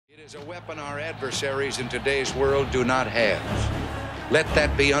is a weapon our adversaries in today's world do not have. Let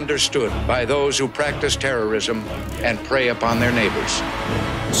that be understood by those who practice terrorism and prey upon their neighbors.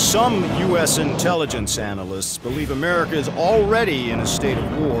 Some U.S. intelligence analysts believe America is already in a state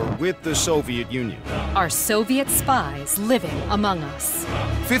of war with the Soviet Union. Are Soviet spies living among us?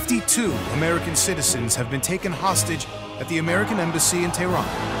 52 American citizens have been taken hostage at the American Embassy in Tehran.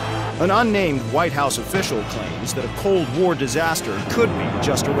 An unnamed White House official claims that a Cold War disaster could be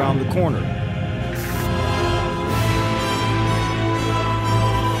just around the corner.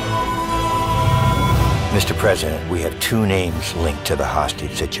 Mr. President, we have two names linked to the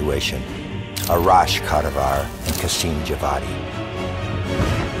hostage situation. Arash Kadivar and Qasim Javadi.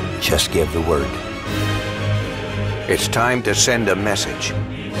 Just give the word. It's time to send a message.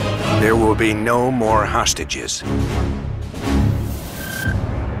 There will be no more hostages.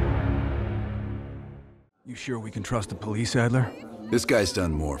 You sure we can trust the police, Adler? This guy's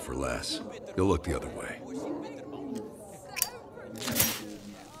done more for less. He'll look the other way.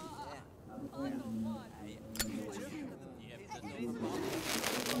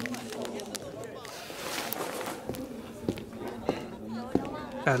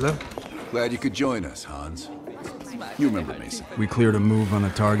 Adler? Glad you could join us, Hans. You remember Mason. We cleared a move on the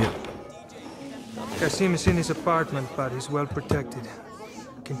target? Qasim is in his apartment, but he's well protected.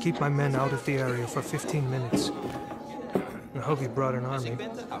 Can keep my men out of the area for 15 minutes. I hope you brought an army.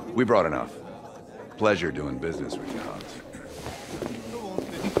 We brought enough. Pleasure doing business with you, Hans.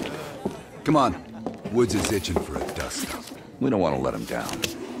 Come on. Woods is itching for a dust-up. We don't want to let him down.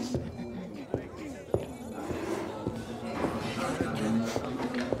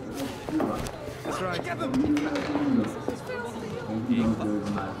 That's right.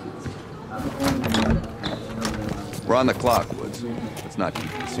 We're on the clock, Woods. Let's not keep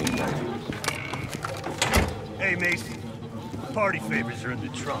the scene waiting. Hey, Macy. Party favors are in the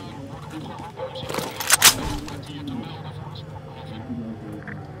trunk.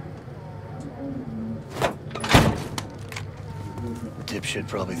 Dipshit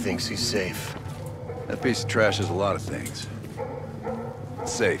probably thinks he's safe. That piece of trash is a lot of things.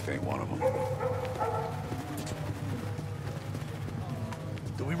 Safe ain't one of them.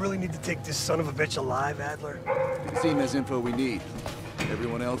 Do we really need to take this son of a bitch alive, Adler? Qasim has info we need.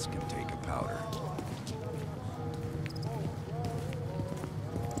 Everyone else can take a powder.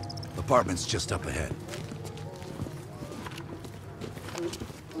 Apartment's just up ahead.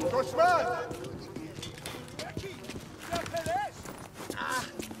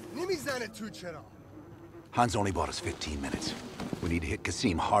 Hans only bought us 15 minutes. We need to hit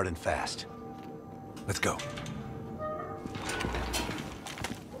Qasim hard and fast. Let's go.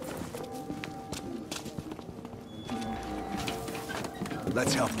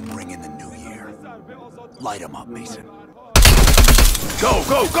 Let's help him bring in the new year. Light him up, Mason. Go,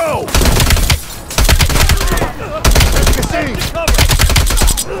 go, go! Qasim!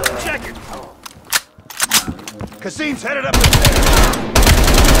 Check it! Qasim's headed up the stairs!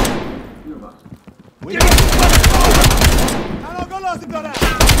 We need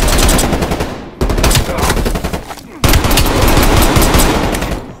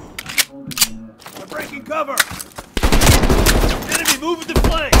We're breaking cover! Enemy moving to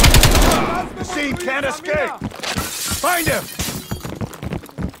flank! Qasim can't escape! Find him!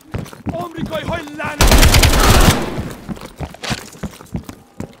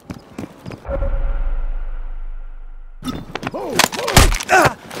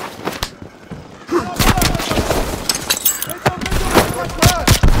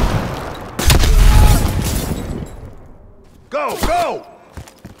 Go, go!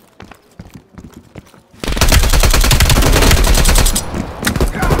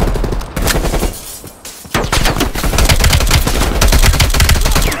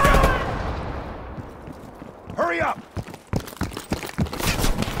 Hurry up!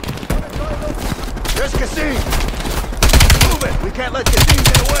 There's Qasim! Move it! We can't let Qasim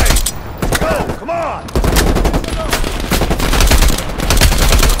get away! Let's go! Come on!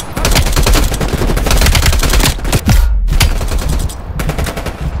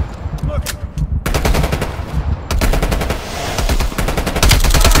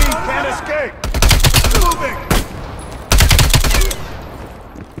 Qasim can't escape! Moving!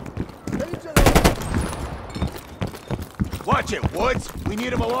 Watch it, Woods! We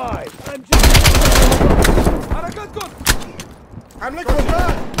need him alive! I'm looking for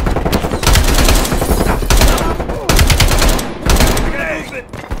that!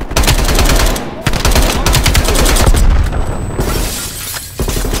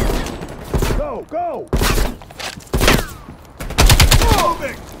 Go, go!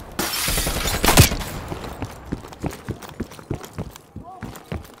 Moving!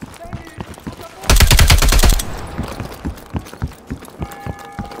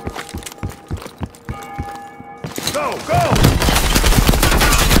 Go, go!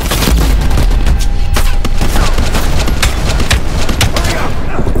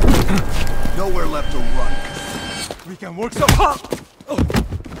 Nowhere left to run. We can work some hard.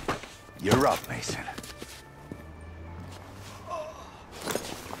 You're up, Mason.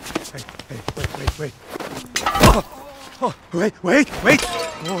 Wait. Wait!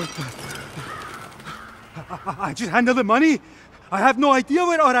 Oh. I just handled the money. I have no idea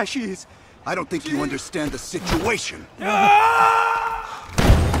where Arashi is. I don't think you understand the situation. You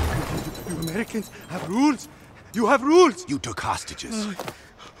Americans have rules. You have rules. You took hostages.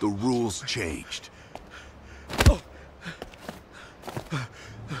 The rules changed.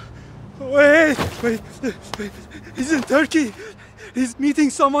 Wait. He's in Turkey. He's meeting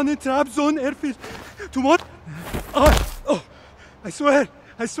someone in Trabzon airfield. Tomorrow? I swear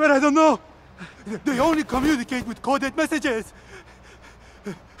I don't know. They only communicate with coded messages.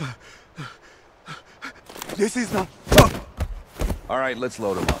 This is not... All right, let's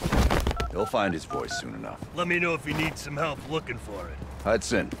load him up. He'll find his voice soon enough. Let me know if you need some help looking for it.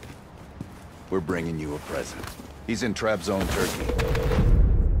 Hudson, we're bringing you a present. He's in Trabzon, Turkey.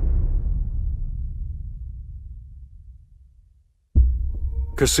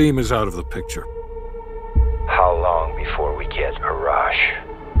 Qasim is out of the picture. How long before we get Arash?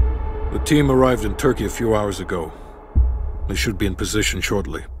 The team arrived in Turkey a few hours ago. They should be in position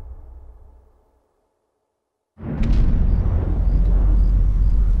shortly.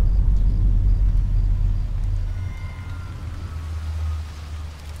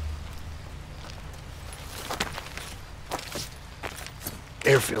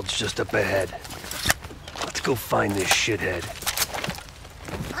 Airfield's just up ahead. Let's go find this shithead.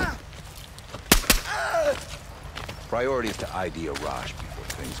 Priority is to ID Arash before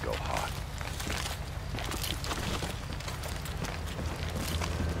things go hot.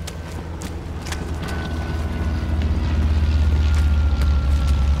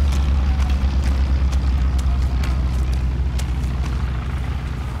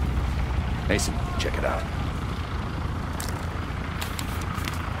 Mason, check it out.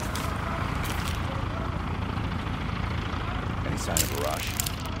 Any sign of Arash?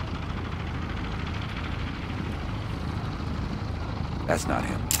 That's not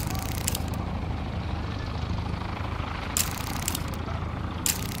him.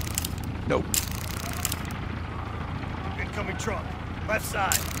 Nope. Incoming truck. Left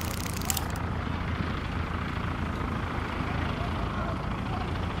side.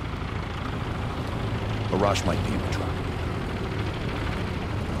 Arash might be in the truck.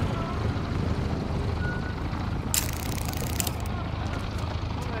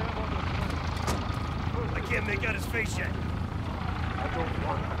 I can't make out his face yet.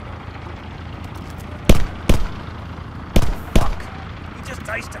 Fuck! He just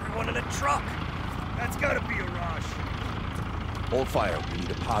diced everyone in the truck! That's gotta be Arash. Hold fire. We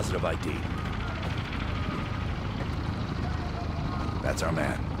need a positive ID. That's our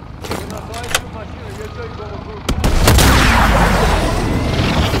man.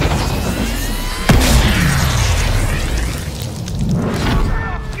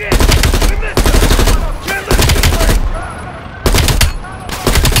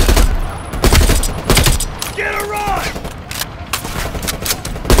 Get a ride!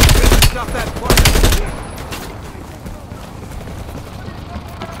 Stop that plane!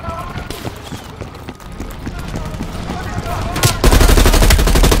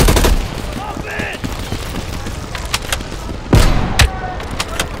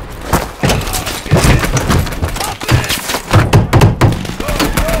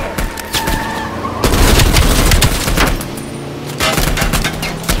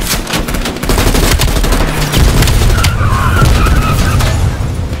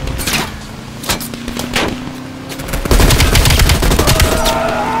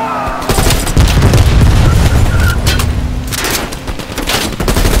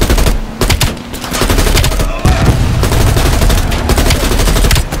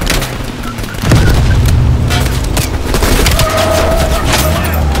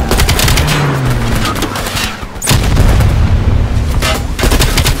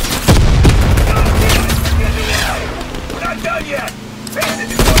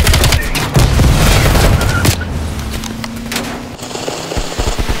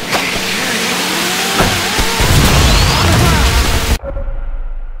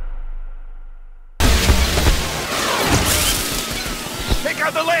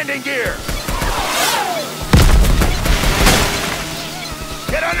 landing gear!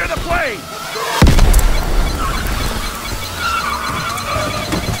 Get under the plane!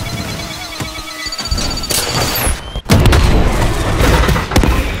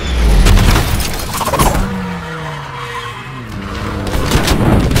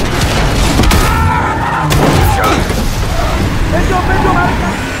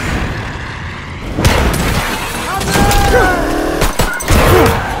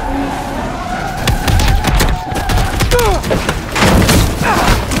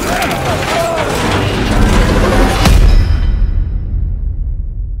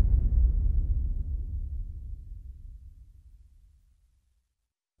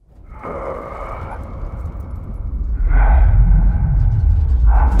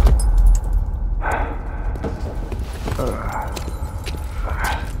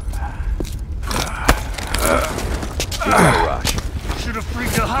 Should have freed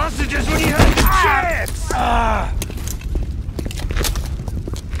the hostages when you had the chance!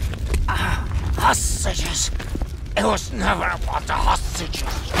 Hostages? It was never about the hostages.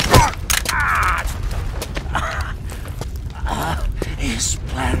 His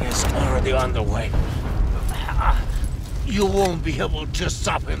plan is already underway. You won't be able to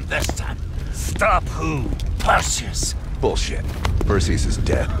stop him this time. Stop who? Perseus. Bullshit. Perseus is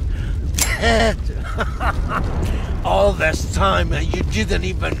dead. Dead? All this time and you didn't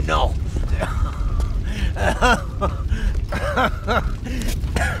even know.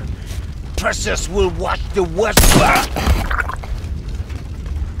 Perseus will watch the West.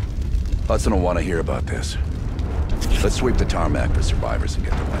 Hudson will want to hear about this. Let's sweep the tarmac for survivors and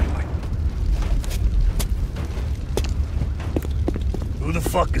get to Langley. Who the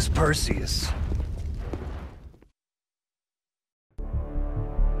fuck is Perseus?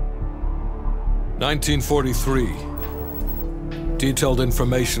 "1943. Detailed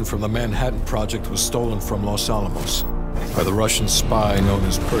information from the Manhattan Project was stolen from Los Alamos by the Russian spy known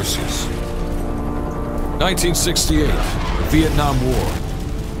as Perseus. 1968. The Vietnam War.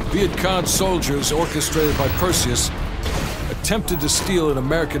 Viet Cong soldiers, orchestrated by Perseus, attempted to steal an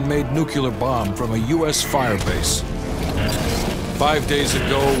American-made nuclear bomb from a U.S. firebase. 5 days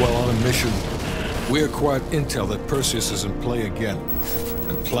ago, while on a mission, we acquired intel that Perseus is in play again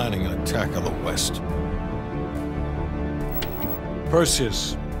and planning an attack on the West.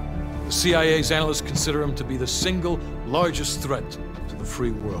 Perseus. The CIA's analysts consider him to be the single largest threat to the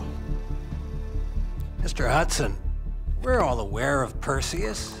free world. Mr. Hudson, we're all aware of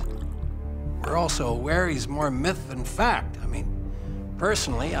Perseus. We're also aware he's more myth than fact. I mean,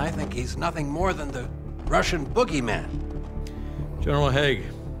 personally, I think he's nothing more than the Russian boogeyman. General Haig,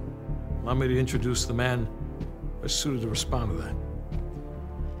 allow me to introduce the man best suited to respond to that.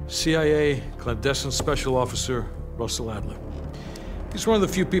 CIA clandestine special officer Russell Adler. He's one of the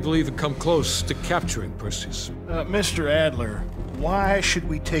few people who even come close to capturing Perseus. Mr. Adler, why should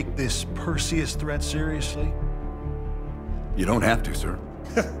we take this Perseus threat seriously? You don't have to, sir.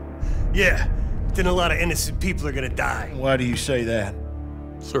 Yeah, then a lot of innocent people are gonna die. Why do you say that?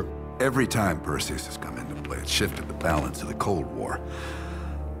 Sir. Every time Perseus has come into play, it's shifted the balance of the Cold War.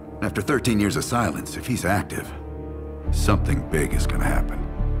 After 13 years of silence, if he's active, something big is gonna happen.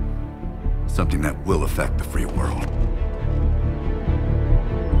 Something that will affect the free world.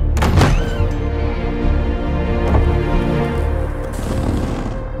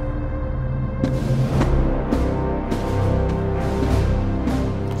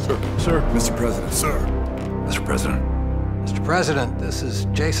 Sir. Mr. President. Sir. Mr. President. Mr. President, this is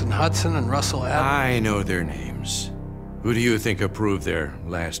Jason Hudson and Russell Adler. I know their names. Who do you think approved their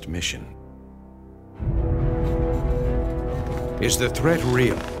last mission? Is the threat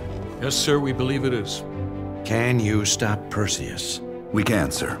real? Yes, sir, we believe it is. Can you stop Perseus? We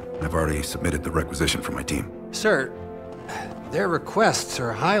can, sir. I've already submitted the requisition for my team. Sir, their requests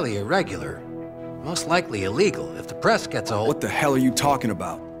are highly irregular. Most likely illegal if the press gets a hold. What the hell are you talking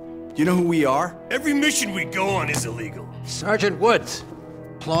about? You know who we are? Every mission we go on is illegal. Sergeant Woods,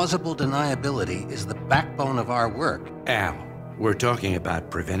 plausible deniability is the backbone of our work. Al, we're talking about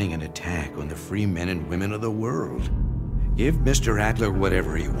preventing an attack on the free men and women of the world. Give Mr. Adler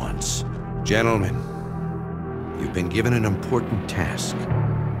whatever he wants. Gentlemen, you've been given an important task.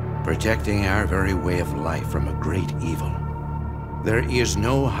 Protecting our very way of life from a great evil. There is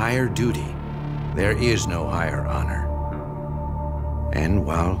no higher duty. There is no higher honor. And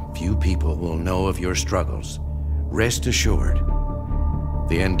while few people will know of your struggles, rest assured,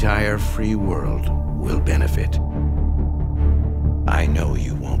 the entire free world will benefit. I know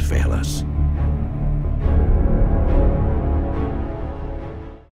you won't fail us.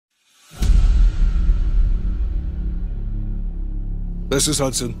 This is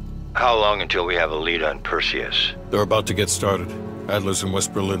Hudson. How long until we have a lead on Perseus? They're about to get started. Adler's in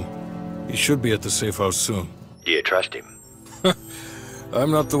West Berlin. He should be at the safe house soon. Do you trust him? I'm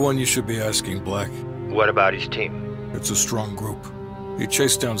not the one you should be asking, Black. What about his team? It's a strong group. He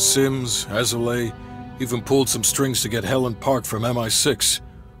chased down Sims, Azalea, even pulled some strings to get Helen Park from MI6.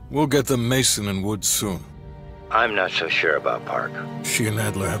 We'll get them Mason and Woods soon. I'm not so sure about Park. She and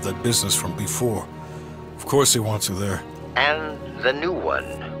Adler have that business from before. Of course he wants her there. And the new one.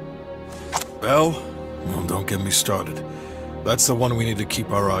 Bell? Well, don't get me started. That's the one we need to keep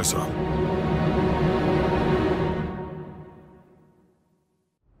our eyes on.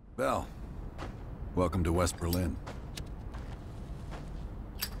 Bell, welcome to West Berlin.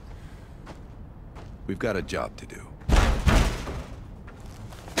 We've got a job to do.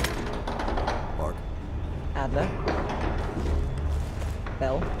 Park. Adler.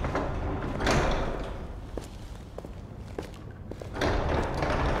 Bell.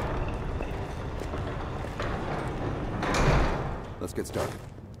 Let's get started.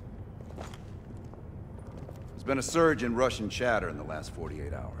 There's been a surge in Russian chatter in the last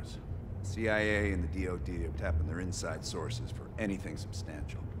 48 hours. The CIA and the DoD are tapping their inside sources for anything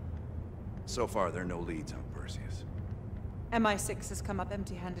substantial. So far, there are no leads on Perseus. MI6 has come up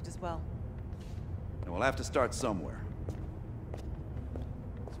empty-handed as well. And we'll have to start somewhere.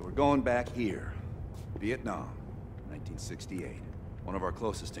 So we're going back here. Vietnam, 1968. One of our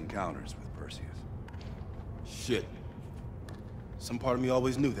closest encounters with Perseus. Shit. Some part of me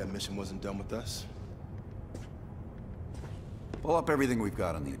always knew that mission wasn't done with us. Pull up everything we've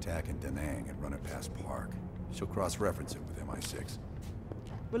got on the attack in Da Nang and run it past Park. She'll cross-reference it with MI6.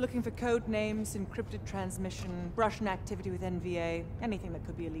 We're looking for code names, encrypted transmission, Russian activity with NVA, anything that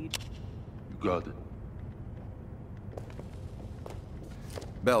could be a lead. You got it.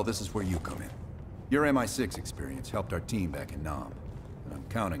 Bell, this is where you come in. Your MI6 experience helped our team back in Nam, and I'm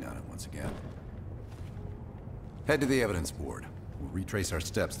counting on it once again. Head to the evidence board. We'll retrace our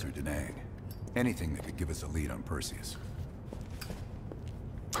steps through Da Nang. Anything that could give us a lead on Perseus.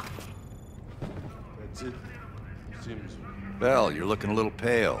 That's it. Seems... Bell, you're looking a little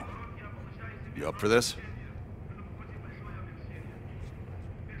pale. You up for this?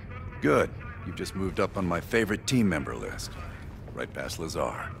 Good. You've just moved up on my favorite team member list. Right past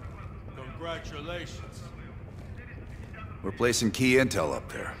Lazar. Congratulations. We're placing key intel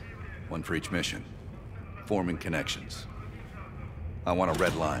up there. One for each mission. Forming connections. I want a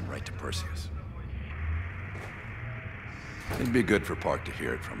red line right to Perseus. It'd be good for Park to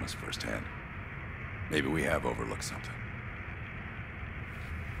hear it from us firsthand. Maybe we have overlooked something.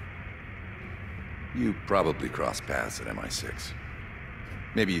 You probably crossed paths at MI6.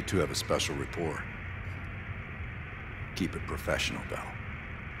 Maybe you two have a special rapport. Keep it professional, Bell.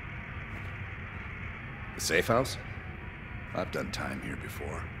 The safe house? I've done time here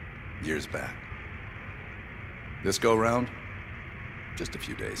before. Years back. This go-round? Just a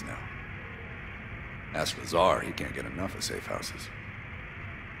few days now. As for Lazar, he can't get enough of safe houses.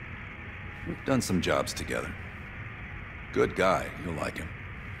 We've done some jobs together. Good guy, you'll like him.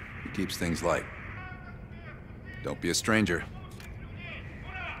 He keeps things light. Don't be a stranger.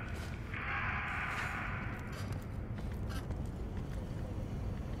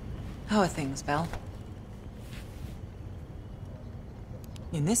 How are things, Bell?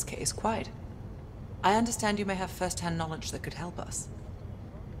 In this case, quite. I understand you may have first-hand knowledge that could help us.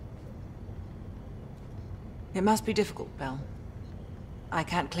 It must be difficult, Bell. I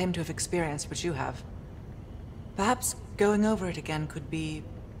can't claim to have experienced what you have. Perhaps going over it again could be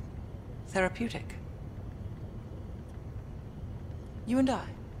therapeutic. You and I.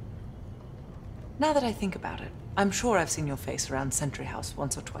 Now that I think about it, I'm sure I've seen your face around Sentry House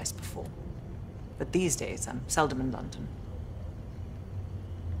once or twice before. But these days, I'm seldom in London.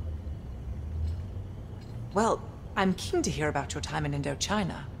 Well, I'm keen to hear about your time in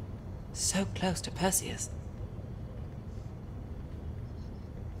Indochina. So close to Perseus.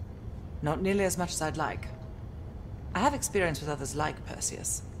 Not nearly as much as I'd like. I have experience with others like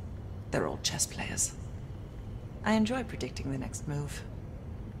Perseus. They're all chess players. I enjoy predicting the next move.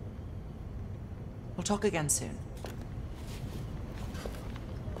 We'll talk again soon.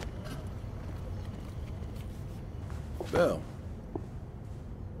 Bell.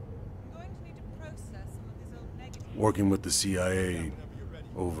 Working with the CIA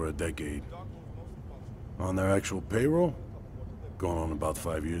over a decade. On their actual payroll? Going on about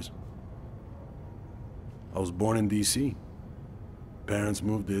 5 years. I was born in D.C. Parents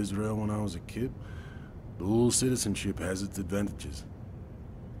moved to Israel when I was a kid. Dual citizenship has its advantages.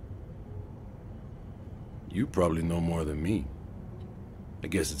 You probably know more than me. I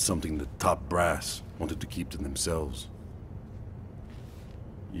guess it's something the top brass wanted to keep to themselves.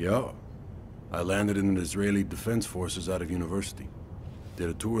 Yeah. I landed in the Israeli Defense Forces out of university. Did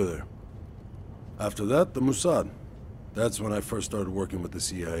a tour there. After that, the Mossad. That's when I first started working with the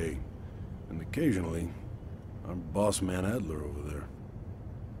CIA. And occasionally, our boss man Adler over there.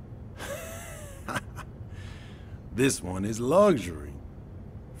 This one is luxury.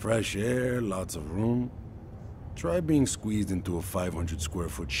 Fresh air, lots of room. Try being squeezed into a 500 square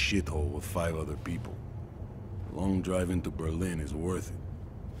foot shithole with 5 other people. A long drive into Berlin is worth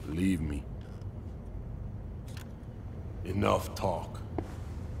it. Believe me. Enough talk.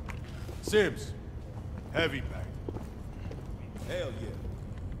 Sims, heavy pack. Hell yeah.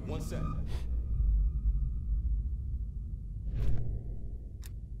 1 sec.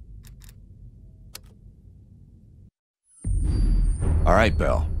 All right,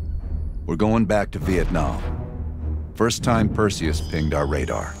 Bell. We're going back to Vietnam. First time Perseus pinged our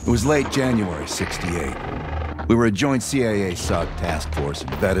radar. It was late January '68. We were a joint CIA-SOG task force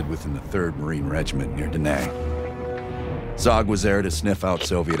embedded within the 3rd Marine Regiment near Da Nang. SOG was there to sniff out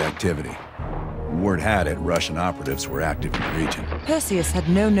Soviet activity. Word had it Russian operatives were active in the region. Perseus had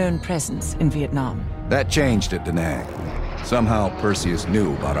no known presence in Vietnam. That changed at Da Nang. Somehow Perseus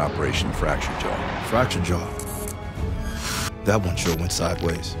knew about Operation Fracture Jaw. Fracture Jaw? That one sure went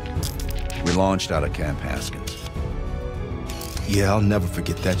sideways. We launched out of Camp Haskins. Yeah, I'll never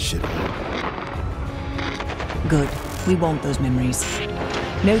forget that shit. Good. We want those memories.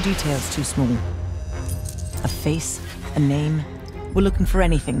 No details too small. A face, a name. We're looking for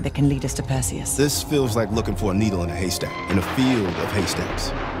anything that can lead us to Perseus. This feels like looking for a needle in a haystack, in a field of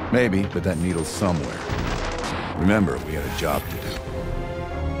haystacks. Maybe, but that needle's somewhere. Remember, we had a job to do.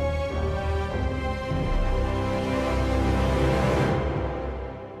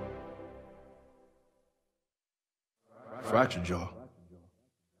 Fracture Jaw.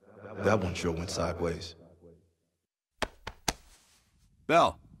 That one sure went sideways.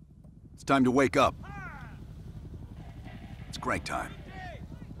 Bell, it's time to wake up. It's crank time.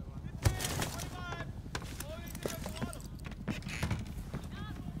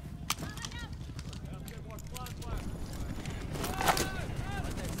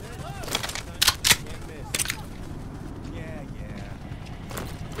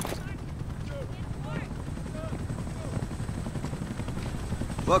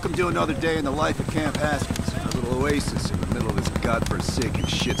 Welcome to another day in the life of Camp Haskins, a little oasis in the middle of this godforsaken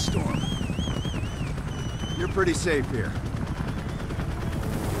shitstorm. You're pretty safe here.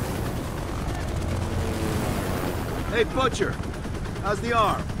 Hey, Butcher, how's the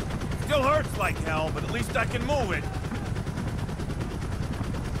arm? Still hurts like hell, but at least I can move it.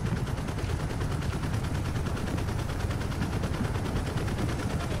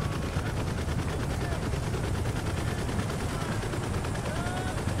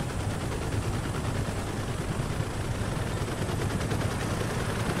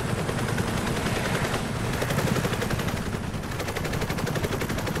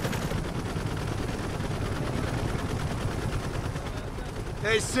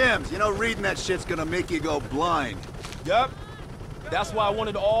 Hey, Sims, you know reading that shit's gonna make you go blind. Yup. That's why I want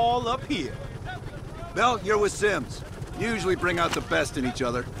it all up here. Bell, you're with Sims. You usually bring out the best in each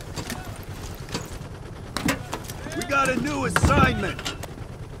other. We got a new assignment.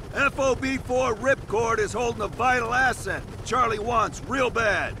 FOB-4 Ripcord is holding a vital asset Charlie wants real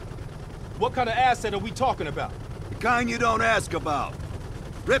bad. What kind of asset are we talking about? The kind you don't ask about.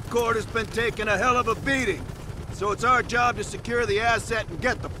 Ripcord has been taking a hell of a beating. So it's our job to secure the asset and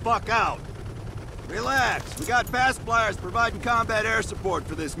get the fuck out. Relax, we got fast flyers providing combat air support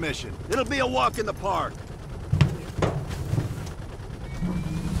for this mission. It'll be a walk in the park.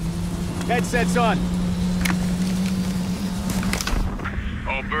 Headsets on.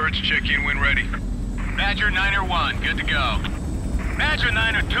 All birds, check in when ready. Badger 9-1, good to go. Badger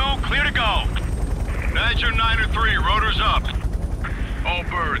 9-2, clear to go. Badger 9-3, rotors up. All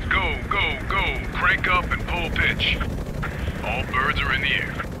birds, go, go, go. Crank up and pull pitch. All birds are in the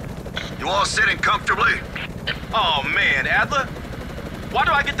air. You all sitting comfortably? Oh man, Adler. Why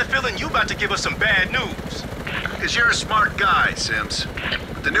do I get the feeling you about to give us some bad news? Because you're a smart guy, Sims.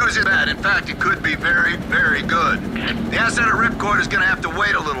 But the news is bad. In fact, it could be very, very good. The asset at Ripcord is gonna have to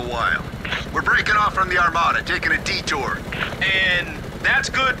wait a little while. We're breaking off from the Armada, taking a detour. And that's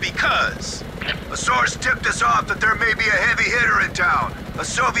good because... A source tipped us off that there may be a heavy hitter in town. A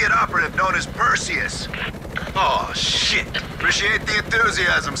Soviet operative known as Perseus. Oh, shit. Appreciate the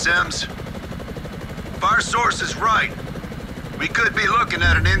enthusiasm, Sims. If our source is right, we could be looking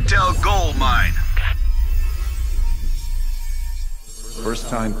at an intel gold mine. First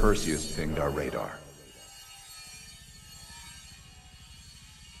time Perseus pinged our radar.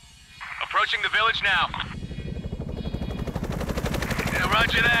 Approaching the village now. Yeah,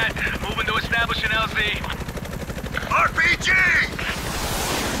 roger that. Moving to establish an LZ. RPG!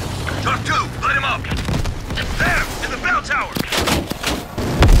 Truck 2, light him up! There, in the bell tower!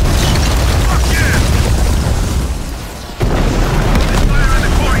 Fuck yeah! There's fire in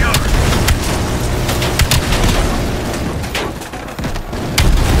the courtyard!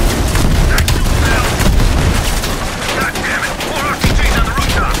 Thank you, Bell!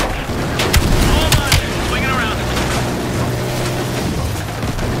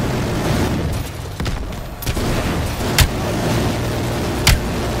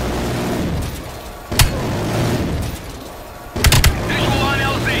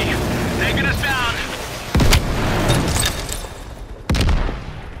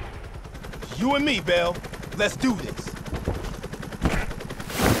 You and me, Bell. Let's do this.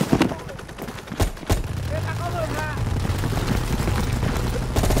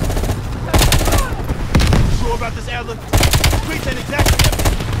 Sure about this, Adler? Streets ain't exactly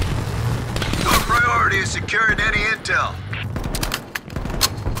empty. Our priority is securing any intel.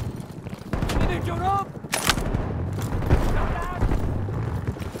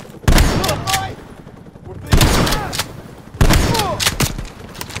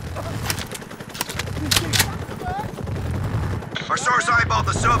 Our source eyeballed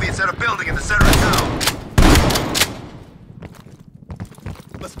the Soviets at a building in the center of town.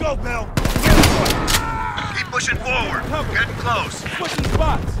 Let's go, Bell. Keep pushing forward. Getting close. Switching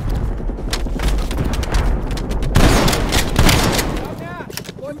spots.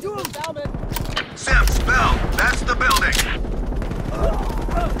 Sims, Bell, that's the building.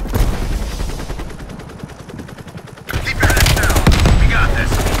 Keep your heads down. We got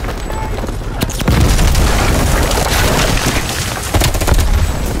this.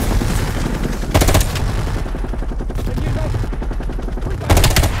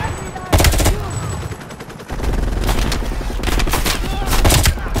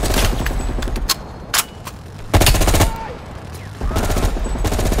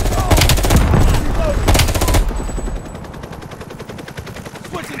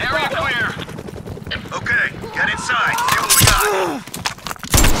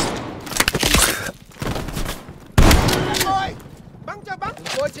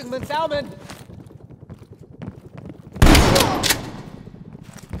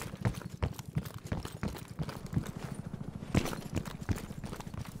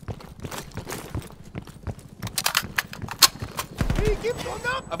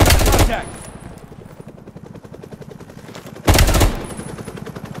 I've got contact.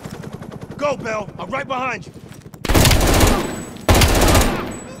 Go, Bell. I'm right behind you.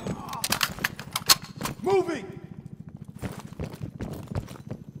 Moving!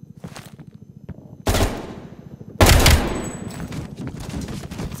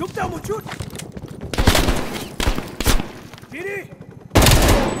 Сюда, мучут! Бери!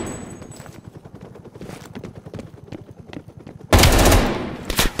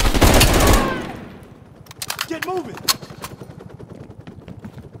 Get moving!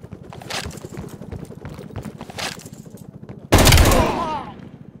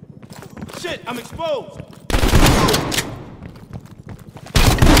 Shit, I'm exposed!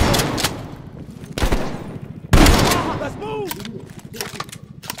 Let's move!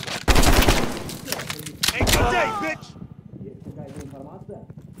 Ain't your day, bitch!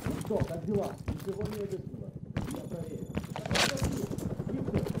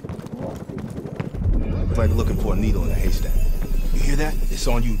 Looks like looking for a needle in a haystack. You hear that? It's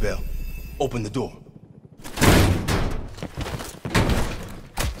on you, Bell. Open the door.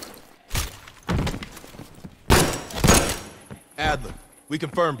 Adler, we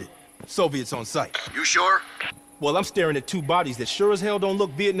confirmed it. Soviets on site. You sure? Well, I'm staring at two bodies that sure as hell don't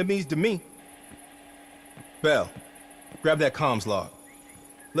look Vietnamese to me. Bell, grab that comms log.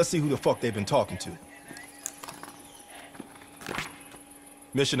 Let's see who the fuck they've been talking to.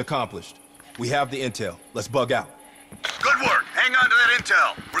 Mission accomplished. We have the intel. Let's bug out. Good work. Hang on to that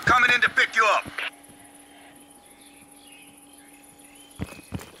intel. We're coming in to pick you up.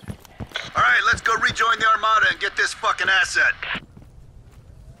 All right, let's go rejoin the Armada and get this fucking asset.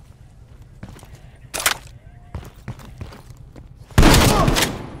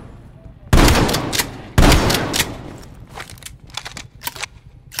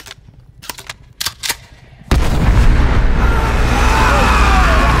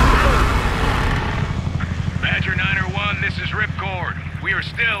 We are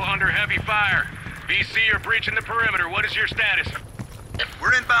still under heavy fire. VC are breaching the perimeter. What is your status?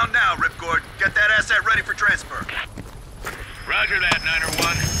 We're inbound now, Ripcord. Get that asset ready for transfer. Roger that,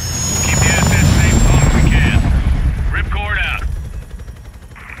 901. Keep the asset safe as long as we can. Ripcord out.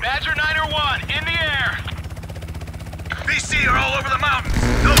 Badger 901, in the air! VC are all over the mountains.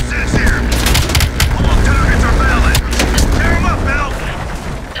 No sense here. All targets are valid. Tear them up, Bell.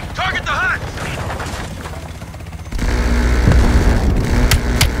 Target the hut.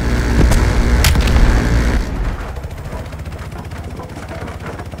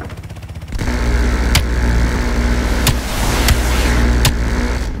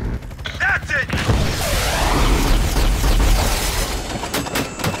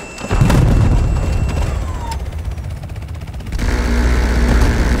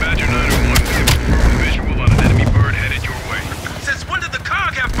 Badger 901.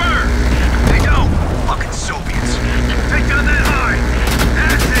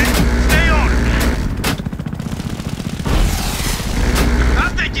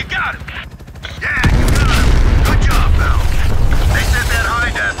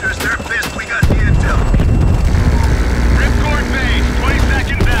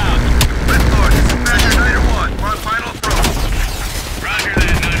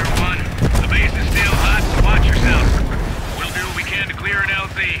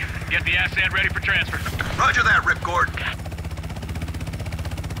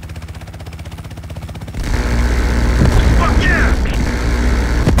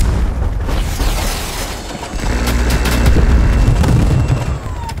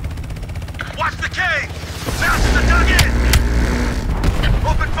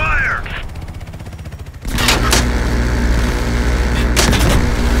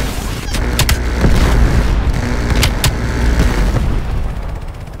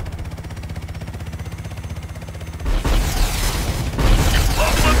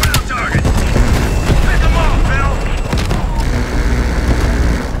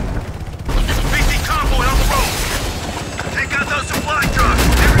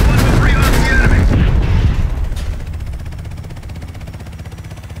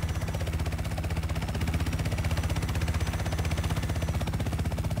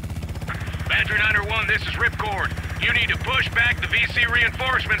 Badger 901, this is Ripcord. You need to push back the VC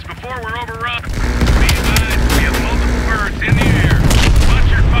reinforcements before we're overrun. Be advised, we have multiple birds in the air. Watch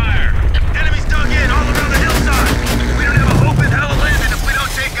your fire. Enemies dug in all around the hillside. We don't have a hope in hell of landing if we don't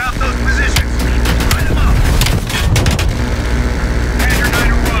take out those positions. Line them up. Badger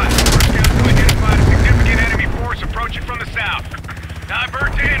 901, first scouts have identified a significant enemy force approaching from the south.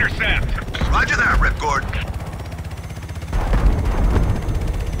 Divert to intercept. Roger that, Ripcord.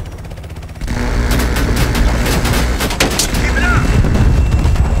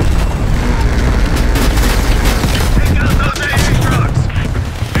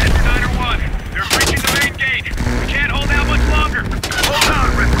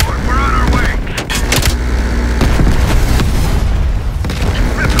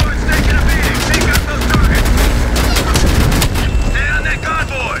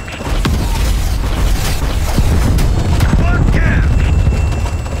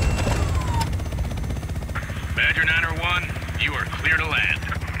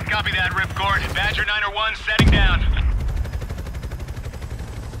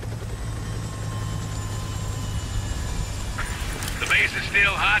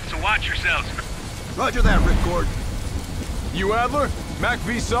 Roger that, Ripcord. You Adler? Mac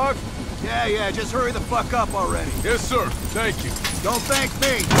V-Sog? Yeah, just hurry the fuck up already. Yes, sir. Thank you. Don't thank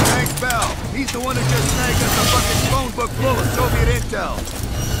me. Thank Bell. He's the one who just snagged us a fucking phone book full of Soviet intel.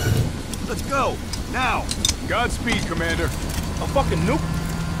 Let's go. Now. Godspeed, Commander. A fucking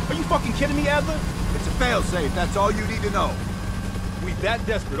nuke? Are you fucking kidding me, Adler? It's a failsafe. That's all you need to know. We that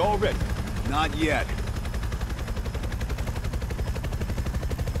desperate already? Not yet.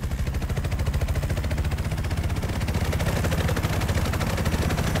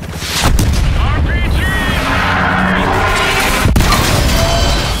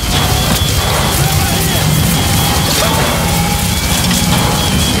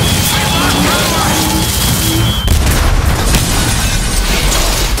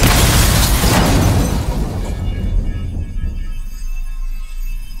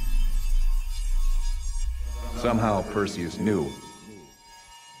 Somehow Perseus knew.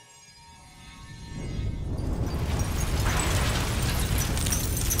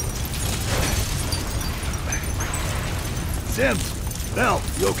 Sims! Bell,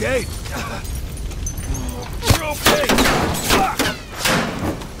 you okay? We're okay!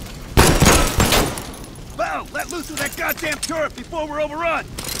 Bell, let loose of that goddamn turret before we're overrun!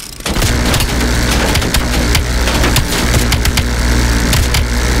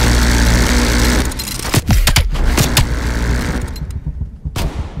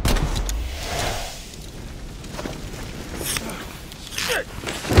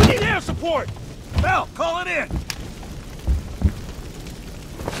 We need air support! Bell, call it in!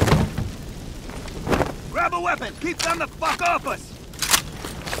 Grab a weapon! Keep them the fuck off us!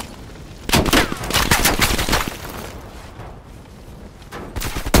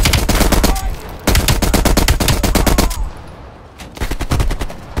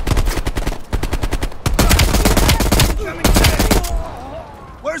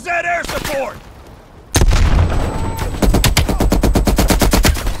 Where's that air support?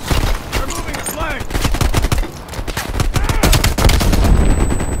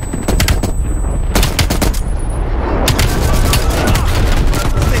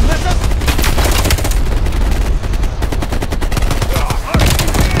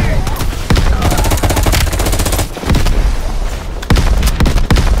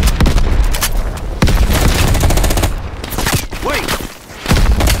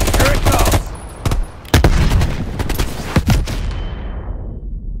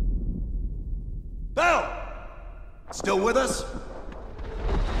 Still with us?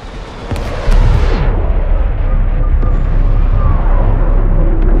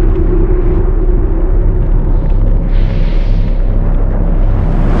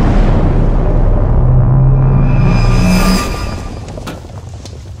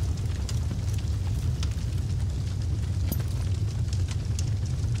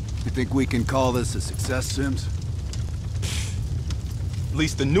 You think we can call this a success, Sims? At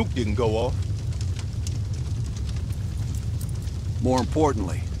least the nuke didn't go off. More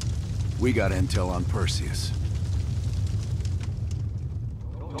importantly, we got intel on Perseus.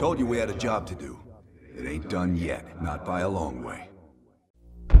 Told you we had a job to do. It ain't done yet, not by a long way.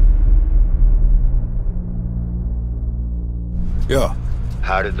 Yeah.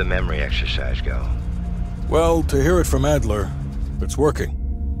 How did the memory exercise go? Well, to hear it from Adler, it's working.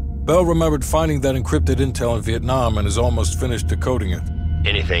 Bell remembered finding that encrypted intel in Vietnam and is almost finished decoding it.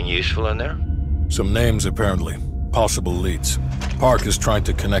 Anything useful in there? Some names, apparently. Possible leads. Park is trying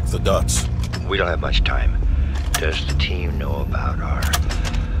to connect the dots. We don't have much time. Does the team know about our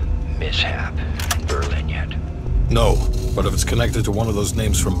mishap in Berlin yet? No, but if it's connected to one of those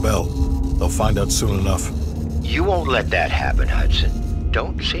names from Bell, they'll find out soon enough. You won't let that happen, Hudson.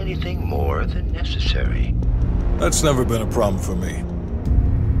 Don't say anything more than necessary. That's never been a problem for me.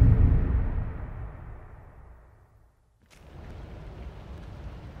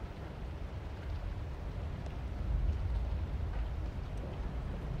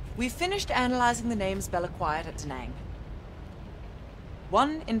 We've finished analyzing the names Bell acquired at Da Nang.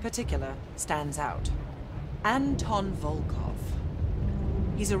 One in particular stands out. Anton Volkov.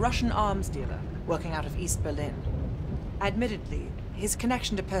 He's a Russian arms dealer working out of East Berlin. Admittedly, his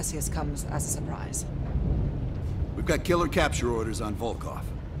connection to Perseus comes as a surprise. We've got killer capture orders on Volkov.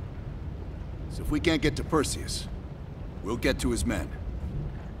 So if we can't get to Perseus, we'll get to his men.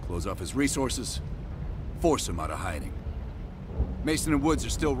 Close off his resources, force him out of hiding. Mason and Woods are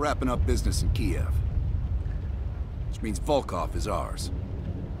still wrapping up business in Kiev. Which means Volkov is ours.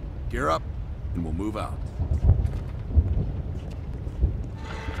 Gear up, and we'll move out.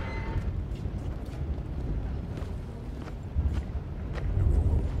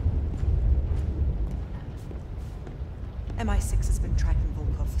 MI6 has been tracking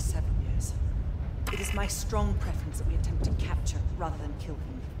Volkov for 7 years. It is my strong preference that we attempt to capture rather than kill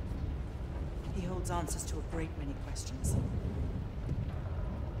him. He holds answers to a great many questions.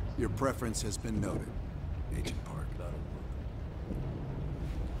 Your preference has been noted, Agent Park.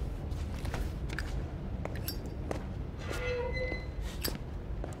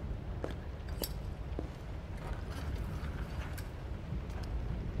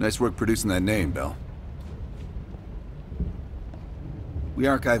 Nice work producing that name, Bell. We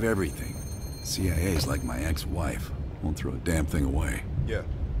archive everything. CIA's like my ex-wife. Won't throw a damn thing away. Yeah.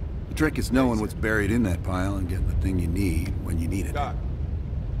 The trick is knowing what's buried in that pile and getting the thing you need when you need it. Doc,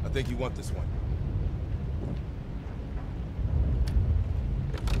 I think you want this one.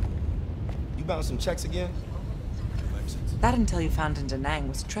 You bound some checks again? That intel you found in Da Nang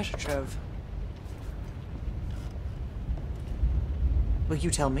was a treasure trove. Well, you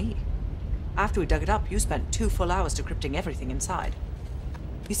tell me. After we dug it up, you spent 2 full hours decrypting everything inside.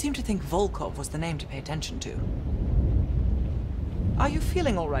 You seem to think Volkov was the name to pay attention to. Are you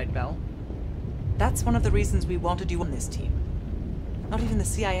feeling all right, Bell? That's one of the reasons we wanted you on this team. Not even the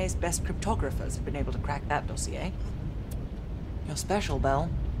CIA's best cryptographers have been able to crack that dossier. You're special, Bell.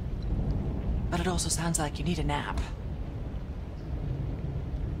 But it also sounds like you need a nap.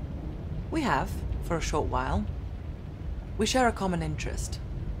 We have, for a short while. We share a common interest.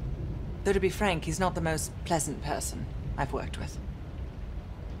 Though to be frank, he's not the most pleasant person I've worked with.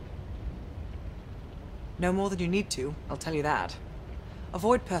 No more than you need to, I'll tell you that.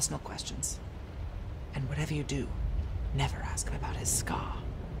 Avoid personal questions. And whatever you do, never ask him about his scar.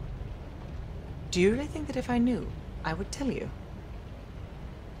 Do you really think that if I knew, I would tell you?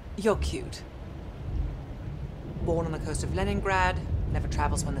 You're cute. Born on the coast of Leningrad, never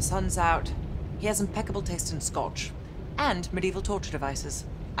travels when the sun's out. He has impeccable taste in scotch. And medieval torture devices.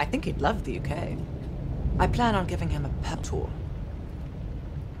 I think he'd love the UK. I plan on giving him a pub tour.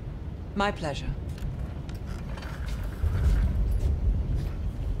 My pleasure.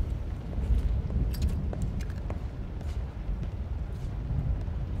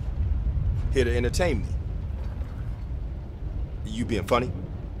 Here to entertain me. You being funny?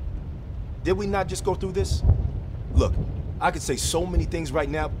 Did we not just go through this? Look, I could say so many things right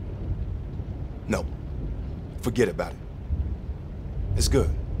now. No. Forget about it. It's good.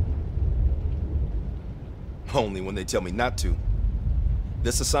 Only when they tell me not to.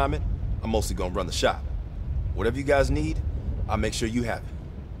 This assignment, I'm mostly gonna run the shop. Whatever you guys need, I'll make sure you have it.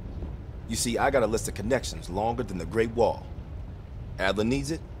 You see, I got a list of connections longer than the Great Wall. Adler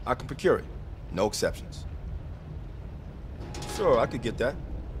needs it, I can procure it. No exceptions. Sure, I could get that.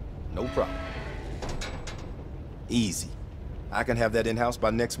 No problem. Easy. I can have that in-house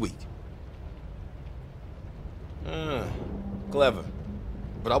by next week. Clever.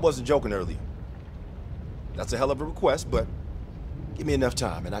 But I wasn't joking earlier. That's a hell of a request, but give me enough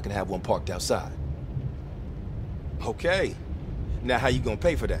time and I can have one parked outside. Okay. Now how you gonna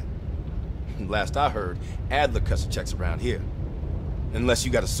pay for that? Last I heard, Adler cuts the checks around here. Unless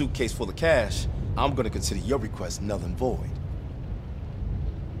you got a suitcase full of cash, I'm gonna consider your request null and void.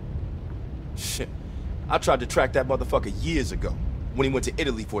 Shit. I tried to track that motherfucker years ago, when he went to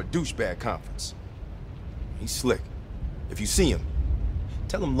Italy for a douchebag conference. He's slick. If you see him,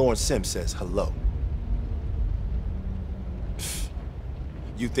 tell him Lawrence Sims says hello.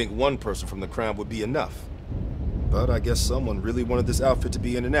 You'd think one person from the Crown would be enough. But I guess someone really wanted this outfit to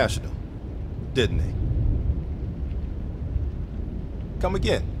be international, didn't they? Come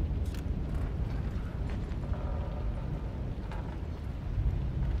again.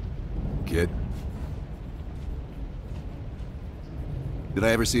 Did I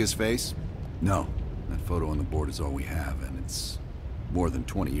ever see his face? No. That photo on the board is all we have, and it's more than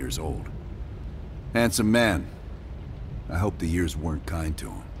 20 years old. Handsome man. I hope the years weren't kind to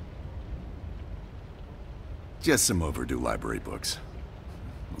him. Just some overdue library books.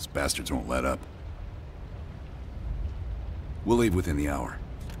 Those bastards won't let up. We'll leave within the hour.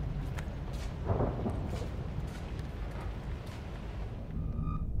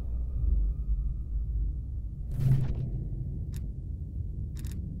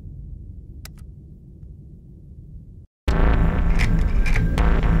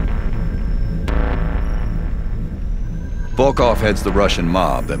 Volkov heads the Russian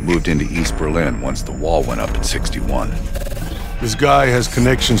mob that moved into East Berlin once the wall went up in '61. This guy has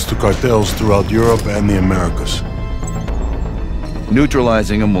connections to cartels throughout Europe and the Americas.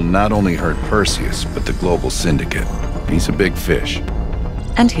 Neutralizing him will not only hurt Perseus, but the global syndicate. He's a big fish.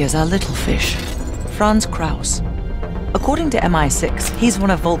 And here's our little fish, Franz Kraus. According to MI6, he's one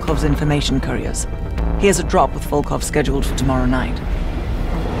of Volkov's information couriers. He has a drop with Volkov scheduled for tomorrow night.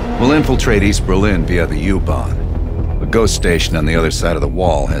 We'll infiltrate East Berlin via the U-Bahn. A ghost station on the other side of the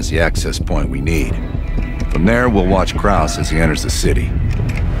wall has the access point we need. From there, we'll watch Kraus as he enters the city.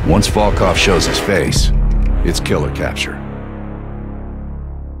 Once Volkov shows his face, it's killer capture.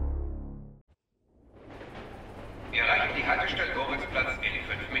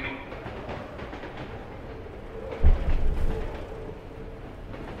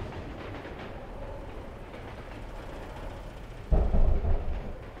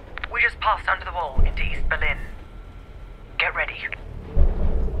 We just passed under the wall into East Berlin. Get ready.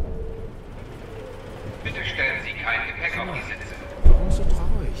 Bitte stellen Sie kein Gepäck auf die Sitze. Warum so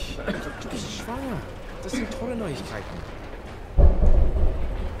traurig? Du bist schwanger. Das sind tolle Neuigkeiten.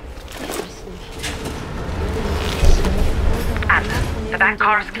 Anna, the back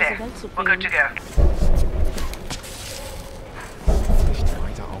car is clear. We're good to go. Nicht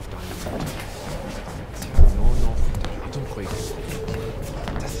weiter aufdeinen. Sie haben nur noch die Atomprojekte.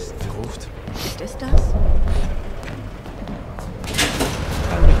 Das ist verruft. Ist das?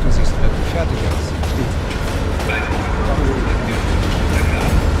 Du siehst wirklich fertig aus.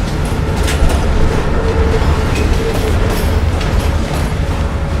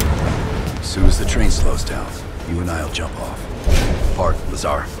 As soon as the train slows down, you and I'll jump off. Park,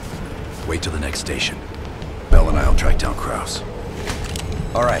 Lazar. Wait till the next station. Bell and I'll track down Kraus.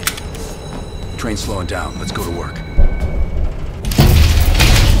 All right. Train's slowing down. Let's go to work.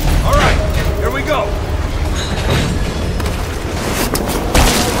 All right, here we go.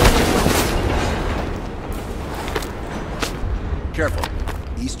 Careful.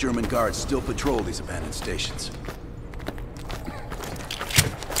 East German guards still patrol these abandoned stations.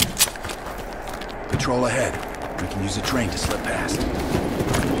 Patrol ahead. We can use a train to slip past.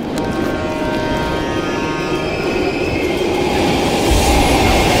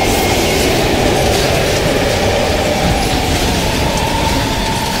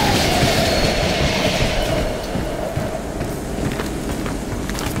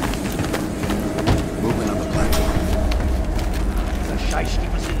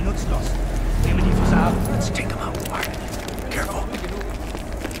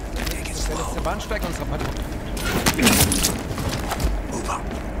 Bahnsteig unserer Patrouille. Move up.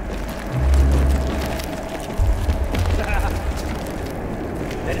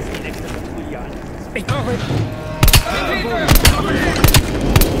 Das ist die nächste Patrouille an. Ich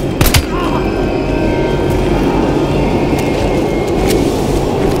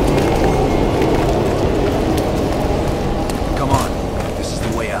Come on. This is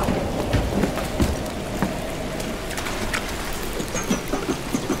the way out.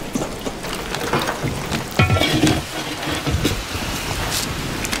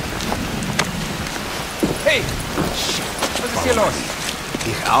 Hey! Shit! Was ist hier los?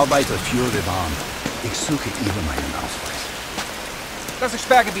 Ich arbeite für die Bahn. Ich suche Ihnen meinen Ausweis. Das ist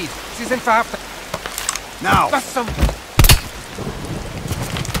Sperrgebiet. Sie sind verhaftet. Now! Was zum...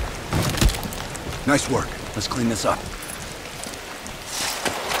 Nice work. Let's clean this up.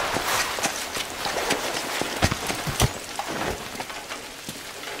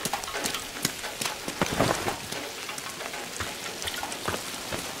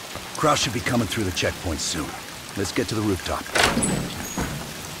 Kraus should be coming through the checkpoint soon. Let's get to the rooftop.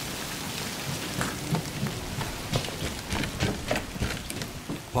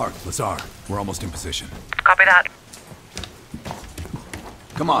 Park, Lazar. We're almost in position. Copy that.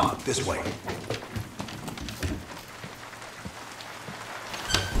 Come on, this way.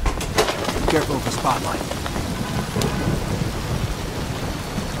 Careful of the spotlight.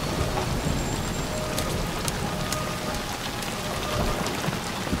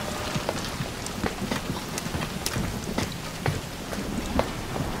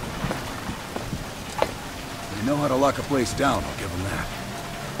 lock a place down, I'll give him that.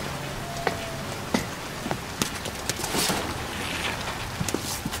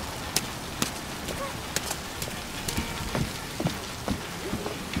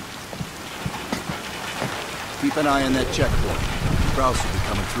 Keep an eye on that checkpoint. Kraus will be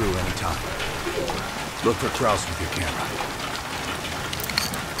coming through any time. Look for Kraus with your camera.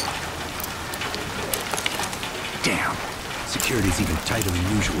 Damn. Security's even tighter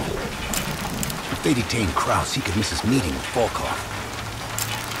than usual. If they detain Kraus, he could miss his meeting with Volkov.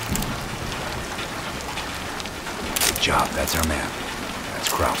 Good job, that's our man. That's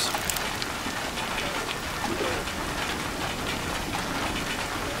Kraus.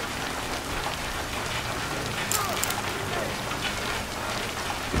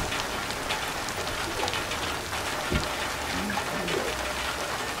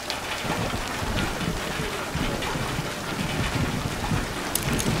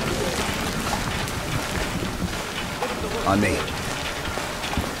 On me.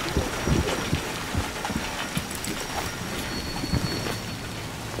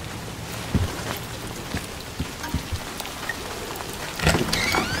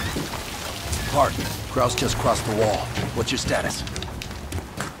 Pardon. Kraus just crossed the wall. What's your status?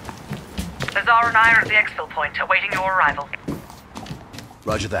 Lazar and I are at the exfil point, awaiting your arrival.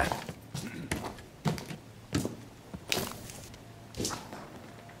 Roger that.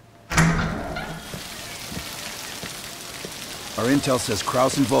 Our intel says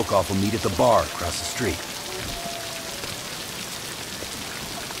Kraus and Volkov will meet at the bar across the street.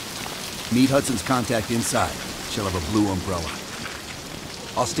 Meet Hudson's contact inside. She'll have a blue umbrella.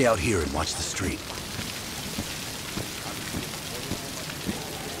 I'll stay out here and watch the street.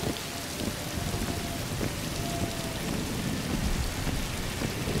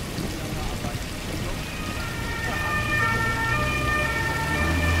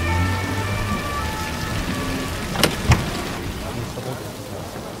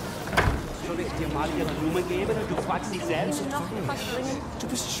 Du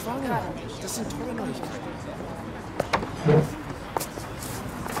bist schwanger. Das sind tolle Nachrichten.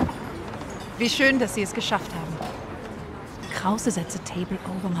 Wie schön, dass Sie es geschafft haben. Krause sets a table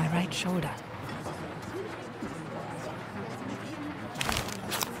over my right shoulder.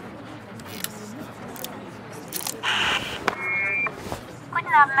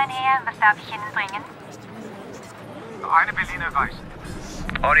 Guten Abend, mein Herr. Was darf ich Ihnen bringen? Eine Berliner Weiß.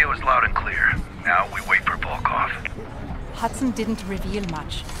 Audio is loud and clear. Now we wait for Volkov. Hudson didn't reveal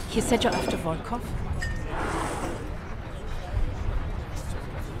much. He said you're after Volkov?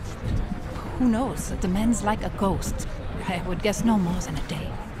 Who knows? The man's like a ghost. I would guess no more than a day.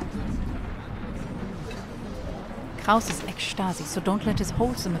 Kraus is ex-Stasi, so don't let his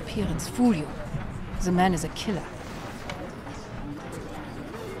wholesome appearance fool you. The man is a killer.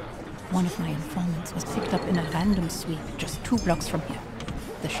 One of my informants was picked up in a random sweep just 2 blocks from here.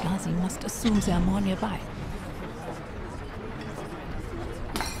 The Stasi must assume they are more nearby.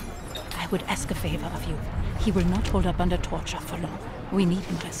 I would ask a favor of you. He will not hold up under torture for long. We need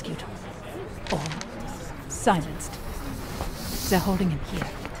him rescued. Or silenced. They're holding him here.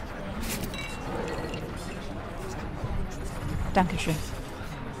 Dankeschön.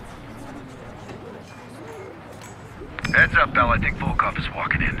 Heads up, Bell. I think Volkov is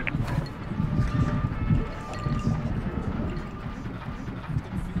walking in.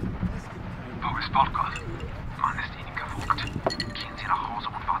 Wo ist Volkov? Man ist Ihnen gefolgt. Gehen Sie nach Hause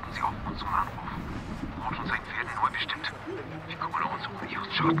und warten Sie auf unseren Anruf. Ort und sein Pferd neu bestimmt. Wir kümmern uns um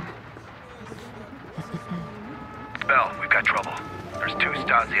Ihren Schaden. Bell, we've got trouble. There's 2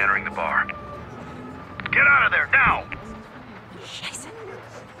 Stasi entering the bar. Get out of there, now! Scheiße.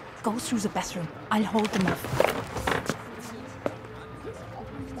 Go through the bathroom. I'll hold them off.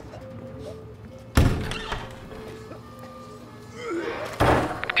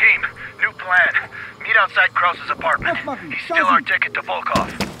 Team, new plan. Meet outside Kraus's apartment. He's still our ticket to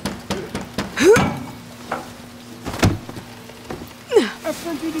Volkov.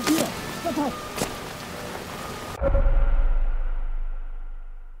 Öffnen Sie die Tür! Sofort!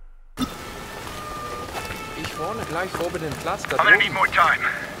 Ich wohne gleich oben den Platz da I'm gonna drüben. need more time.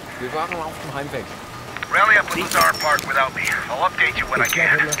 Wir waren auf dem Heimweg. Rally up with Lazar Park without me. I'll update you when I Ich war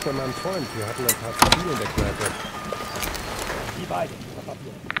can. noch bei meinem Freund. Wir hatten ein paar Spiele in der Kneipe. Die beiden.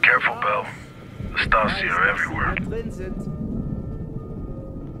 Careful, Bell. The Stasi are everywhere.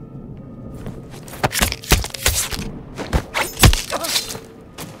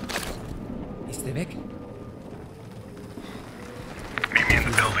 Ist der weg? Meet me in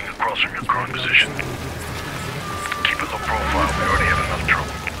the building across from your current position. Keep a low profile. We already have enough trouble.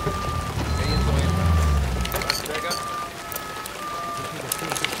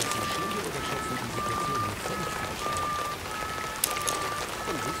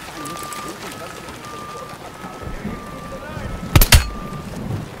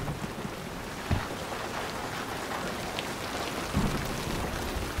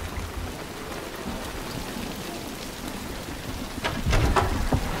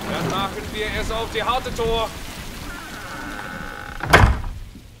 Machen wir es auf die harte Tour.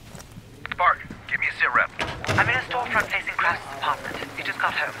 Spark, give me a sit rep. I'm in a storefront facing Kraft's apartment. He just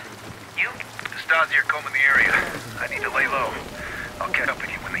got home. You? Stasi are combing the area. I need to lay low. I'll catch up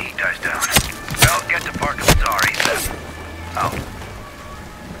with you when the heat dies down. Well, get to Park and Bazaar ASAP. Out.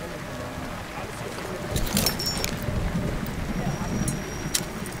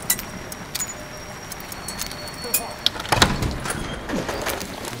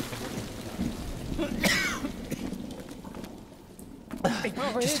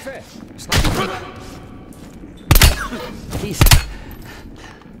 Please.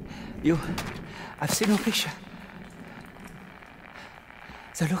 I've seen your picture.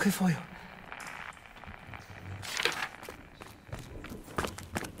 They're looking for you.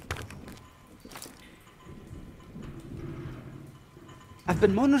 I've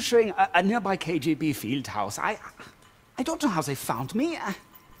been monitoring a nearby KGB field house. I don't know how they found me.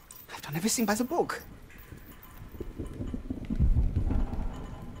 I've done everything by the book.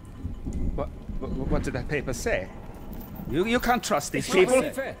 What did that paper say? You can't trust these people.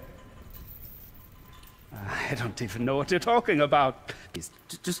 I don't even know what you're talking about. Please,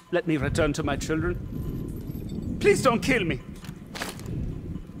 just let me return to my children. Please don't kill me.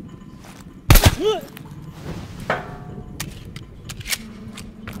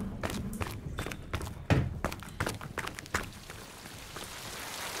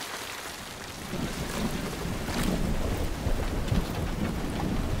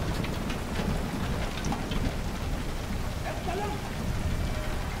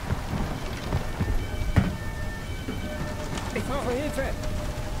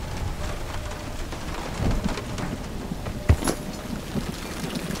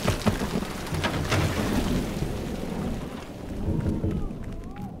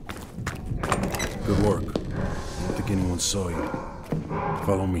 Good work. I don't think anyone saw you.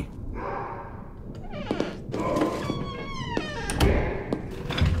 Follow me.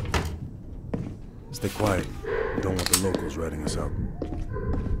 Stay quiet. We don't want the locals ratting us out.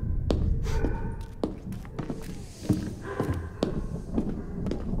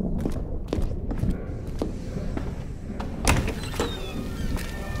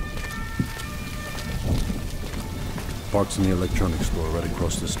 Park's in the electronics store right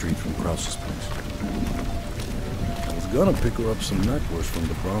across the street from Krause's place. I was gonna pick her up some knackwurst from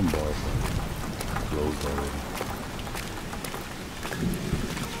the brown bar, but closed already.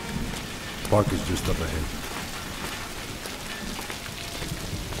 Park is just up ahead.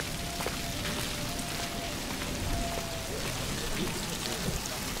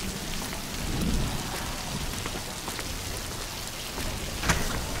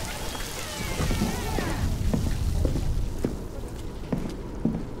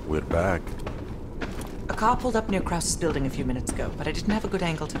 We're back. A car pulled up near Krause's building a few minutes ago, but I didn't have a good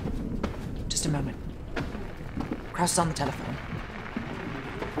angle to... Just a moment. Kraus is on the telephone.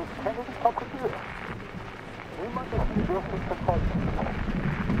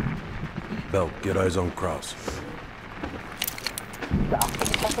 Bell, get eyes on Kraus.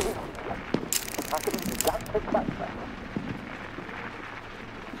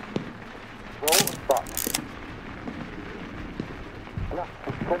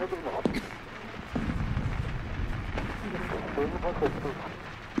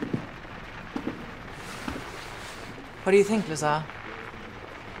 What do you think, Lazar?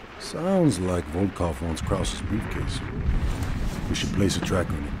 Sounds like Volkov wants Kraus's briefcase. We should place a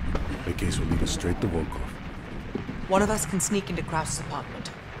tracker on it. The case will lead us straight to Volkov. One of us can sneak into Kraus's apartment.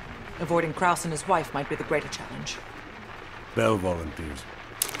 Avoiding Kraus and his wife might be the greater challenge. Bell volunteers.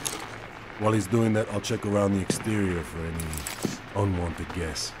 While he's doing that, I'll check around the exterior for any unwanted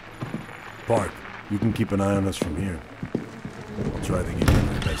guests. Park, you can keep an eye on us from here. I'll try to give you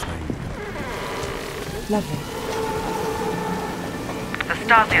the best angle. Lovely. The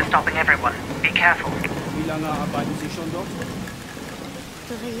Stasi are stopping everyone. Be careful. Wie lange arbeiten Sie schon dort?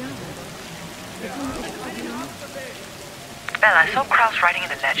 Bell, I saw Kraus writing in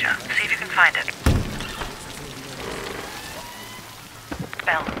the ledger. See if you can find it.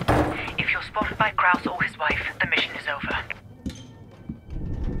 Bell, if you're spotted by Kraus or his wife, the mission is over.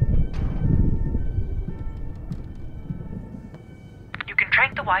 You can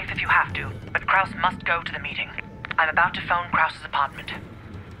trank the wife if you have to, but Kraus must go to the meeting. I'm about to phone Kraus's apartment.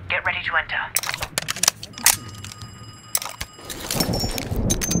 Get ready to enter.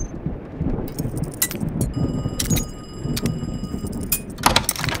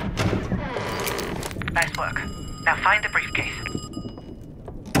 Nice work. Now find the briefcase.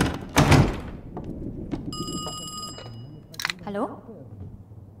 Hallo?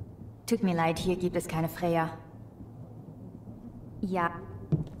 Tut mir leid, hier gibt es keine Freya. Ja.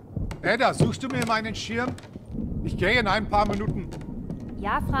 Ada, suchst du mir meinen Schirm? Ich gehe in ein paar Minuten.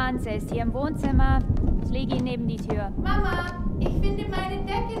 Ja, Franz, er ist hier im Wohnzimmer. Ich lege ihn neben die Tür. Mama, ich finde meine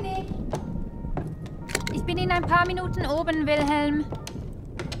Decke nicht. Ich bin in ein paar Minuten oben, Wilhelm.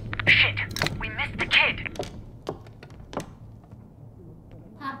 Shit, we missed the kid.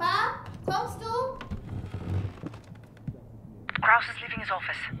 Papa, kommst du? Kraus is leaving his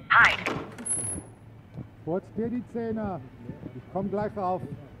office. Hide. Putz dir die Zähne. Ich komm gleich rauf.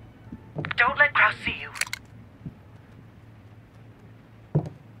 Don't let Kraus see you.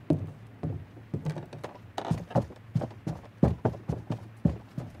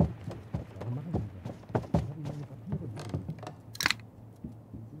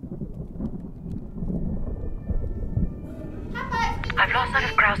 I've lost sight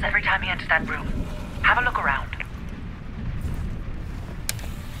of Kraus every time he enters that room. Have a look around.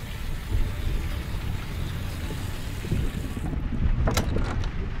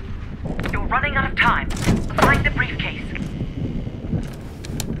 You're running out of time. Find the briefcase.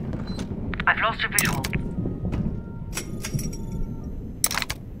 I've lost your visual.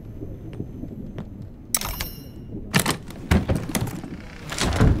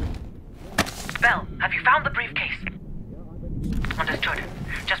 Bell, have you found the briefcase? Understood.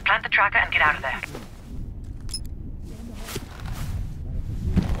 Just plant the tracker and get out of there.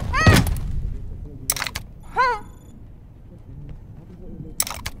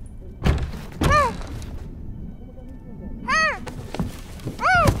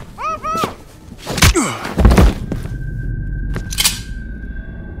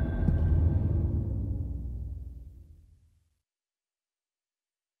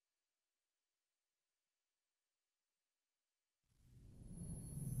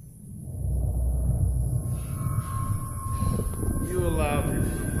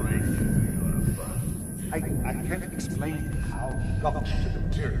 I can't explain how he got to the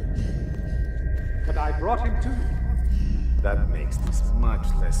material. But I brought him to you. That makes this much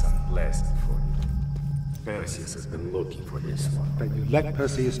less unpleasant for you. Perseus has been looking for this one. Then you let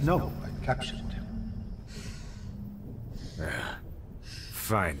Perseus know I captured him.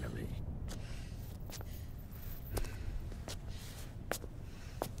 Finally.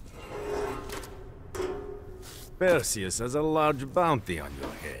 Perseus has a large bounty on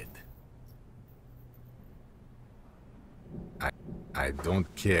your head. I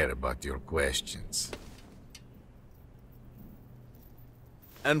don't care about your questions.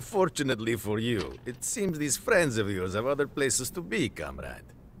 Unfortunately for you, it seems these friends of yours have other places to be, comrade.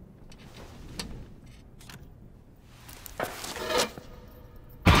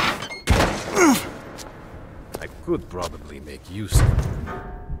 I could probably make use of it,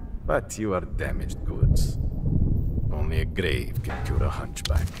 but you are damaged goods. Only a grave can cure a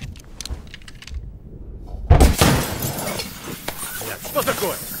hunchback. Что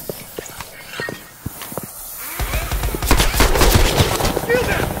такое? Kill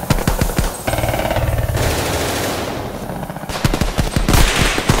them!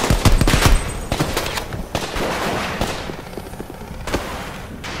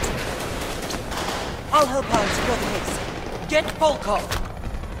 I'll help out and secure the case. Get Volkov!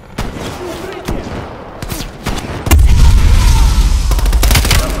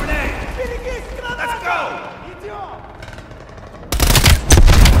 Let's go!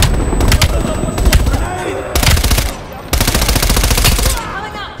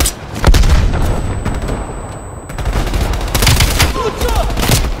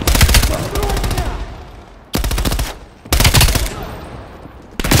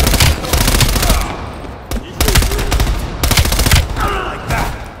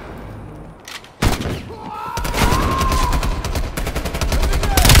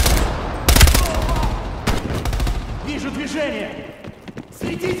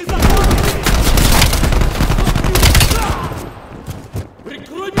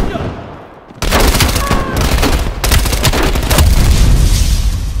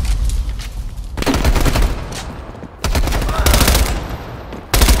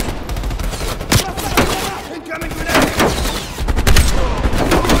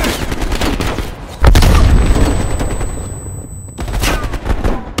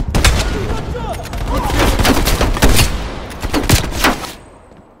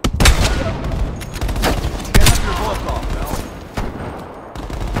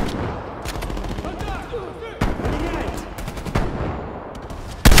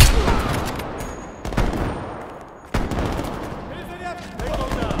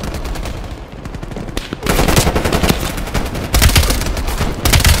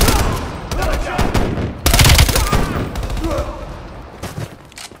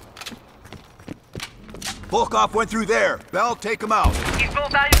 Volkov went through there. Bell, take him out. He's more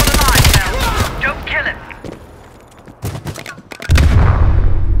valuable alive, Bell. Don't kill him.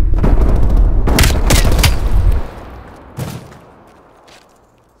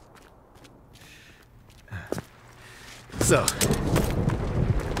 So.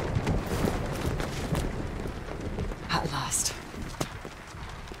 At last.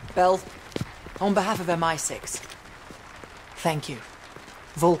 Bell, on behalf of MI6, thank you.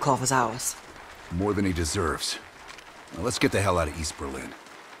 Volkov is ours. More than he deserves. Now let's get the hell out of East Berlin.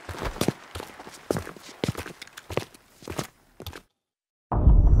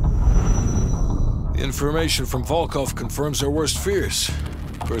 The information from Volkov confirms our worst fears.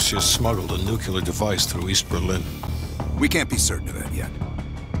 Perseus smuggled a nuclear device through East Berlin. We can't be certain of that yet.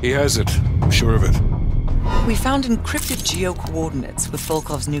 He has it. I'm sure of it. We found encrypted geo-coordinates with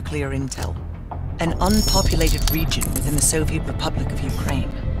Volkov's nuclear intel. An unpopulated region within the Soviet Republic of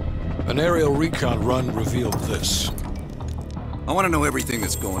Ukraine. An aerial recon run revealed this. I want to know everything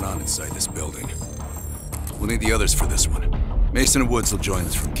that's going on inside this building. We'll need the others for this one. Mason and Woods will join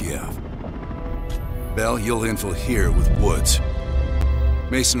us from Kiev. Bell, you'll infill here with Woods.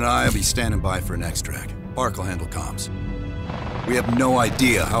 Mason and I will be standing by for an extract. Park will handle comms. We have no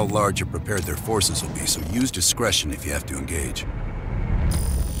idea how large or prepared their forces will be, so use discretion if you have to engage.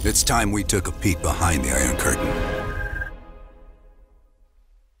 It's time we took a peek behind the Iron Curtain.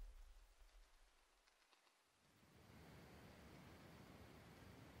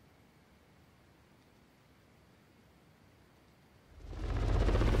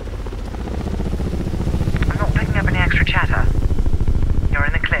 I'm not picking up any extra chatter. You're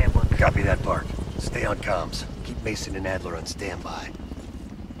in the clear, Woods. Copy that, Park. Stay on comms. Keep Mason and Adler on standby.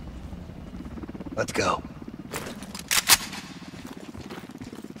 Let's go.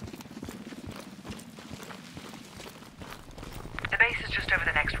 The base is just over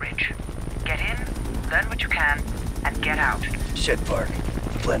the next ridge. Get in, learn what you can, and get out. Shit, Park.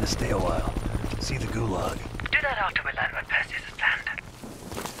 Plan to stay a while. See the gulag. Do that after we learn what Perseus has planned.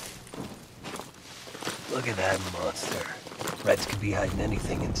 Look at that monster. Reds could be hiding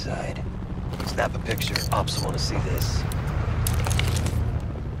anything inside. Snap a picture. Ops want to see this.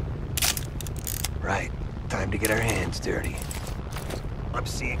 Right. Time to get our hands dirty. I'm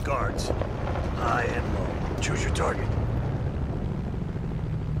seeing guards. High and low. Choose your target.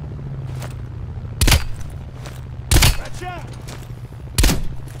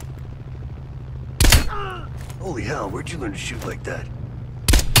 Holy hell, where'd you learn to shoot like that?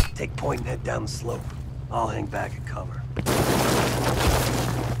 Take point and head down the slope. I'll hang back and cover.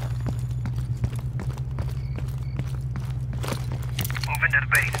 Move into the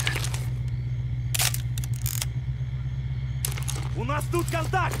base. У нас тут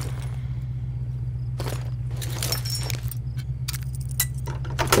контакт!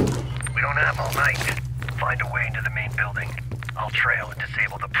 We don't have all night. Find a way into the main building. I'll trail and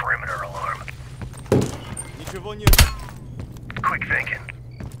disable the perimeter alarm. Ничего не... Quick thinking.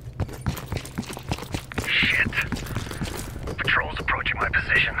 Shit. Patrol's approaching my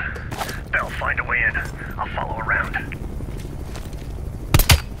position. Bell, find a way in. I'll follow around.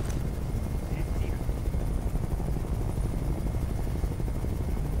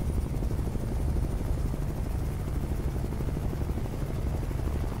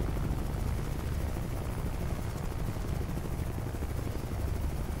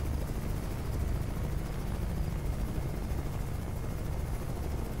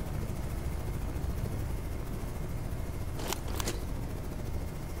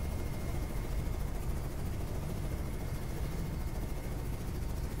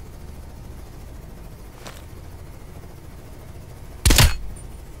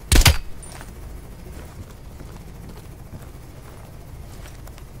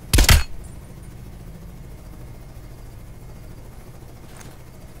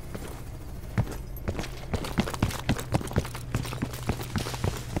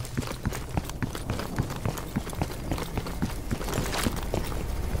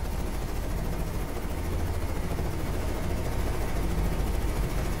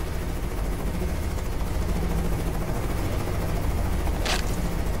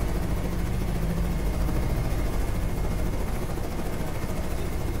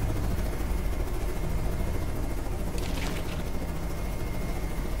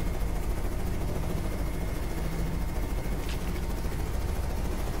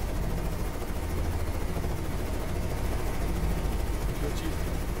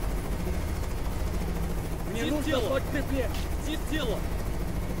 Тело! Тип тело!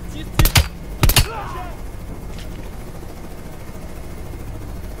 Тип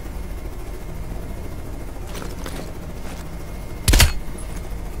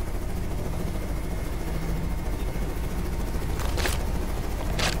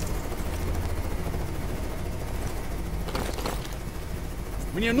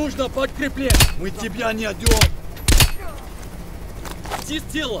Мне нужно подкрепление! Мы тебя не отдём! Здесь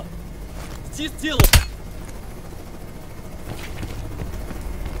тело! Здесь тело!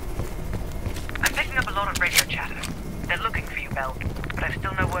 I'm picking up a lot of radio chatter. They're looking for you, Bell, but I've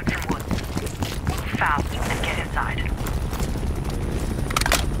still no word from Woods. Move fast and get inside.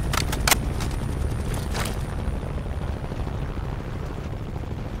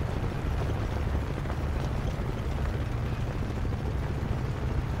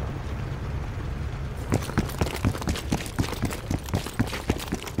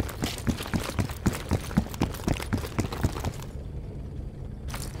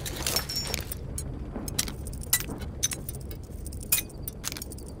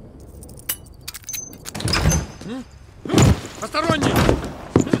 Посторонний!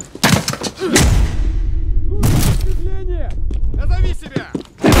 Осветление! Назови себя!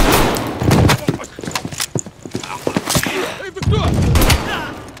 Эй, ты кто?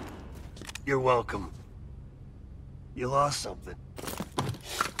 You're welcome. You lost something.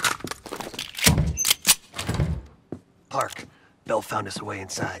 Park. Bell found us a way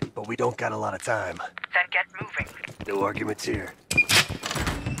inside, but we don't got a lot of time. Then get moving. No arguments here.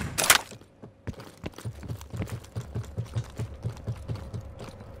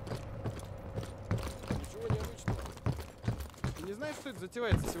 Ты не знаешь, что это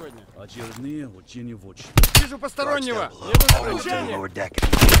затевается сегодня? Очередные учения в очередь. Вижу постороннего! Мне нужно включение!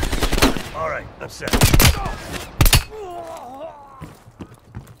 All right, I'm set.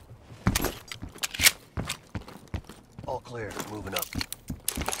 All clear. Moving up.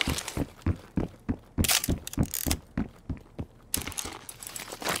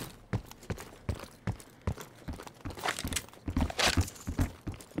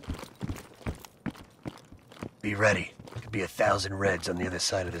 Be ready. Could be 1,000 Reds on the other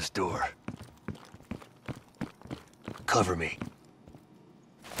side of this door. Cover me.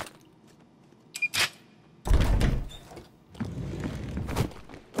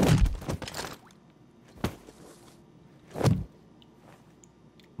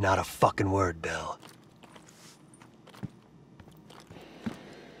 Not a fucking word, Bell.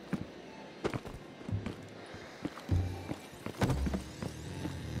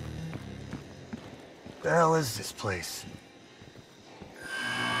 The hell is this place?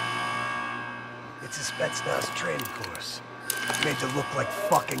 It's a Spetsnaz training course. Made to look like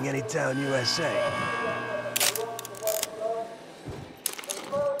fucking any town USA.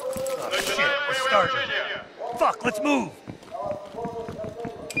 Oh shit, we're starting. Fuck, let's move!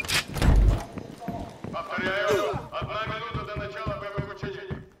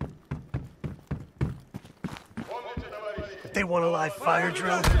 They want a live fire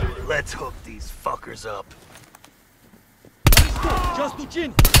drill? Let's hook these fuckers up. Just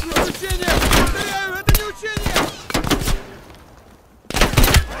учение! Учение! Повторяю, это не учение!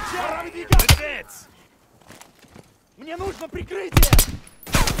 Advance! Мне нужно прикрытие!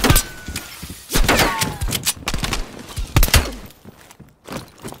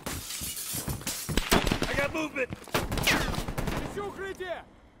 I got movement! Ищу укрытие!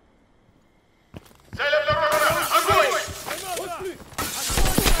 Цель обнаружена! Огонь!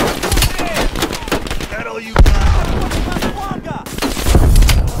 That all you got?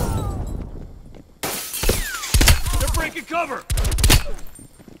 They're breaking cover!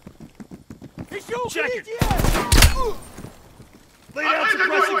 Check it! Lay down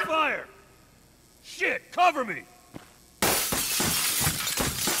suppressing fire! Shit, cover me!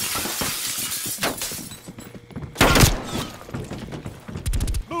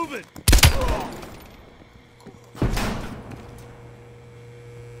 Move it!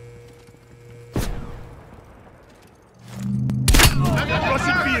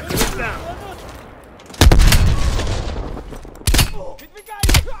 Russian vehicle is down!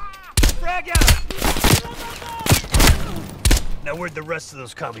 Frag out! Now where'd the rest of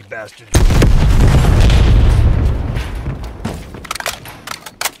those commie bastards go?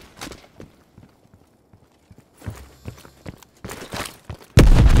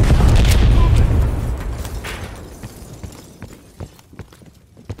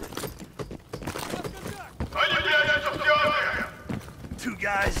 Two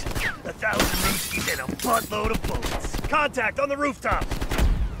guys, 1,000 Ruskies, and a buttload of bullets. Contact on the rooftop!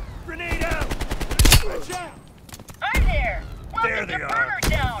 Grenade out! Hi there! There they are.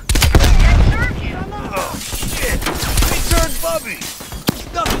 Down. Oh, shit! They turned Bubby!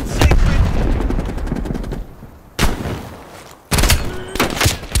 Nothing sacred!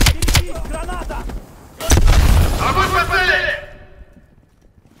 Граната! Огонь по цели!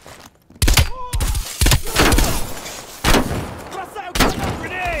 Бросаю гранату!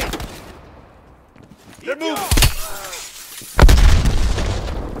 Grenade! They're moving!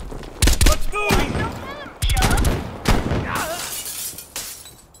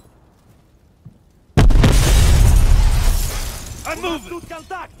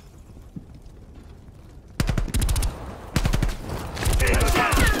 Контакт!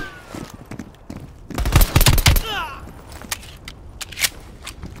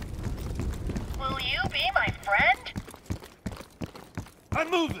 Will you be my friend?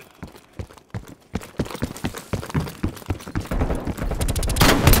 I'm moving!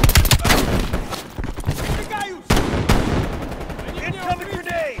 Incoming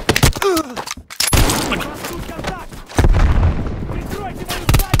grenade!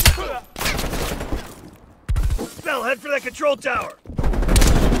 Bell, head for that control tower!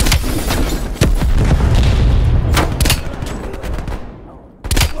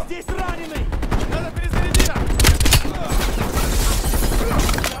 Здесь раненый! Надо перезарядиться!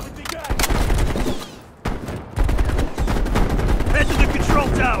 Head to the control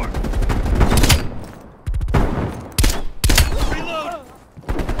tower! Reload!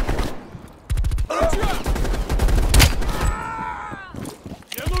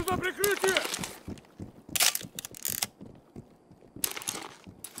 Мне нужно прикрытие!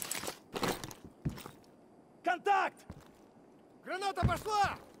 Контакт! Граната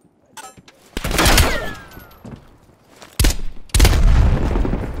пошла!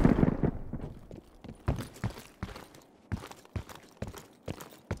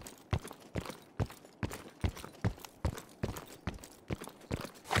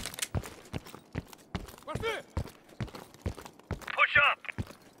 Пошли! Push up!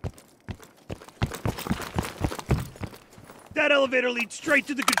 That elevator leads straight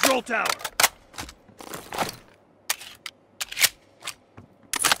to the control tower!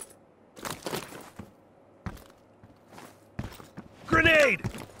 Grenade!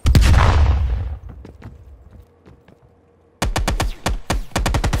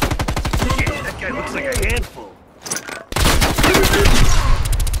 Shit, that guy looks like a handful.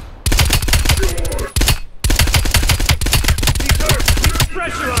 He's hurt! Keep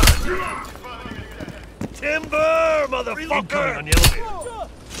pressure on! Timber, motherfucker! On the elevator.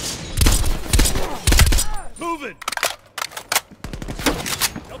 Moving!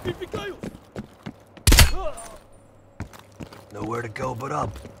 Nowhere to go but up.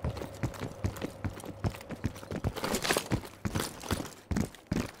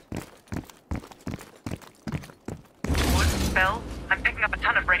 Bell, I'm picking up a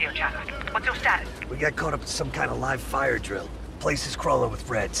ton of radio chatter. What's your status? We got caught up in some kind of live fire drill. Place is crawling with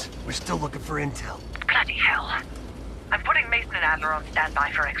Reds. We're still looking for intel. Bloody hell. I'm putting Mason and Adler on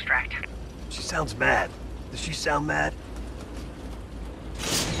standby for extract. She sounds mad. Does she sound mad?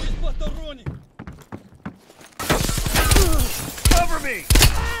 Cover me!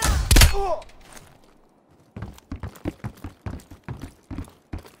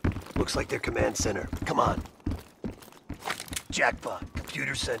 Looks like their command center. Come on. Jackpot,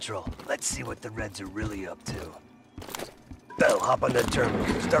 Computer Central. Let's see what the Reds are really up to. Bell, hop on that terminal.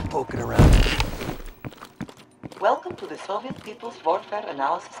 Start poking around. Welcome to the Soviet People's Warfare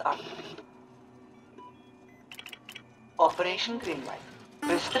Analysis Archive. Operation Greenlight.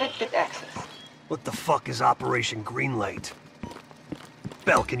 Restricted access. What the fuck is Operation Greenlight?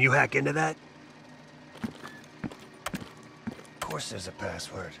 Bell, can you hack into that? Of course there's a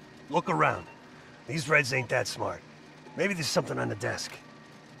password. Look around. These Reds ain't that smart. Maybe there's something on the desk.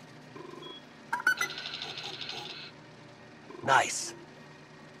 Nice.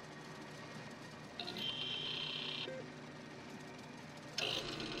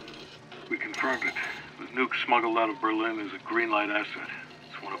 We confirmed it. The nuke smuggled out of Berlin is a Greenlight asset.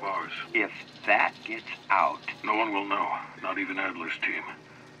 It's one of ours. If that gets out... No one will know, not even Adler's team.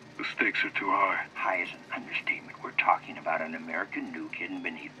 The stakes are too high. High is an understatement. We're talking about an American nuke hidden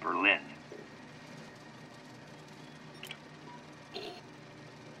beneath Berlin.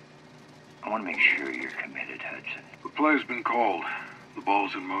 I want to make sure you're committed, Hudson. The play's been called. The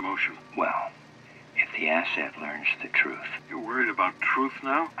ball's in motion. Well, if the asset learns the truth... You're worried about truth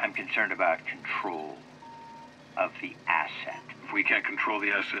now? I'm concerned about control of the asset. If we can't control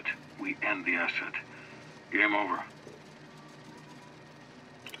the asset, we end the asset. Game over.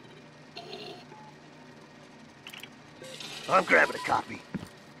 I'm grabbing a copy.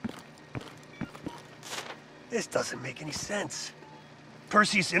 This doesn't make any sense.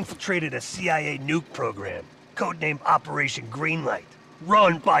 Perseus infiltrated a CIA nuke program, codenamed Operation Greenlight,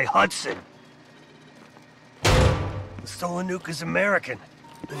 run by Hudson. The stolen nuke is American,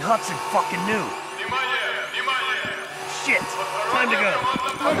 and Hudson fucking knew. Shit! Time to go.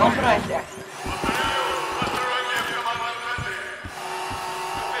 Unauthorized access.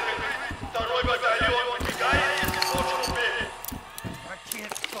 I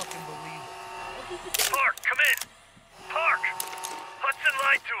can't fucking believe it. Park, come in! Park! Hudson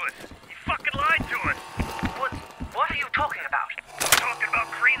lied to us! He fucking lied to us! What are you talking about? I'm talking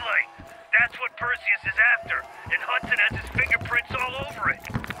Pierce is after, and Hudson has his fingerprints all over it.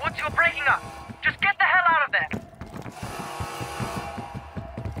 Woods, you're breaking up. Just get the hell out of there.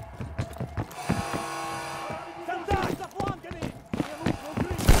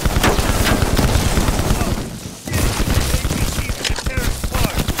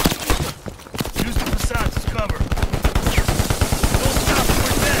 Use the facades as cover. Don't stop,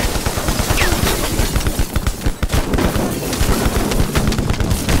 we're dead.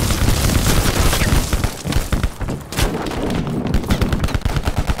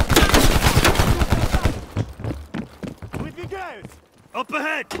 Up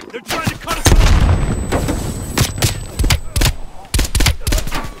ahead! They're trying to cut us off!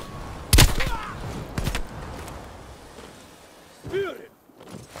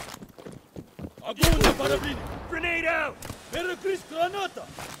 Grenade out! Granata!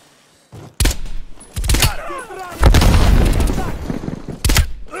 Got her!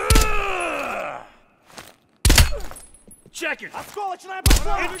 Check it!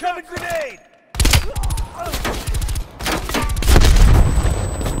 Incoming grenade!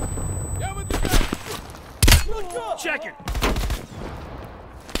 Check it!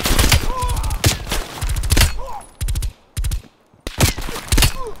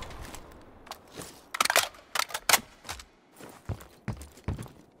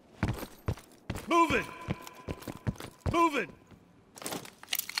 Moving! Moving!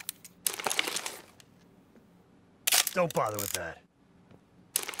 Don't bother with that.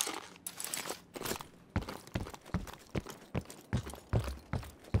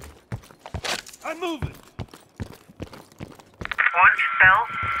 I'm moving! Woods, Bell,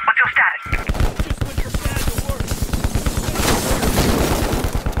 what's your status? Just went from bad to worse.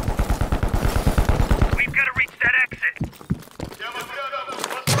 We've got to reach that exit.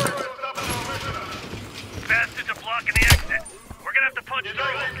 Bastards are blocking the exit. We're gonna have to punch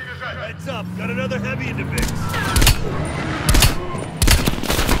through. Heads up, got another heavy in the mix.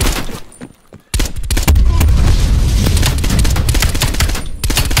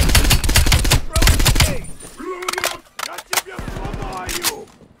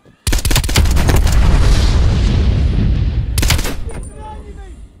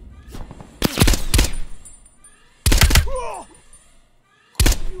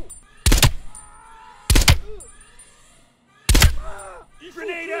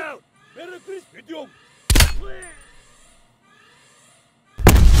 Grenade out! Идем!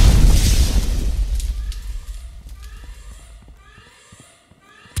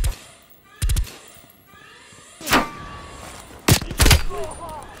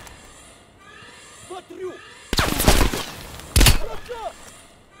 Смотрю! Назад!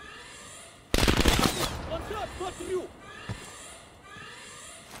 Назад смотрю!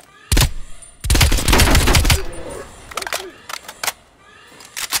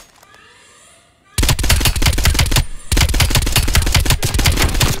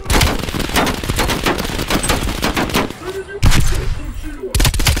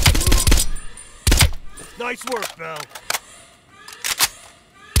 Nice work, Bell.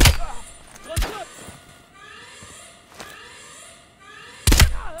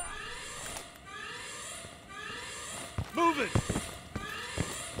 Move it!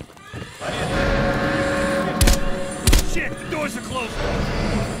 Shit, the doors are closed.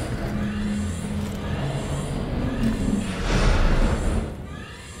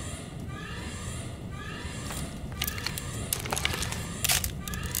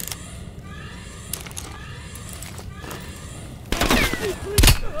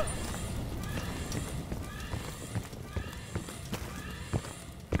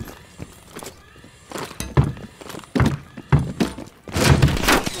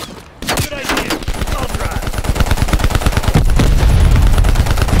 Good idea. I'll drive.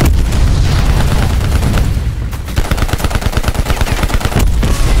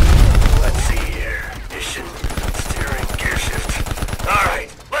 Let's see here. Mission, steering, gear shift. All right,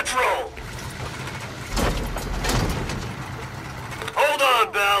 let's roll. Hold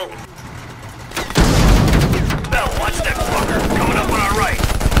on, Bell. Bell, watch that fucker. Coming up on our right.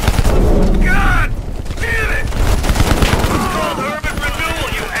 God damn it! It's called urban renewal,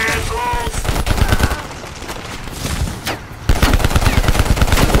 you assholes!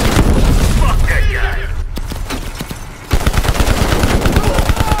 Fuck that guy.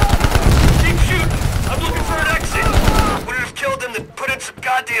 Keep shooting. I'm looking for an exit. Would it have killed them to put in some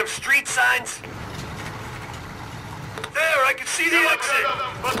goddamn street signs? There, I can see the exit.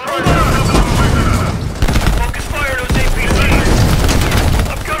 Hold on. Focus fire those APCs.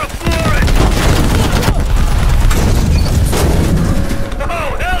 I'm gonna floor it. Oh,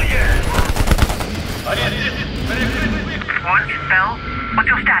 hell yeah! Woods, Bell, what's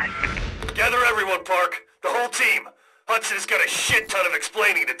your status? Gather everyone, Park. The whole team. Hudson's got a shit ton of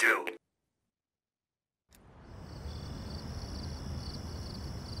explaining to do.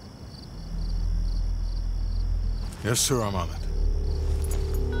 Yes, sir, I'm on it.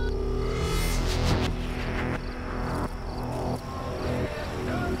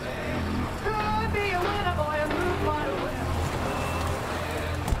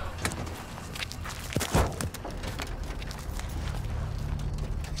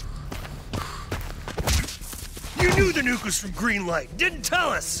 You knew the nuke was from Greenlight. Didn't tell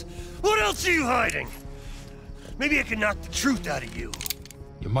us. What else are you hiding? Maybe I can knock the truth out of you.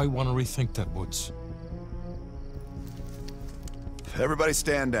 You might want to rethink that, Woods. Everybody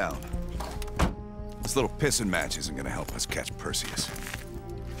stand down. This little pissing match isn't gonna help us catch Perseus.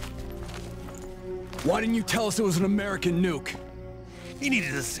 Why didn't you tell us it was an American nuke? He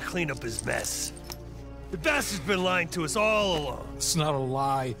needed us to clean up his mess. The bastard's been lying to us all along. It's not a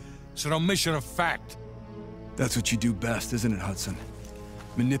lie. It's an omission of fact. That's what you do best, isn't it, Hudson?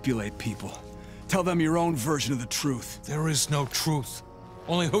 Manipulate people. Tell them your own version of the truth. There is no truth.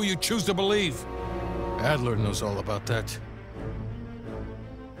 Only who you choose to believe. Adler knows all about that.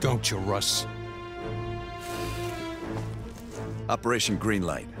 Don't you, Russ? Operation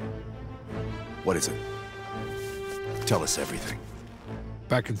Greenlight. What is it? Tell us everything.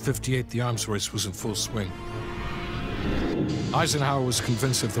 Back in '58, the arms race was in full swing. Eisenhower was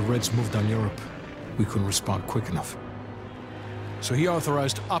convinced if the Reds moved on Europe, we couldn't respond quick enough. So he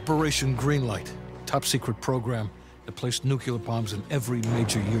authorized Operation Greenlight, a top-secret program that placed nuclear bombs in every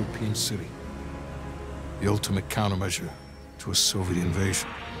major European city. The ultimate countermeasure to a Soviet invasion.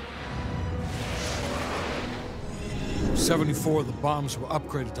 74 of the bombs were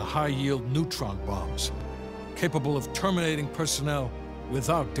upgraded to high-yield neutron bombs, capable of terminating personnel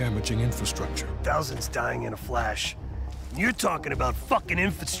without damaging infrastructure. Thousands dying in a flash. And you're talking about fucking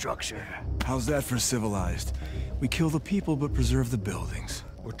infrastructure. How's that for civilized? We kill the people but preserve the buildings.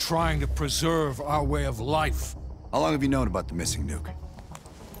 We're trying to preserve our way of life. How long have you known about the missing nuke?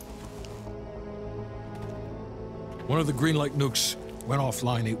 One of the Greenlight nukes went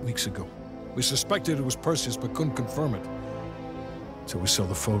offline 8 weeks ago. We suspected it was Perseus, but couldn't confirm it. So we saw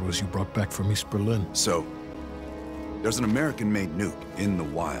the photos you brought back from East Berlin. So, there's an American-made nuke in the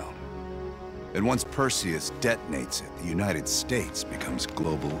wild. And once Perseus detonates it, the United States becomes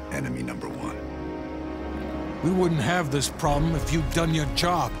global enemy #1. We wouldn't have this problem if you'd done your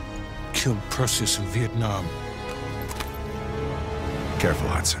job. Killed Perseus in Vietnam. Careful,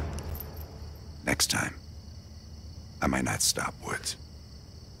 Hudson. Next time, I might not stop Woods.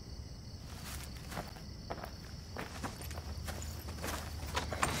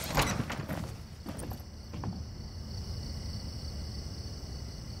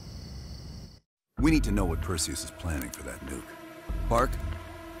 We need to know what Perseus is planning for that nuke. Park,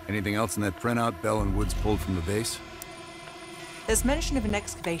 anything else in that printout Bell and Woods pulled from the base? There's mention of an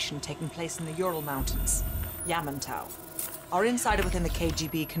excavation taking place in the Ural Mountains, Yamantau. Our insider within the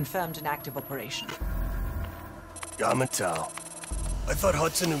KGB confirmed an active operation. Yamantau. I thought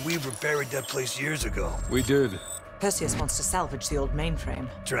Hudson and Weaver buried that place years ago. We did. Perseus wants to salvage the old mainframe.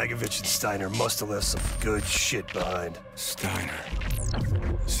 Dragovich and Steiner must have left some good shit behind. Steiner.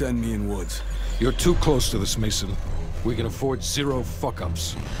 Send me in Woods. You're too close to this, Mason. We can afford 0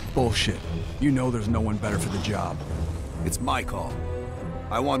 fuck-ups. Bullshit. You know there's no one better for the job. It's my call.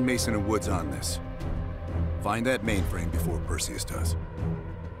 I want Mason and Woods on this. Find that mainframe before Perseus does.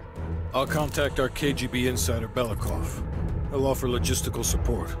 I'll contact our KGB insider, Belikov. He'll offer logistical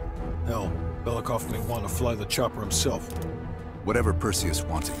support. Hell, Belikov may want to fly the chopper himself. Whatever Perseus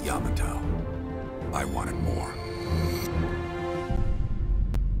wants at Yamantau, I want it more.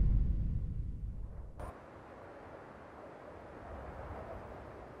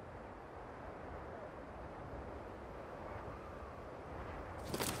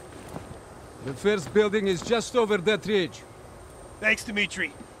 The first building is just over that ridge. Thanks,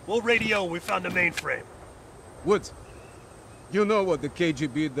 Dmitri. We'll radio we found the mainframe. Woods, you know what the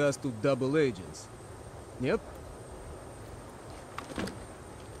KGB does to double agents. Yep.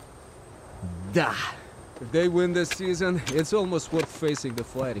 Da. If they win this season, it's almost worth facing the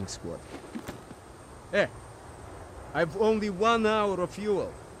fighting squad. Hey, I've only 1 hour of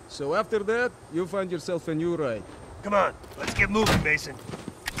fuel. So after that, you find yourself a new ride. Come on, let's get moving, Mason.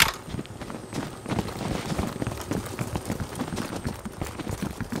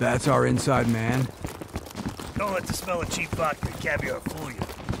 That's our inside man. Don't let the smell of cheap vodka and caviar fool you.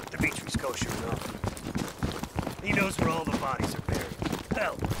 Dimitri's kosher enough. He knows where all the bodies are buried.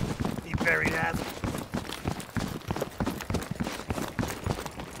 Hell, he buried half of them.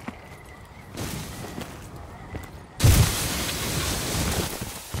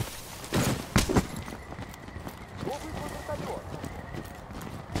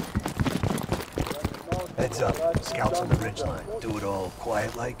 Heads up. Scouts on the ridgeline. Do it all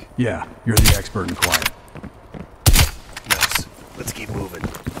quiet-like? Yeah, you're the expert in quiet. Nice. Let's keep moving.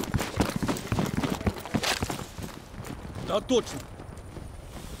 Да точно.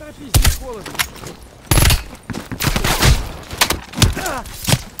 Торопись, не холодно.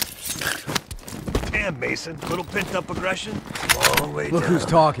 Damn, Mason. Little pent-up aggression? Long way Look down. who's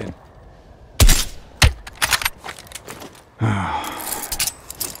talking. I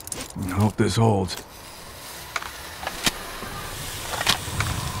hope this holds.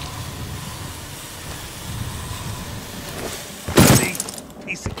 See?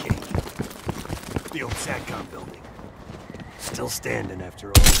 Piece of cake. The old SATCOM building. Still standing after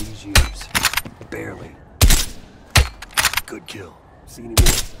all these years. Barely. Good kill. See any more?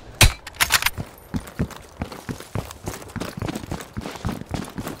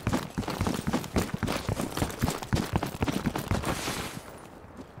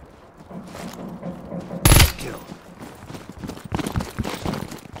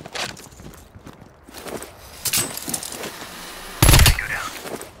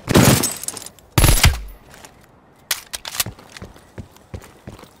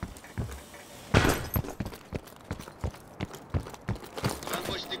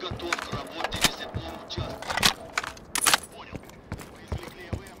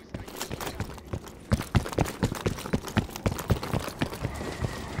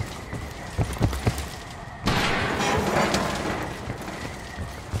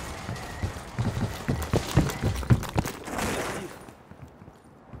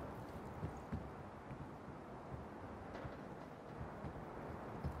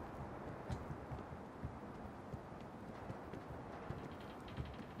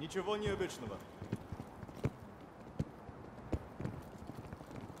 Ничего необычного.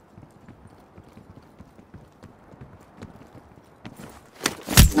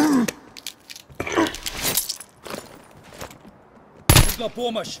 Нужна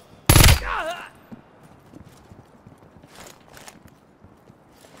помощь.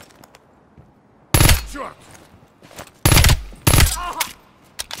 Черт!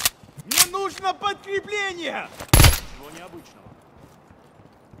 Мне нужно подкрепление! Ничего необычного.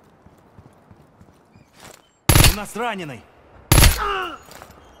 У нас раненый.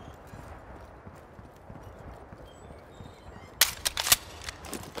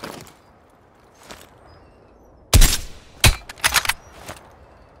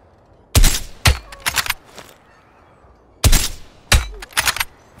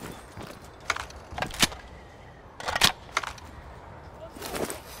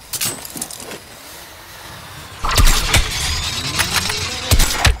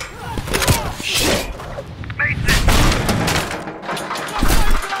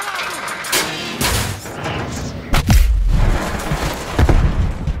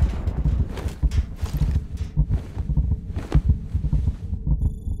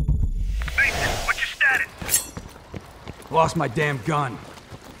 Lost my damn gun.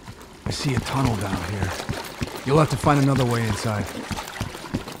 I see a tunnel down here. You'll have to find another way inside.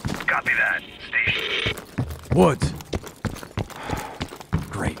 Copy that. Station. Woods.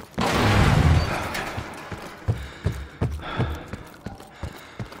 Great.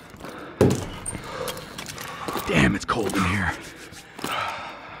 Damn, it's cold in here.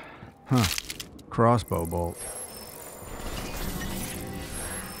 Huh. Crossbow bolt.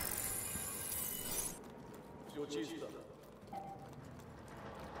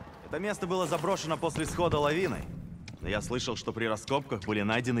 Это место было заброшено после схода лавины. Но я слышал, что при раскопках были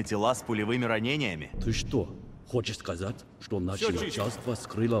найдены тела с пулевыми ранениями. Ты что, хочешь сказать, что наше начальство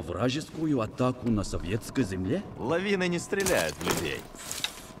скрыло вражескую атаку на советской земле? Лавины не стреляют в людей.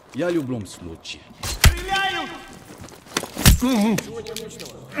 Я в любом случае. Стреляют!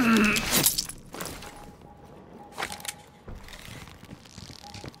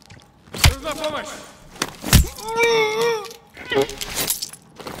 Нужна помощь!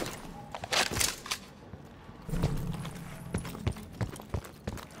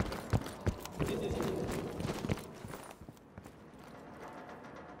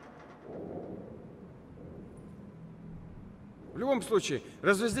 В любом случае,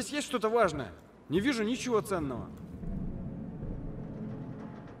 разве здесь есть что-то важное? Не вижу ничего ценного.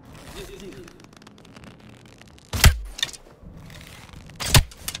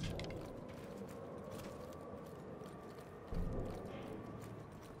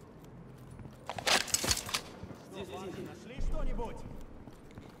 Нашли что-нибудь?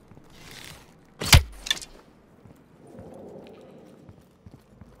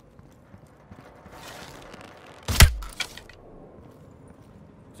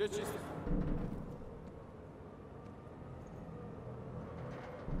 Все чисто.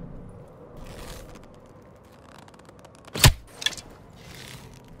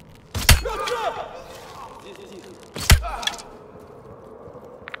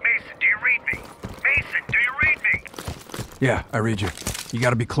 read me? Mason, do you read me? Yeah, I read you. You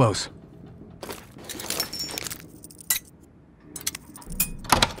gotta be close.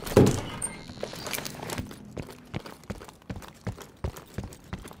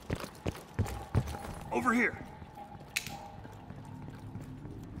 Over here.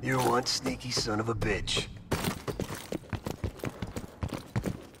 You're one sneaky son of a bitch.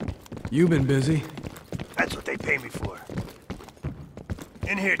 You've been busy. That's what they pay me for.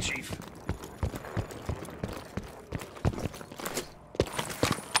 In here, Chief.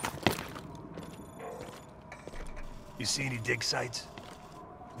 You see any dig sites?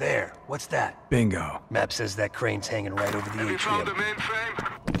 There. What's that? Bingo. Map says that crane's hanging right over the atrium.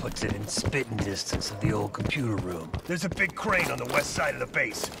 Puts it in spitting distance of the old computer room. There's a big crane on the west side of the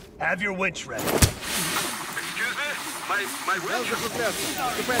base. Have your winch ready. Excuse me? My winch?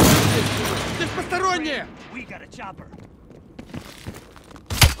 Здесь посторонние! We got a chopper.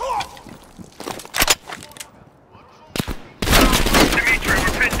 Dimitri,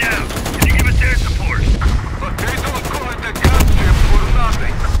 we're pinned down. Can you give us air support? But they don't call it a gunship for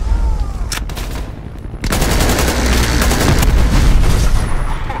nothing.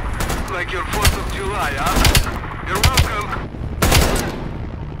 Like your 4th of July, huh? You're welcome.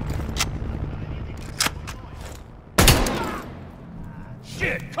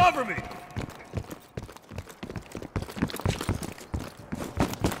 Shit, cover me!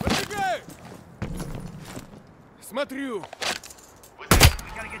 Смотрю. We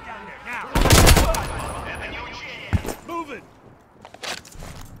gotta get down there now. Move it.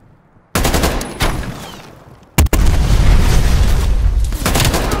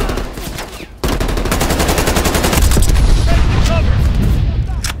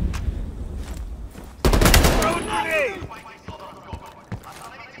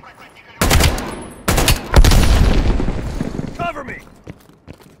 Cover me!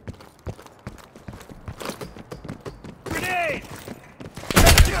 Grenade!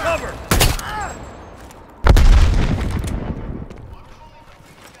 Cover!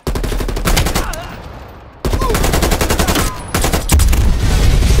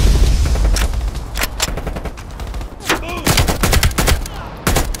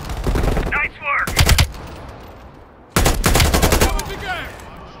 Nice work!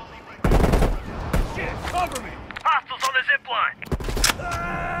 Shit, cover me! Hostiles on the zip line!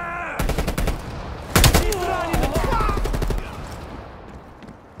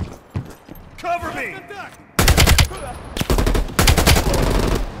 Cover me!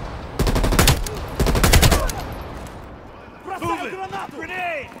 Move it!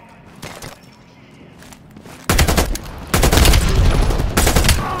 Grenade!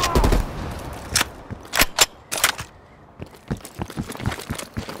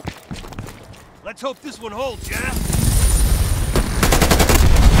 Let's hope this one holds, yeah?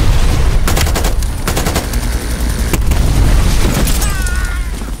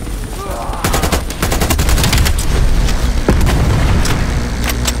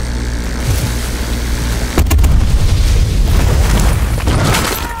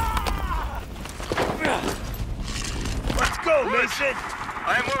 Let's go, Mason!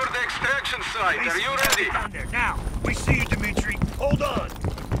 I'm over the extraction site. Are you ready? Down there now. We see you, Dimitri. Hold on.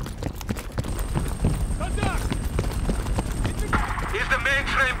 Is the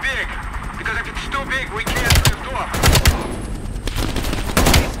mainframe big? Because if it's too big, we can't lift off.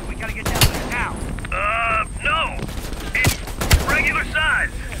 Mason, we gotta get down there now. No. It's regular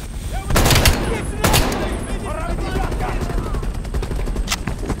size.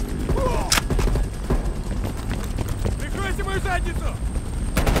 Прикройте мою задницу!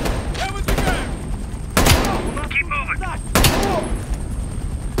 Я выдвигаю! Keep moving.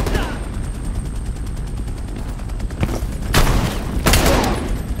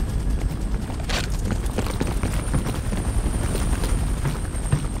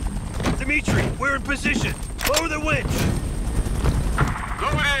 Dimitri, we're in position. Lower the winch.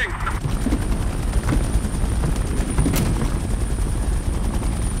 Loading.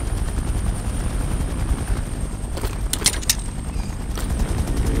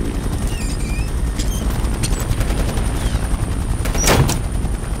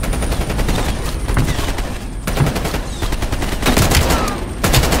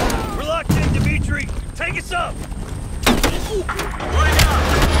 We're locked in, Dimitri. Take us up. Right up.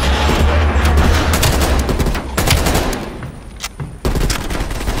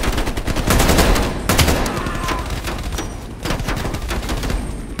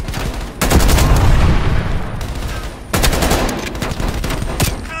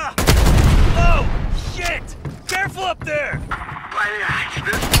 Oh, shit! Careful up there!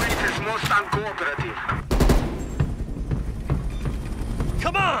 This place is most uncooperative.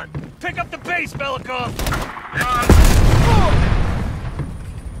 Come on! Pick up the pace, Belikov!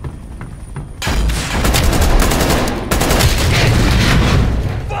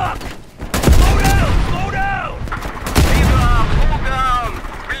 Fuck! Slow down! Slow down! Cool down!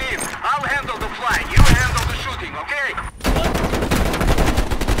 Please, I'll handle the flying. You handle the shooting, okay?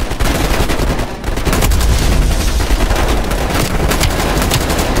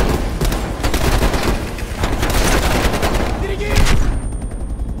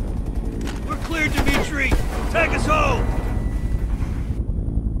 We're clear, Dimitri! Take us home!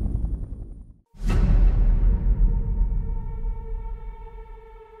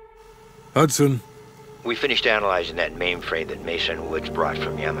 Hudson. We finished analyzing that mainframe that Mason Woods brought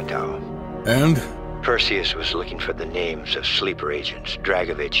from Yamato. And? Perseus was looking for the names of sleeper agents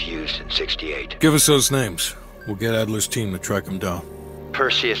Dragovich used in '68. Give us those names. We'll get Adler's team to track them down.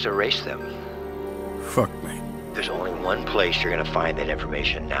 Perseus erased them. Fuck me. There's only one place you're gonna find that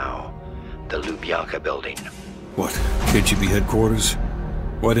information now. The Lubyanka building. What? KGB headquarters?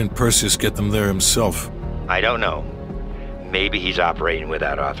 Why didn't Perseus get them there himself? I don't know. Maybe he's operating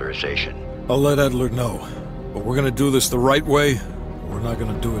without authorization. I'll let Adler know. But we're gonna do this the right way, or we're not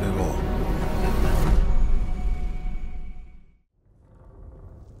gonna do it at all.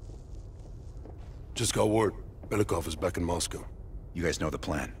 Just got word. Belikov is back in Moscow. You guys know the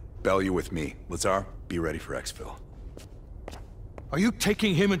plan. Bell, you with me. Lazar, be ready for exfil. Are you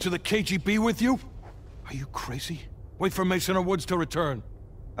taking him into the KGB with you? Are you crazy? Wait for Mason or Woods to return.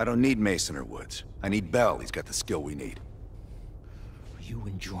 I don't need Mason or Woods. I need Bell. He's got the skill we need. Are you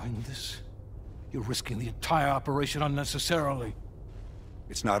enjoying this? You're risking the entire operation unnecessarily.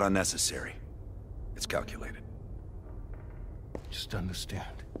 It's not unnecessary. It's calculated. Just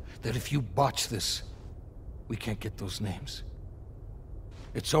understand that if you botch this, we can't get those names.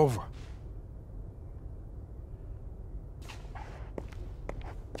 It's over.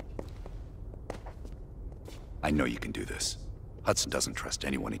 I know you can do this. Hudson doesn't trust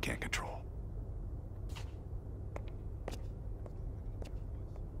anyone he can't control.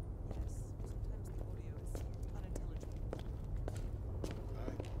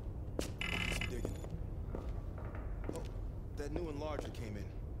 That new enlarger came in.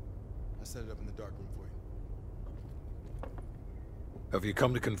 I set it up in the dark room for you. Have you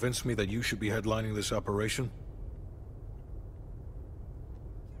come to convince me that you should be headlining this operation?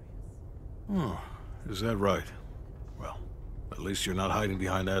 Oh, is that right? Well, at least you're not hiding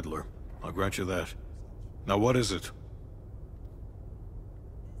behind Adler. I'll grant you that. Now what is it?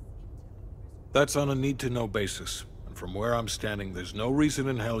 That's on a need-to-know basis. And from where I'm standing, there's no reason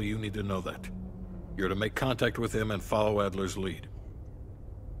in hell you need to know that. You're to make contact with him and follow Adler's lead.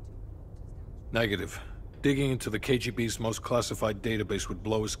 Negative. Digging into the KGB's most classified database would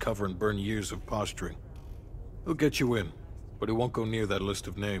blow his cover and burn years of posturing. He'll get you in, but he won't go near that list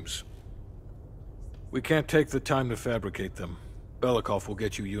of names. We can't take the time to fabricate them. Belikov will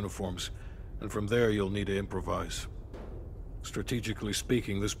get you uniforms, and from there you'll need to improvise. Strategically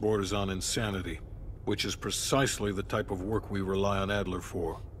speaking, this borders on insanity, which is precisely the type of work we rely on Adler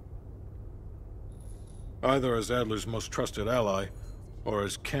for. Either as Adler's most trusted ally, or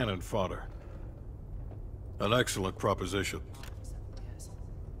as cannon fodder. An excellent proposition.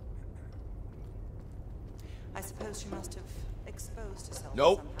 I suppose she must have exposed herself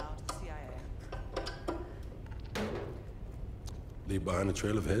Nope. somehow to the CIA. Leave behind a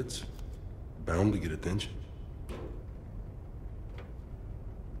trail of heads. Bound to get attention.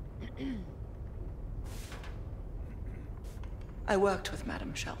 I worked with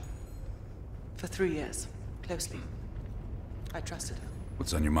Madame Shell. For 3 years. Closely. I trusted her.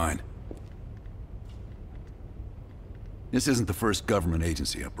 What's on your mind? This isn't the first government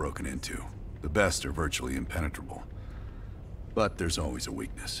agency I've broken into. The best are virtually impenetrable. But there's always a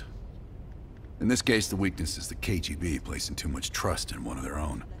weakness. In this case, the weakness is the KGB placing too much trust in one of their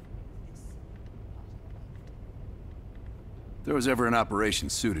own. If there was ever an operation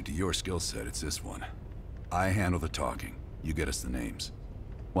suited to your skill set, it's this one. I handle the talking. You get us the names.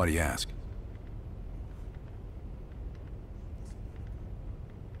 Why do you ask?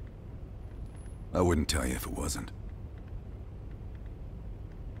 I wouldn't tell you if it wasn't.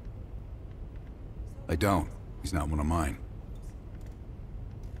 I don't. He's not one of mine.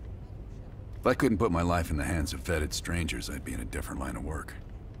 If I couldn't put my life in the hands of vetted strangers, I'd be in a different line of work.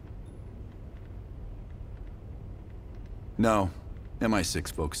 No,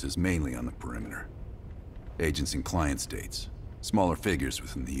 MI6 focuses mainly on the perimeter. Agents in client states, smaller figures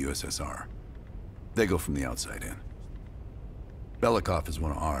within the USSR. They go from the outside in. Belikov is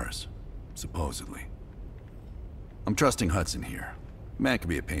one of ours, supposedly. I'm trusting Hudson here. Man can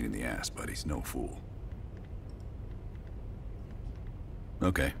be a pain in the ass, but he's no fool.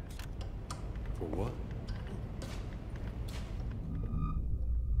 Okay, For what?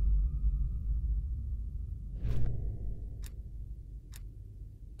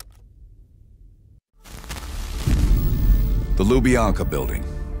 The Lubyanka building,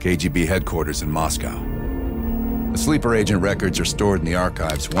 KGB headquarters in Moscow. The sleeper agent records are stored in the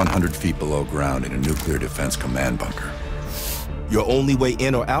archives 100 feet below ground in a nuclear defense command bunker. Your only way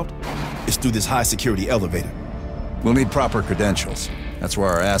in or out is through this high-security elevator. We'll need proper credentials. That's where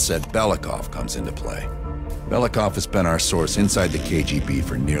our asset Belikov comes into play. Belikov has been our source inside the KGB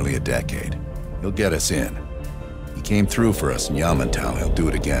for nearly a decade. He'll get us in. He came through for us in Yamantau. He'll do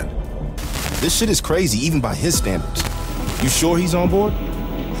it again. This shit is crazy, even by his standards. You sure he's on board?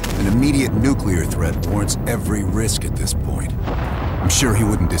 An immediate nuclear threat warrants every risk at this point. I'm sure he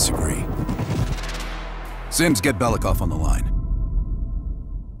wouldn't disagree. Sims, get Belikov on the line.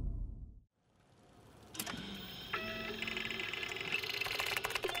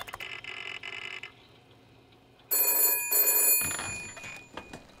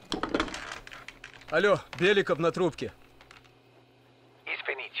 Алло, Беликов на трубке.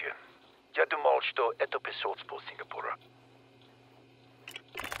 Извините, я думал, что это посольство Сингапура.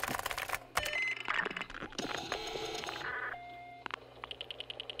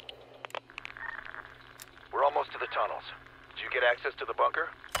 We're almost to the tunnels. Did you get access to the bunker?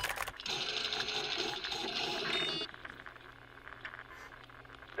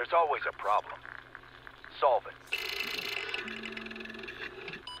 There's always a problem. Solve it.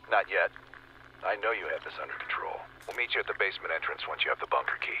 Not yet. I know you have this under control. We'll meet you at the basement entrance once you have the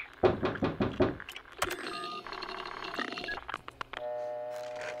bunker key.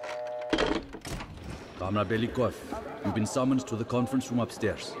 Comrade Belikov, you've been summoned to the conference room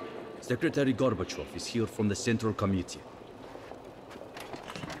upstairs. Secretary Gorbachev is here from the Central Committee.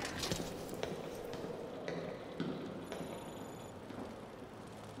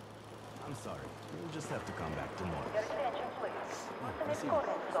 I'm sorry. We'll just have to come back tomorrow.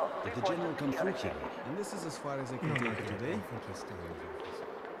 Did the general come through here? And this is as far as I can take it today.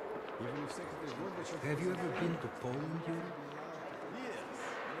 Have you ever been to Poland, Yuri?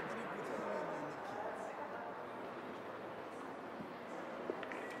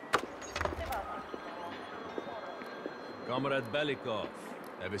 Comrade Belikov,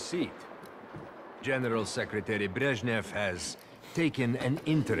 have a seat. General Secretary Brezhnev has taken an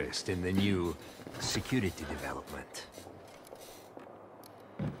interest in the new security development.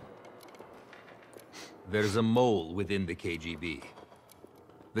 There's a mole within the KGB.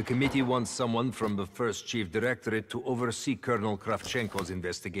 The committee wants someone from the First Chief Directorate to oversee Colonel Kravchenko's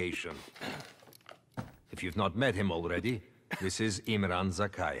investigation. If you've not met him already, this is Imran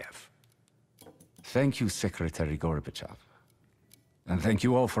Zakayev. Thank you, Secretary Gorbachev. And thank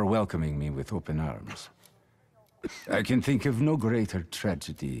you all for welcoming me with open arms. I can think of no greater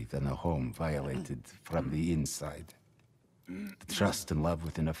tragedy than a home violated from the inside. The trust and love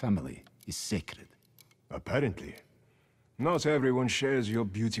within a family is sacred. Apparently. Not everyone shares your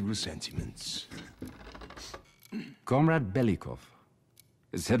beautiful sentiments. Comrade Belikov,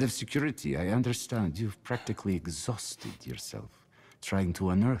 as head of security, I understand you've practically exhausted yourself trying to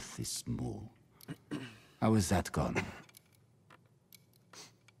unearth this mole. How has that gone?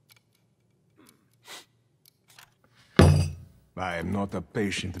 I am not a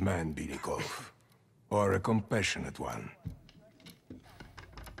patient man, Belikov, or a compassionate one.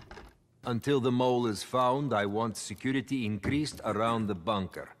 Until the mole is found, I want security increased around the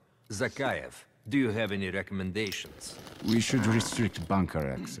bunker. Zakayev, do you have any recommendations? We should restrict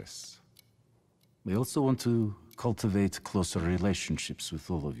bunker access. We also want to cultivate closer relationships with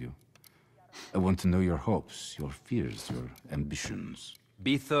all of you. I want to know your hopes, your fears, your ambitions.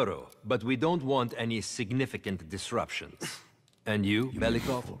 Be thorough, but we don't want any significant disruptions. And you,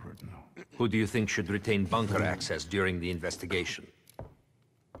 Belikov? Who do you think should retain bunker access during the investigation?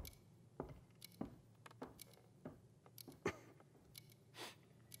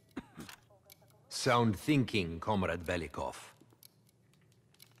 Sound thinking, Comrade Belikov.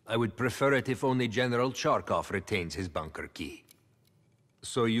 I would prefer it if only General Charkov retains his bunker key.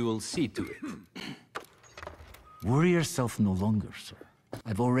 So you will see to it. Worry yourself no longer, sir.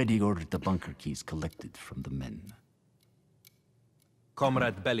 I've already ordered the bunker keys collected from the men.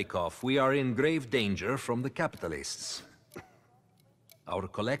 Comrade Belikov, we are in grave danger from the capitalists. Our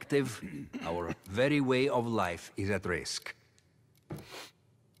collective, our very way of life is at risk.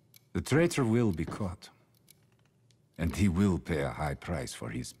 The traitor will be caught. And he will pay a high price for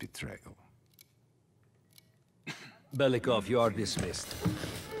his betrayal. Belikov, you are dismissed.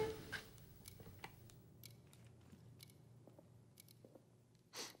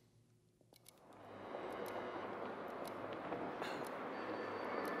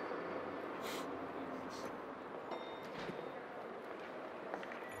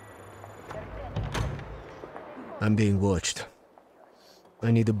 I'm being watched. I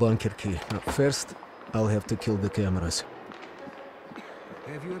need a bunker key. First, I'll have to kill the cameras.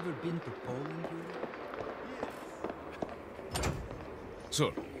 Have you ever been to Poland? Sir.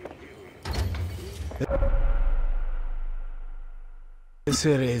 This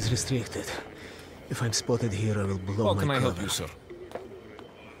area is restricted. If I'm spotted here, I will blow How my can I help cover. you, sir?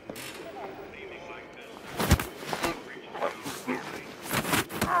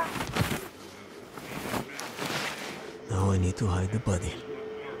 Now I need to hide the body.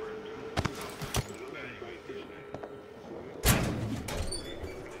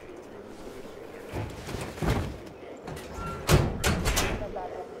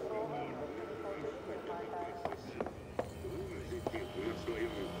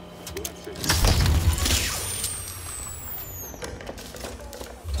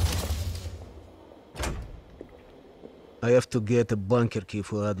 I have to get a bunker key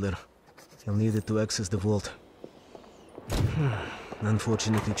for Adler. He'll need it to access the vault.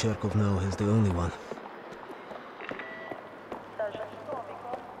 Unfortunately, Cherkov now has the only one.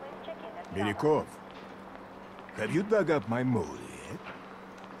 Belikov, have you dug up my mole yet?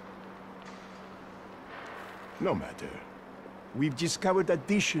 No matter. We've discovered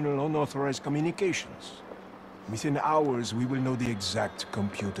additional unauthorized communications. Within hours, we will know the exact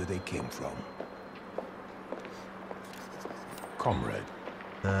computer they came from. Comrade.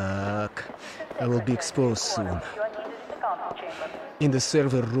 I will be exposed soon. In the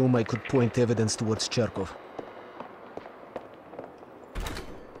server room, I could point evidence towards Cherkov.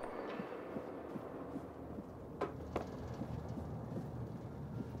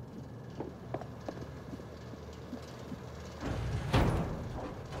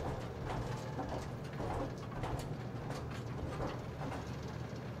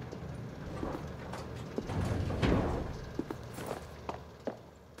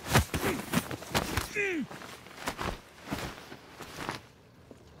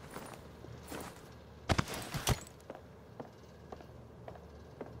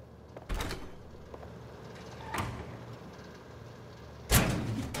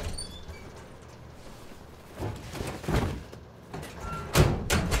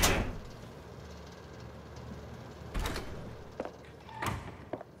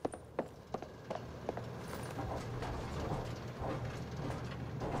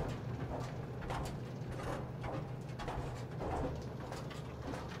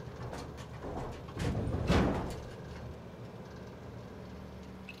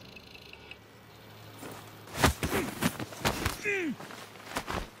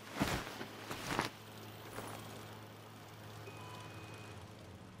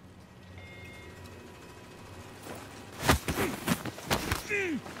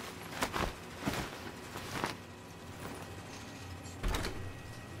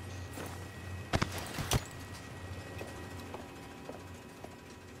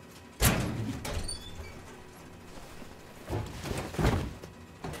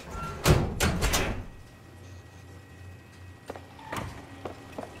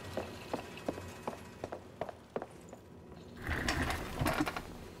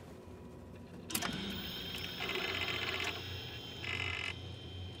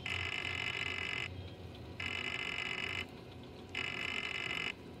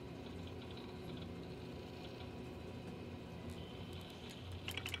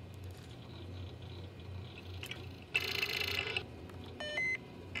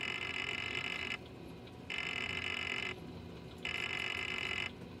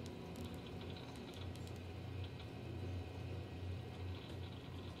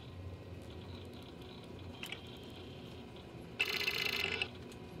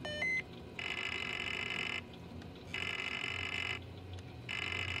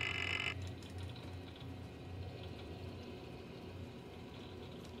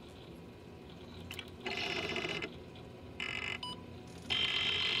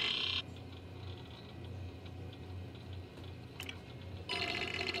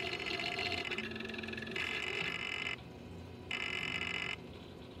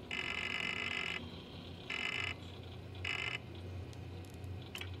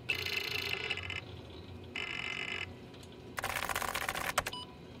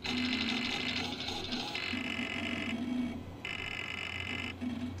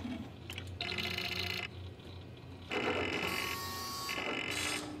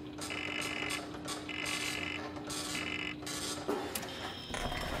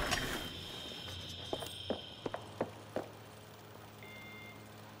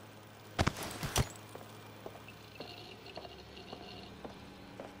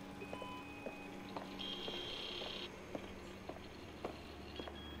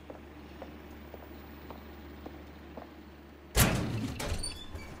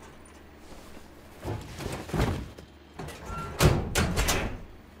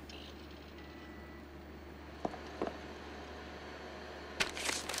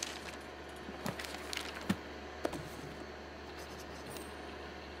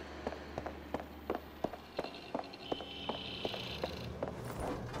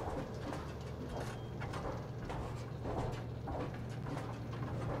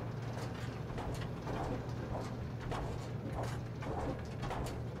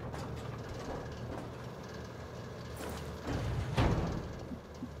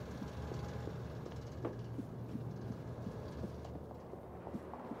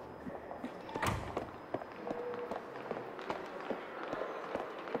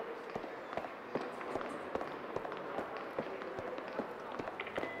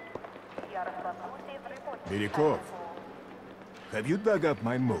 Belikov, have you dug up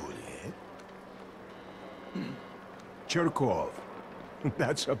my mole yet? Cherkov,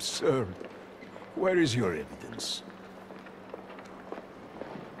 that's absurd. Where is your evidence?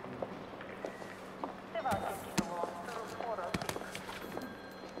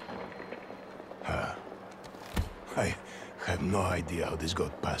 I have no idea how this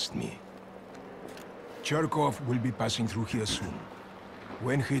got past me. Cherkov will be passing through here soon.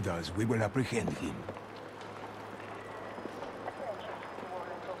 When he does, we will apprehend him.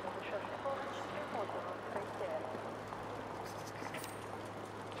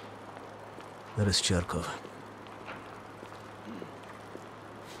 That is Cherkov.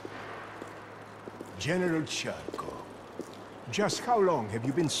 General Cherkov, just how long have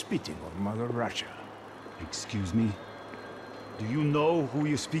you been spitting on Mother Russia? Excuse me? Do you know who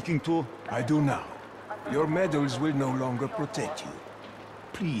you're speaking to? I do now. Your medals will no longer protect you.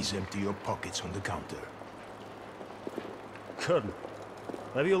 Please empty your pockets on the counter. Colonel,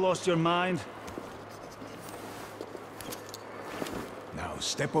 have you lost your mind? Now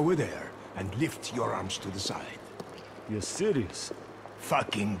step over there and lift your arms to the side. You're serious?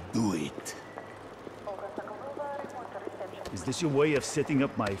 Fucking do it. Is this your way of setting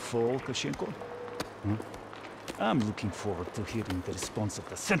up my fall, Kashenko? I'm looking forward to hearing the response of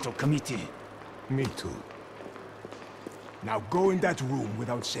the Central Committee. Me too. Now go in that room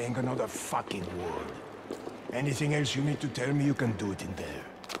without saying another fucking word. Anything else you need to tell me, you can do it in there.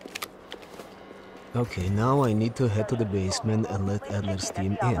 Okay, now I need to head to the basement and let Adler's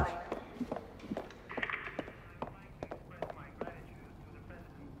team in.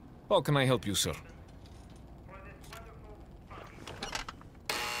 How can I help you, sir?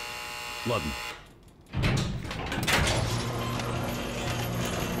 Ладно.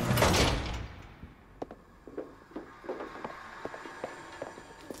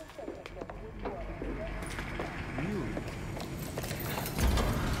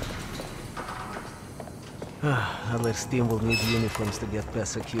 Adler's team will need uniforms to get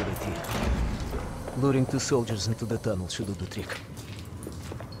past security. Luring 2 soldiers into the tunnel should do the trick.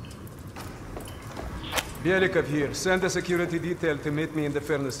 Belikov here. Send a security detail to meet me in the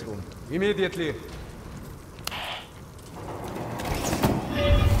furnace room. Immediately.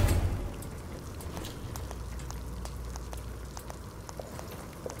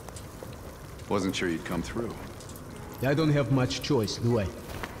 Wasn't sure you'd come through. I don't have much choice, do I?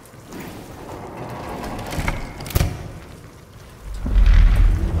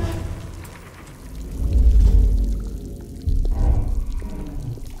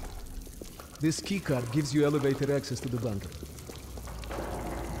 This keycard gives you elevator access to the bunker.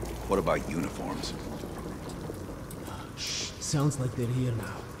 What about uniforms? Shh. Sounds like they're here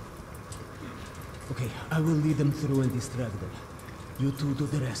now. Okay, I will lead them through and distract them. You two do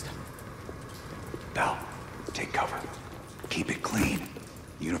the rest. Bell, take cover. Keep it clean.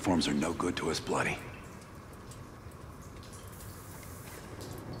 Uniforms are no good to us bloody.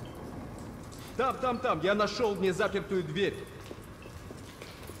 Там, я нашел незапертую дверь.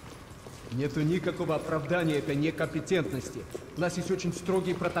 Нету никакого оправдания этой некомпетентности. У нас есть очень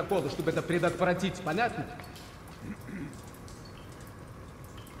строгие протоколы, чтобы это предотвратить. Понятно?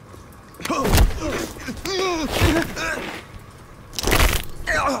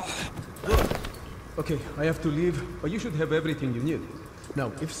 Okay, I have to leave, but you should have everything you need.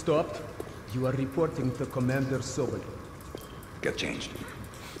 Now, if stopped, you are reporting to Commander Sobol. Get changed.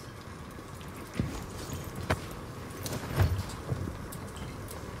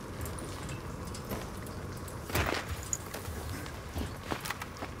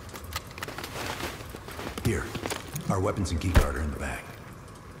 Here, our weapons and keycard are in the bag.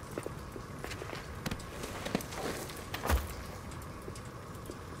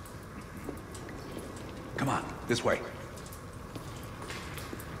 Come on, this way.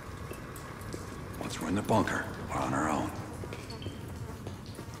 Once we're in the bunker, we're on our own.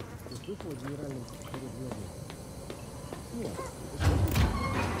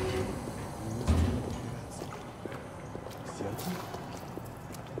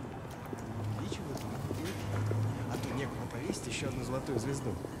 А то некому повесить еще одну золотую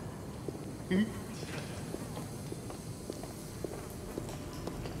звезду.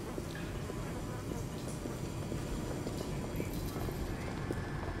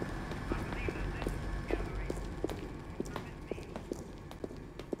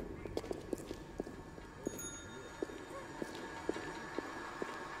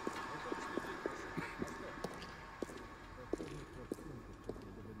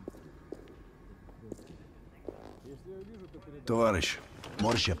 Товарищ,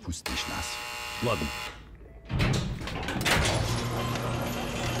 можешь отпустить нас? Ладно.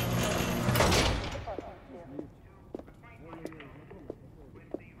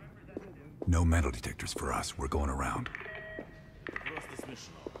 No metal detectors for us. We're going around. Просто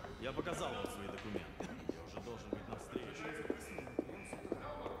смешно. Я показал вам свои документы. Я уже должен быть на встрече.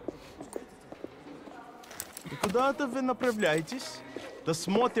 И куда-то вы направляетесь?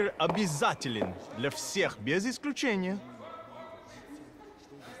 Досмотр обязателен для всех, без исключения.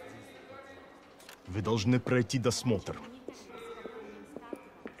 Вы должны пройти досмотр.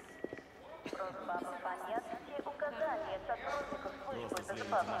 Просто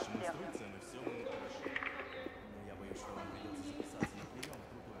следуйте нашим инструкциям, и все будет хорошо. Но я боюсь, что вам придется записаться на прием в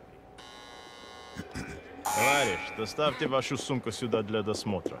другое время. Товарищ, доставьте вашу сумку сюда для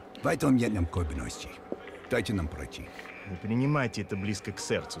досмотра. Дайте нам пройти. Не принимайте это близко к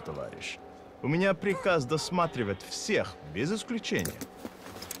сердцу, товарищ. У меня приказ досматривать всех, без исключения.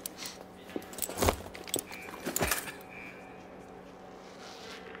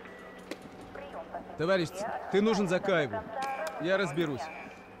 Товарищ, ты нужен Закаеву. Я разберусь.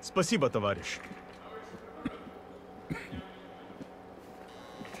 Спасибо, товарищ.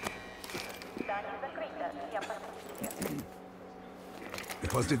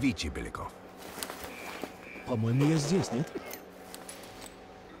 Поздравите, Беляков. По-моему, я здесь, нет?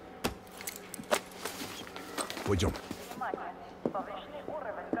 Пойдем.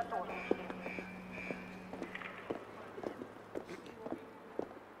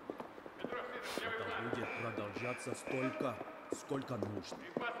 Это будет продолжаться столько, сколько нужно.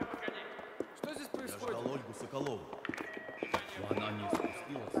 Что здесь Я происходит? ждал Ольгу Соколову. Но она не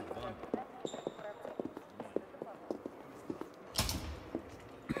спустилась в ванну.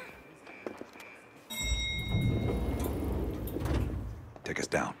 Take us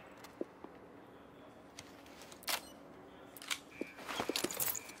down.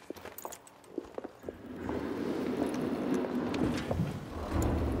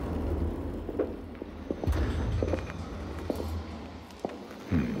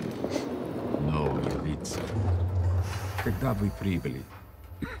 Новое лицо. Когда вы прибыли?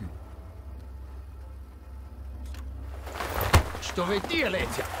 Что вы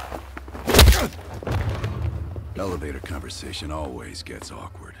делаете? Elevator conversation always gets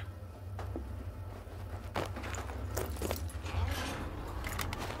awkward.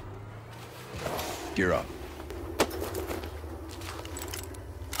 Gear up.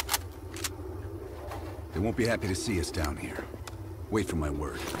 They won't be happy to see us down here. Wait for my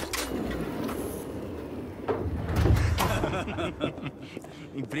word.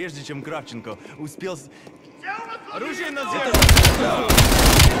 И прежде чем Кравченко успел... Оружие на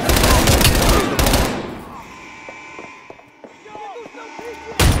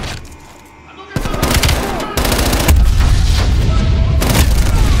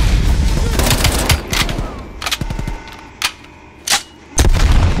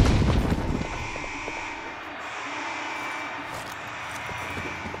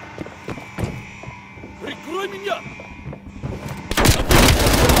Прикрой меня!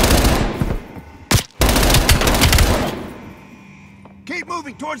 Keep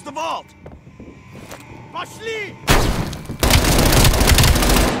moving towards the vault! Пошли!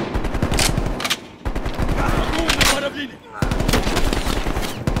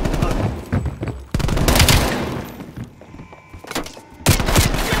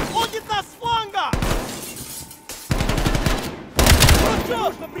 Ходит нас с фланга!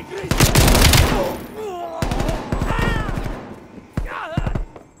 Нужно прикрыть!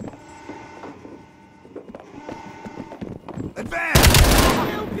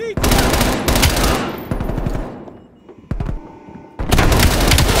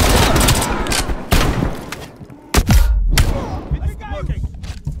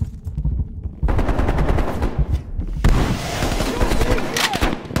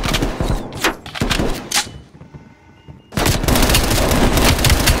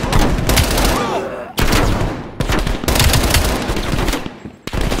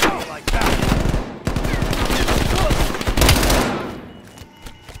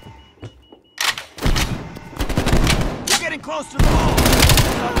 Close to the wall!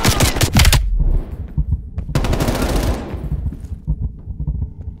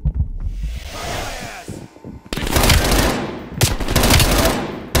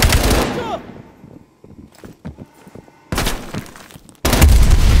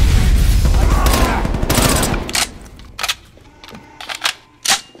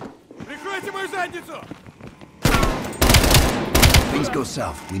 Прикройте мою задницу! Things go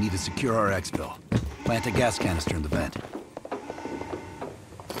south. We need to secure our exfil. Plant a gas canister in the vent.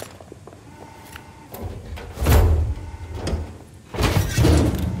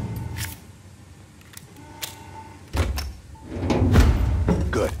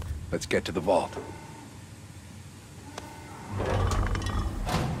 Good. Let's get to the vault.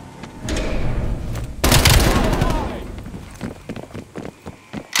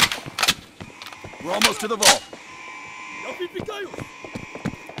 We're almost to the vault.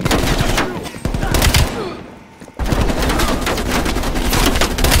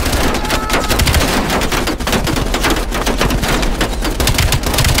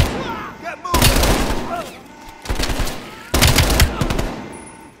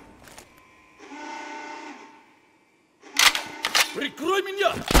 Прикрой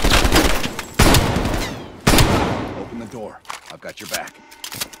меня! Open the door. I've got your back.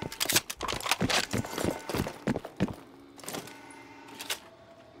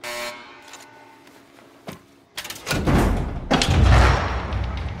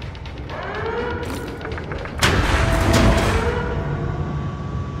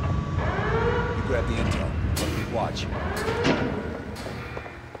 You grab the intel. Let me watch.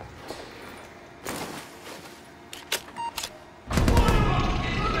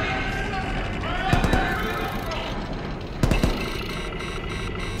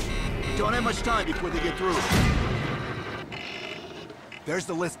 Don't have much time before they get through. There's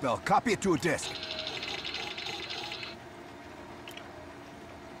the list, Bell. Copy it to a disk.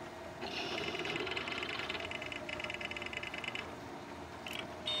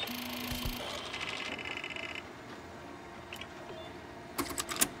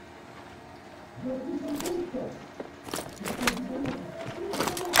 Running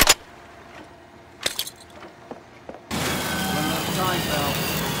out of time, Bell.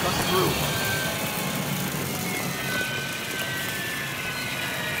 Cut through.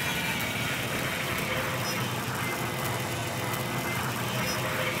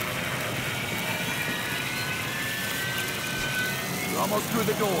 We're almost through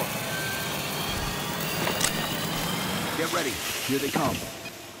the door. Get ready. Here they come.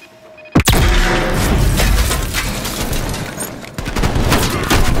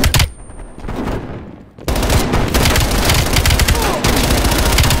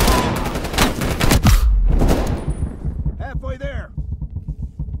 Halfway there.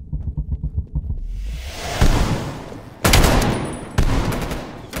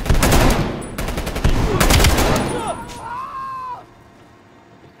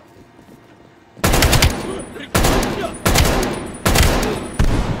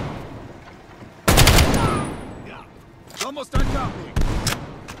 It's almost done copying.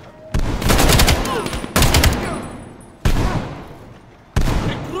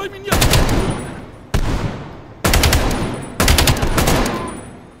 Прикрой меня!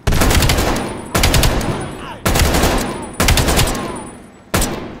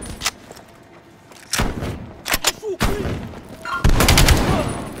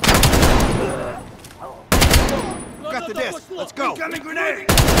 Got the disc. Let's go. Incoming grenade!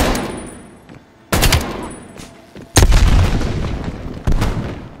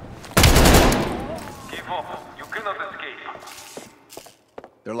 Give up. You cannot escape.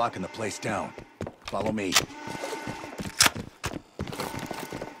 They're locking the place down. Follow me.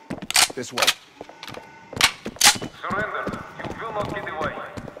 This way. Surrender. You will not get away.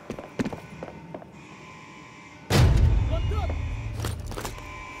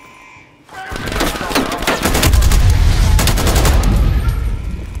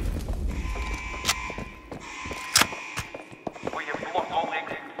 We have blocked all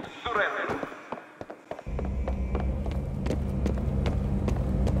exits. Surrender.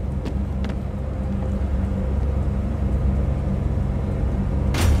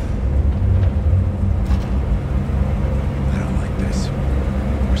 I don't like this.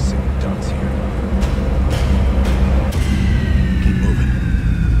 We're sitting ducks here. Keep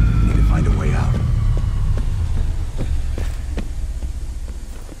moving. Need to find a way out.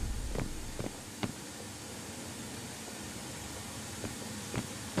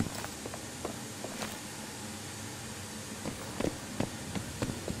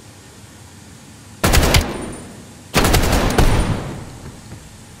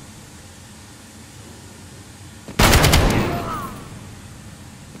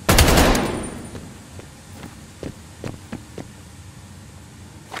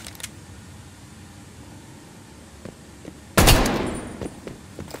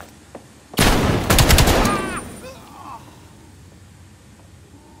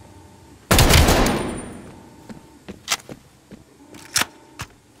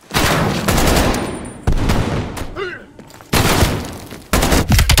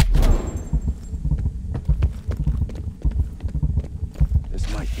 This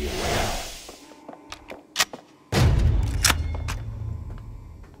might be a way out.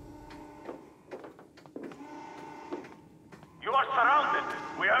 You are surrounded.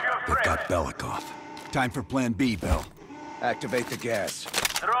 We have your They've friend. got Belikov. Time for Plan B, Bell. Activate the gas.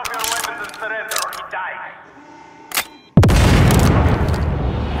 Drop your weapons and surrender or he dies.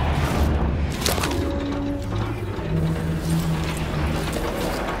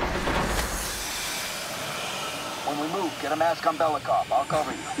 Get a mask on Belikov. I'll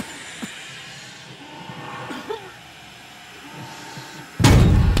cover you.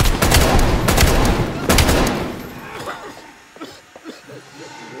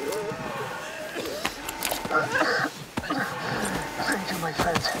 Thank you, my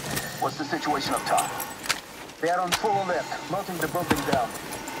friends. What's the situation up top? They are on full alert, melting the building down.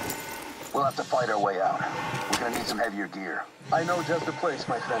 We'll have to fight our way out. We're gonna need some heavier gear. I know just the place,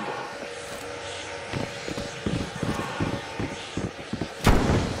 my friend.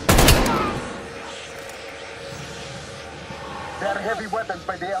 There are heavy weapons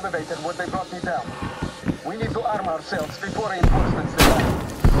by the elevator where they brought me down. We need to arm ourselves before reinforcements arrive.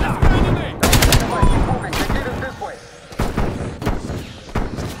 Keep moving, they get us this way.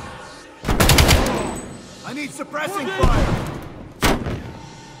 I need suppressing fire!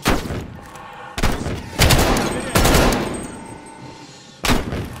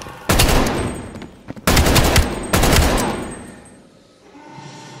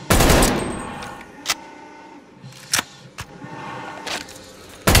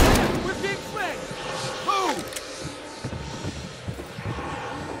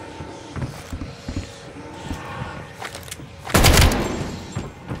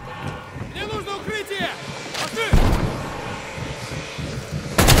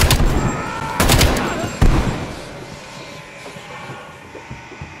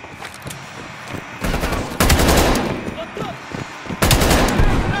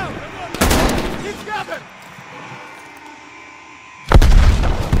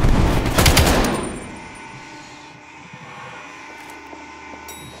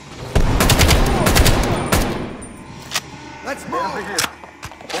 Let's move!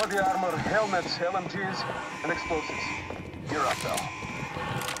 Body armor, helmets, LMGs, and explosives. You're up, Bell.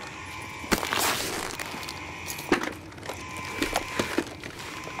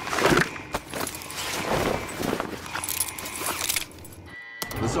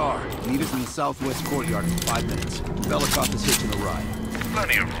 Lazar, meet us in the southwest courtyard in 5 minutes. Belikov is hitching a ride.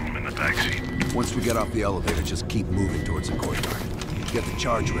 Plenty of room in the backseat. Once we get off the elevator, just keep moving towards the courtyard. Get the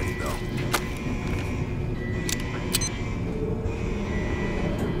charge ready, Bell.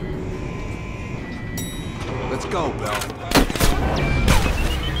 Let's go, Bell.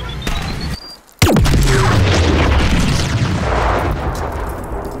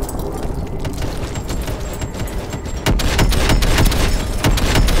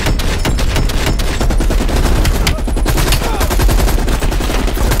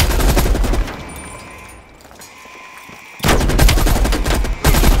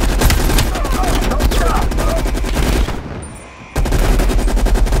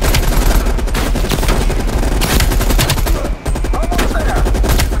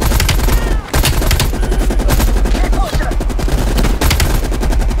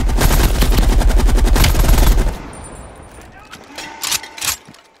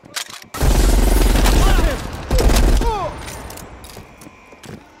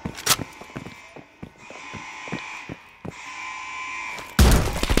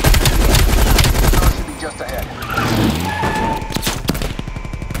 Just ahead.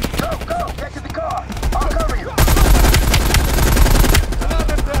 Go! Get to the car! I'll cover you!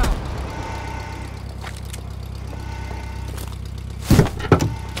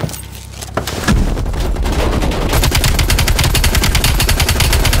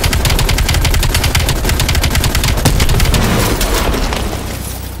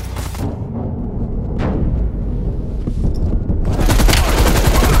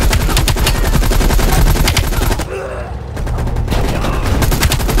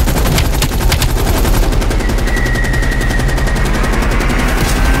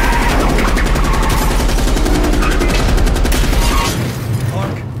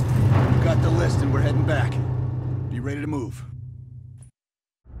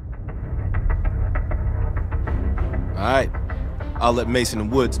 Alright. I'll let Mason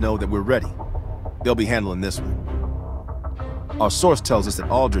and Woods know that we're ready. They'll be handling this one. Our source tells us that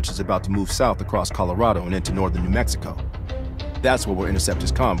Aldrich is about to move south across Colorado and into northern New Mexico. That's where we'll intercept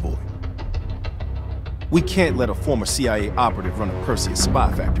his convoy. We can't let a former CIA operative run a Perseus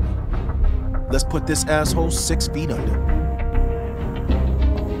spy factory. Let's put this asshole 6 feet under.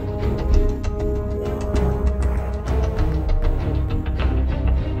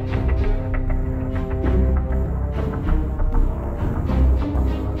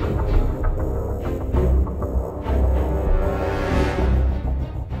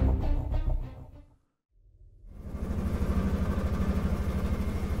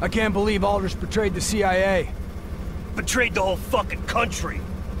 I can't believe Aldrich betrayed the CIA. Betrayed the whole fucking country.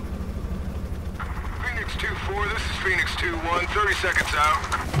 Phoenix 2-4, this is Phoenix 2-1, 30 seconds out.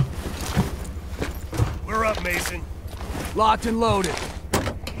 We're up, Mason. Locked and loaded.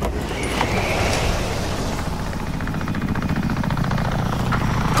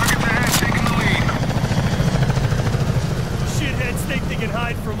 Shitheads think they can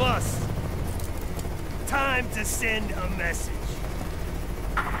hide from us. Time to send a message.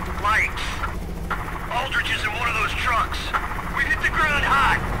 Lights. Aldrich is in one of those trucks. We've hit the ground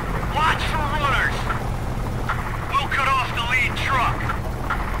hot. Watch for runners. We'll cut off the lead truck.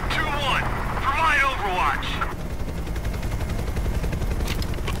 2-1. Provide overwatch.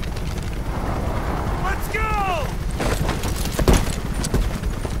 Let's go!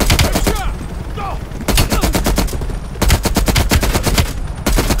 Go!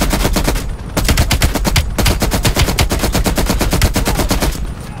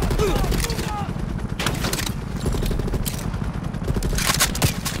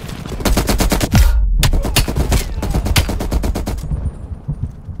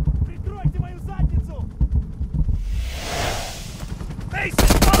 Mason,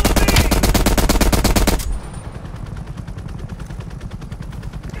 follow me!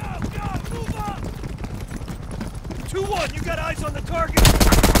 Go, move up! 2-1, you got eyes on the target?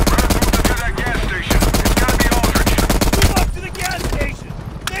 We're moving to that gas station. It's gotta be Aldrich. Move up to the gas station!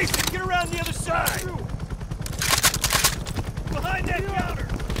 Mason, get around the other side! Behind that counter!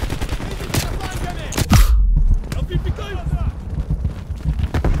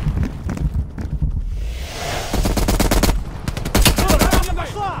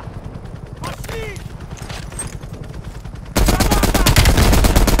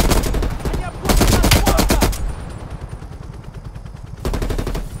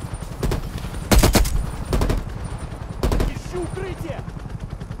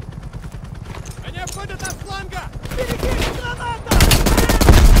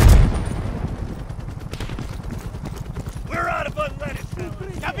 We're out of unleaded,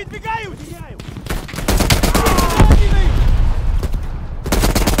 fellas. Я подбегаю!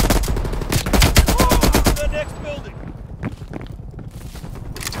 The next building.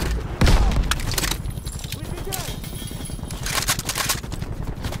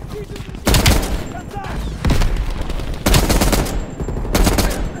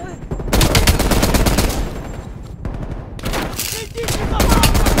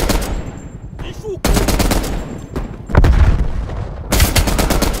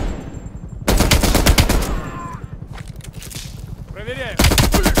 Проверяю.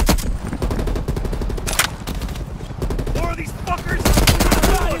 More of these fuckers!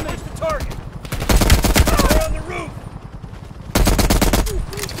 Someone push the target! They're on the roof!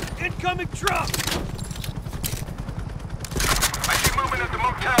 Incoming truck! I see movement at the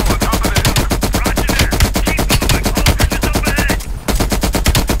motel on top of the hill. Roger that! Keep moving! Aldrich is up ahead!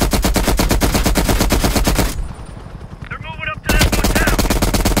 They're moving up to that motel!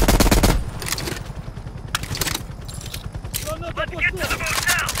 Let's get to the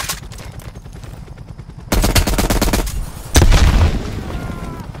motel!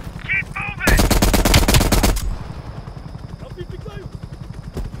 Keep moving!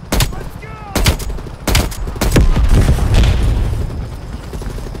 Let's go!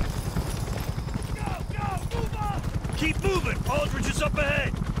 Go! Move up! Keep moving! Aldrich is up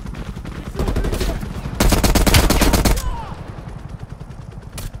ahead!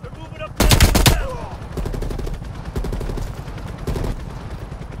 They're moving up to that motel!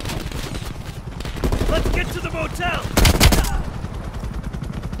 Let's get to the motel!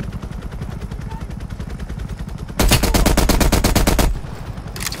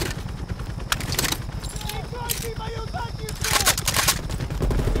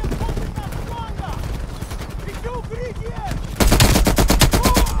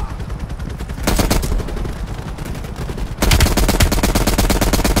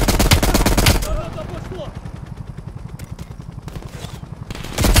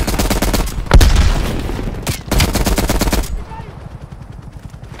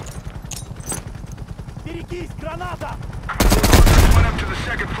 Берегись, граната! Went up to the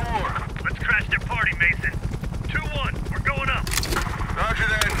second floor. Let's crash their party, Mason. 2-1, we're going up. Roger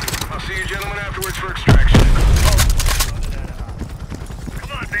that. I'll see you gentlemen afterwards for extraction.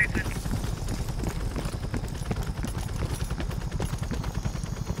 Come on, Mason.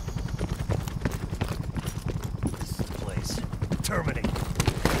 This is the place. Terminate.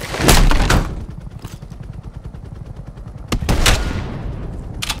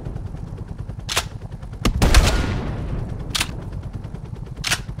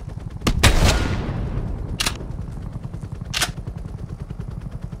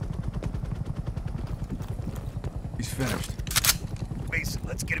 He's finished. Mason,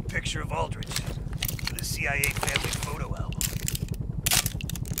 let's get a picture of Aldrich for the CIA family photo album.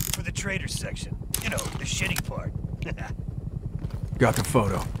 For the traders section. You know, the shitty part. Got the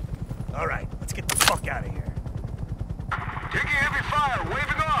photo. All right, let's get the fuck out of here. Taking heavy fire,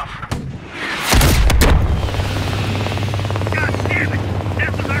 waving off. God damn it!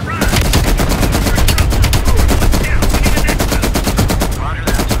 That was our ride. Now, we need an extra. Roger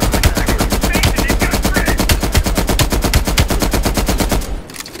that. Mason, they've got Fred.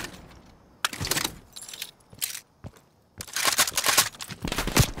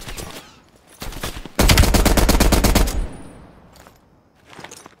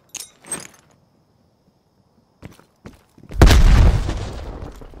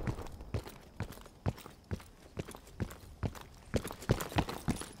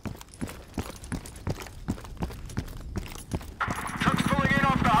 Truck's pulling in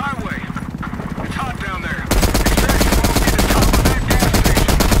off the highway. It's hot down there. Extraction won't be the top of that gas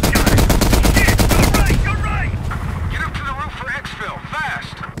station. Got it. Shit, go right! Get up to the roof for exfil,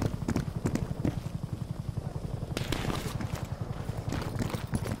 fast!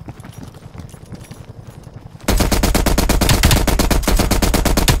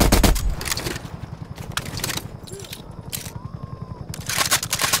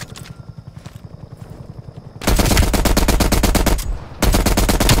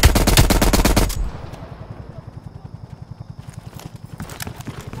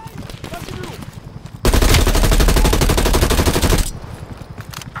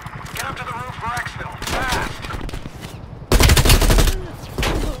 Get up to the roof for exfil, fast!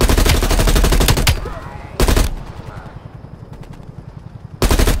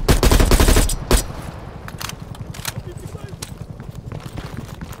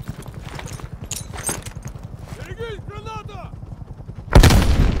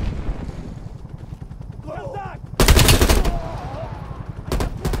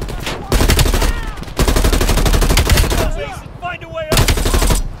 Mason, find a way up!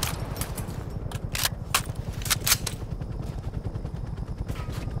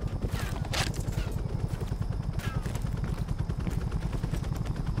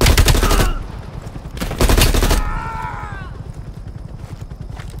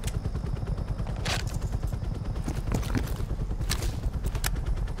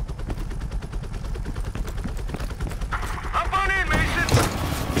 Hop on in, Mason!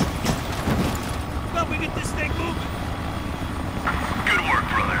 Thought we get this thing moving. Good work,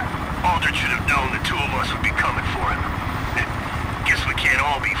 brother. Aldrich should have known the two of us would be coming for him. Guess we can't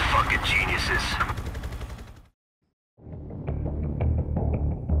all be fucking geniuses.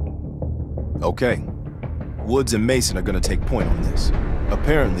 Okay. Woods and Mason are gonna take point on this.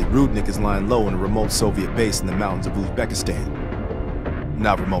 Apparently, Rudnick is lying low in a remote Soviet base in the mountains of Uzbekistan.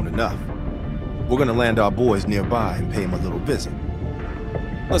 Not remote enough. We're gonna land our boys nearby and pay him a little visit.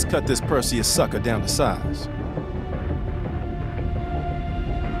 Let's cut this Perseus sucker down to size.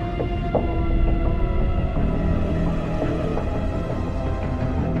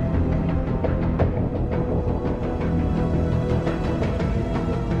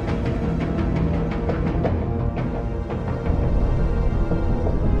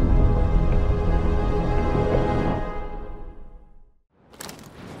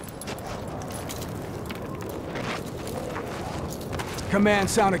 Command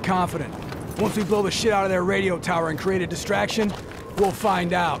sounded confident. Once we blow the shit out of their radio tower and create a distraction, we'll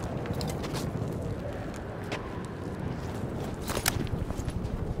find out.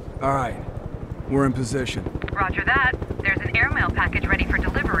 All right, we're in position. Roger that. There's an airmail package ready for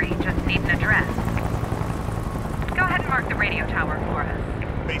delivery, just need an address. Go ahead and mark the radio tower for us.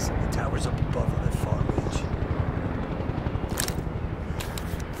 Mason, the tower's up above on that far ridge.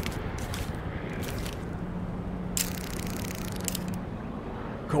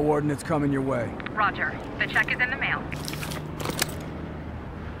 Coordinates coming your way. Roger. The check is in the mail.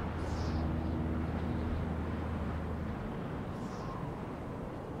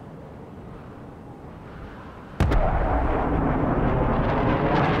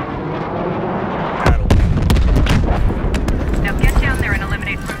 Now get down there and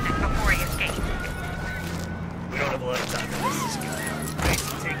eliminate Rudnick before he escapes. We don't have a lot of time to miss this guy.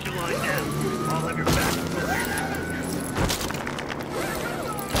 Mason, take your line down. I'll have your back.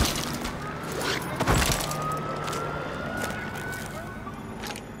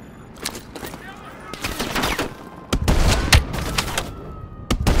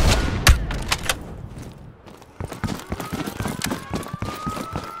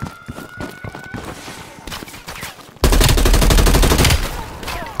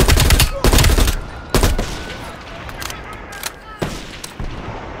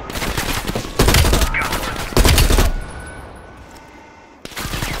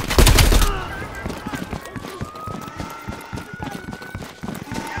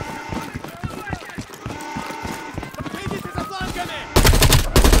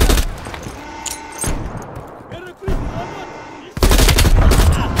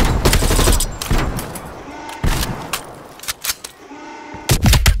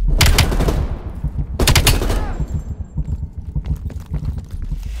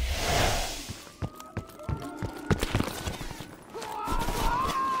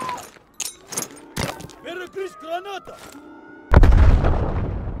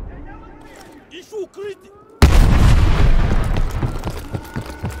 Прошу укрытие!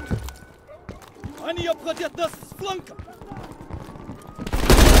 Они обходят нас с фланка!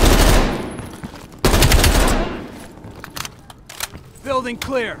 Building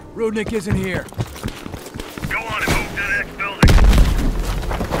clear. Rudnick isn't here. Go on and move to the next building.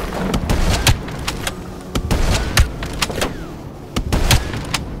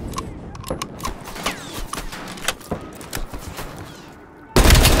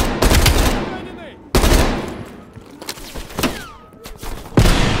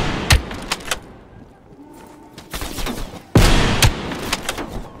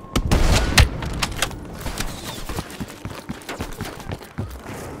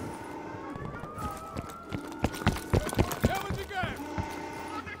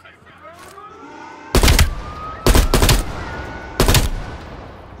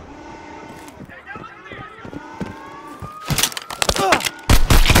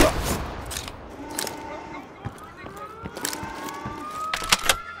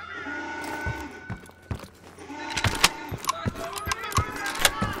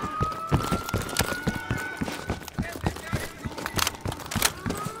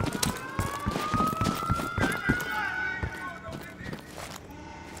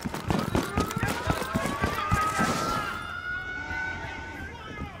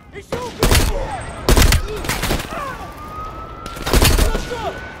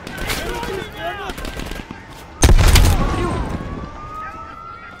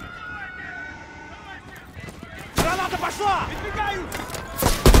 Граната пошла! Выдвигаюсь!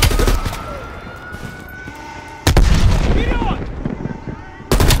 Вперед!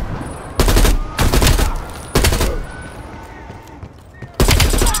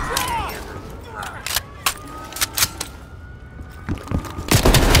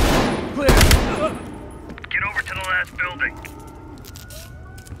 Get over to the last building.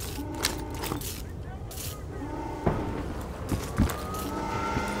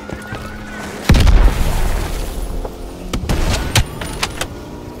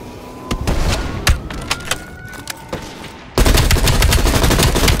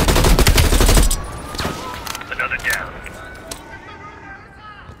 Another down.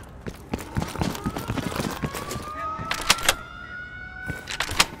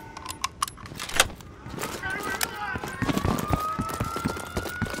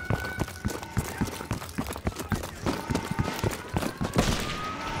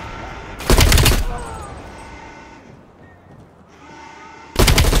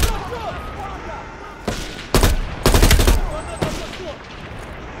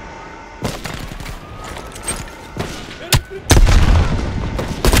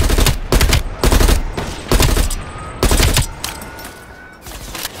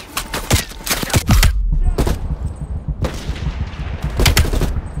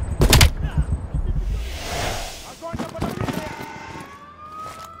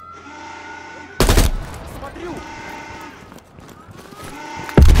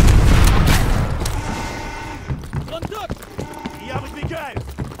 Контакт! Я выдвигаюсь!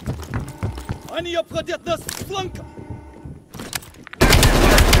 Они обходят нас с фланка!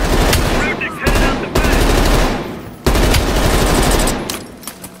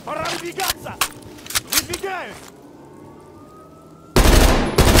 Пора выдвигаться! Выдвигаюсь!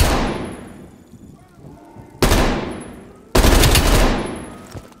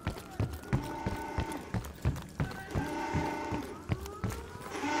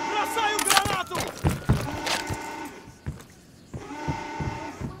 Бросаю гранату!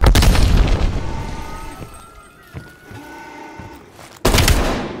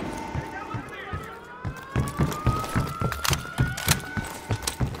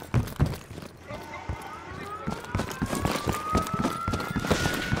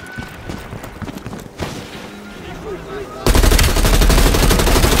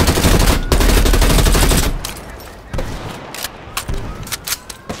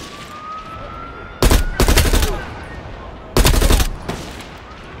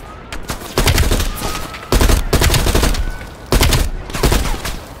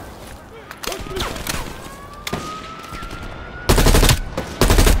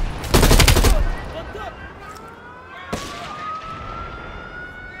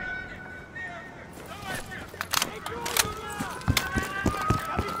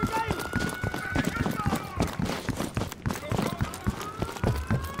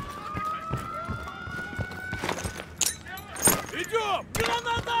 Идем!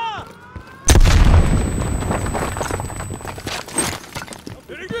 Граната!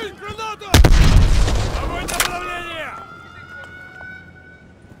 Берегись, граната! Огонь направление!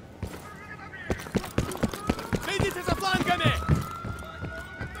 Следите за флангами!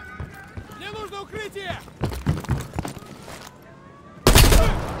 Мне нужно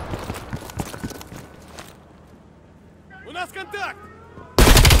Contact!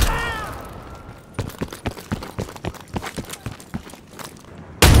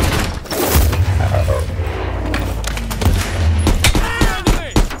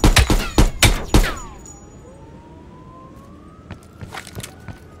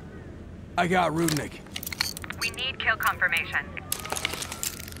 I got Rudnick. We need kill confirmation.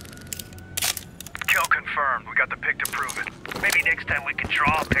 Kill confirmed. We got the pic to prove it. Maybe next time we can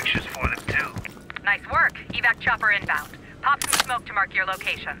draw pictures for them, too. Nice work. Evac chopper inbound. Pop some smoke to mark your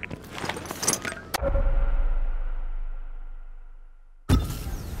location.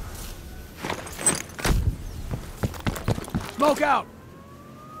 Smoke out!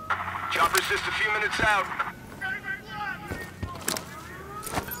 Chopper's just a few minutes out.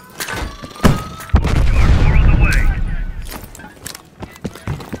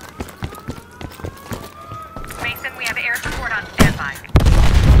 Mason, we have air support on standby.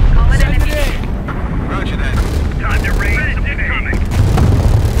 Call it in if you need. Roger that. Time to raise some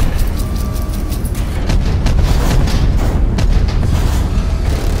incoming.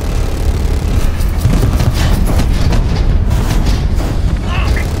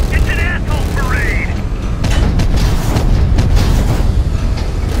 Look! It's an asshole parade!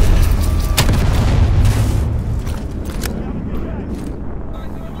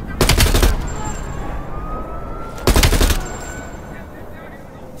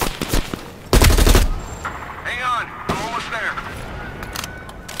 Hang on, I'm almost there.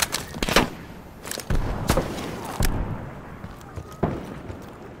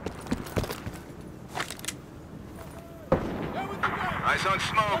 Eyes on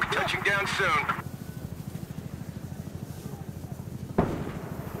smoke, touching down soon.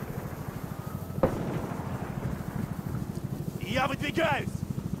 Я выдвигаюсь!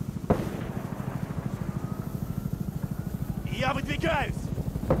 Я выдвигаюсь!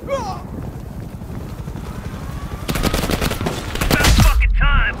 About fucking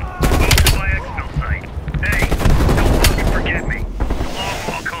time! Move to my exfil site. Hey, don't fucking forget me. Long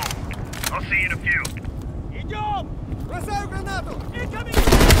walk home. I'll see you in a few. Идем! Бросаю гранату! Incoming!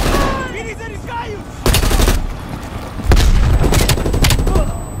 Перезаряжаюсь!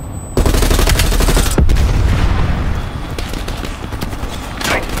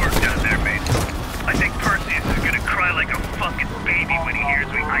 Nice work down there, mate. I think Perseus is gonna cry like a fucking baby when he hears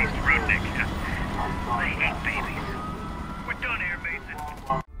we iced Rudnick. I hate babies. We're done here, Mason.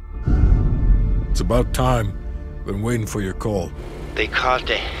 It's about time. Been waiting for your call. They caused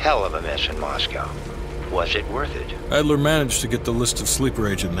a hell of a mess in Moscow. Was it worth it? Adler managed to get the list of sleeper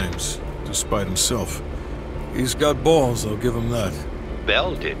agent names, despite himself. He's got balls, I'll give him that.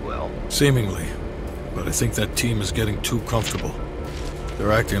 Bell did well. Seemingly. But I think that team is getting too comfortable.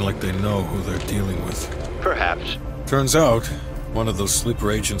 They're acting like they know who they're dealing with. Perhaps. Turns out, one of those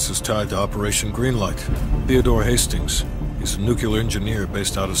sleeper agents is tied to Operation Greenlight. Theodore Hastings. He's a nuclear engineer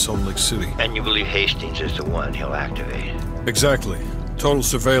based out of Salt Lake City. And you believe Hastings is the one he'll activate? Exactly. Total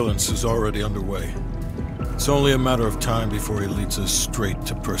surveillance is already underway. It's only a matter of time before he leads us straight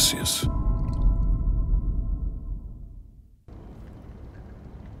to Perseus.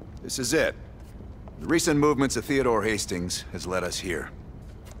 This is it. The recent movements of Theodore Hastings has led us here.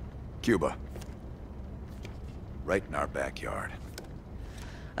 Cuba. Right in our backyard.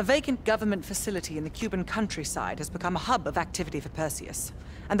 A vacant government facility in the Cuban countryside has become a hub of activity for Perseus,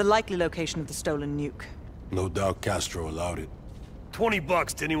 and the likely location of the stolen nuke. No doubt Castro allowed it.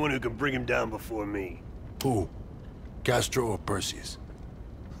 $20 to anyone who can bring him down before me. Who? Castro or Perseus?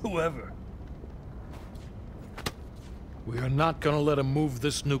 Whoever. We are not gonna let him move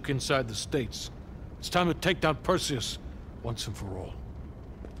this nuke inside the States. It's time to take down Perseus, once and for all.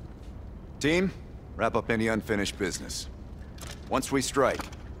 Team, wrap up any unfinished business. Once we strike,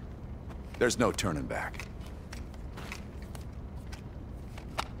 there's no turning back.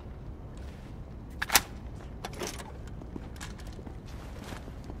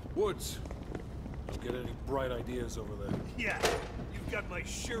 Woods, don't get any bright ideas over there. Yeah, you've got my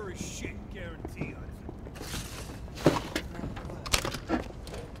sure as shit guarantee on it.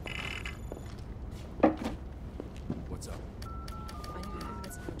 What's up?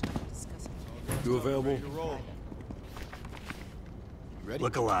 You available? Ready?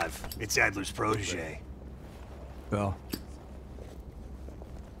 Look alive. It's Adler's protege. Well,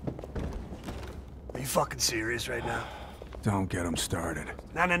 Are you fucking serious right now? don't get him started.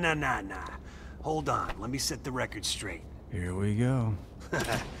 Nah. Hold on. Let me set the record straight. Here we go.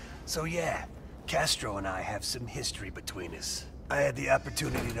 So yeah, Castro and I have some history between us. I had the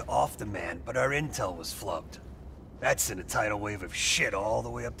opportunity to off the man, but our intel was flubbed. That sent a tidal wave of shit all the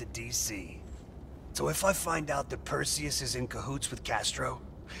way up to DC. So if I find out that Perseus is in cahoots with Castro,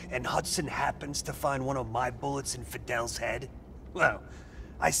 and Hudson happens to find one of my bullets in Fidel's head, Well,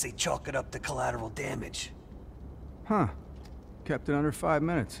 I say chalk it up to collateral damage. Huh. Kept it under 5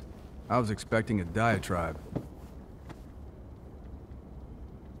 minutes. I was expecting a diatribe.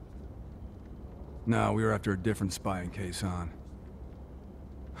 No, we were after a different spying case, Han.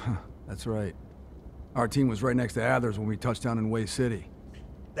 Huh, that's right. Our team was right next to Adler's when we touched down in Way City.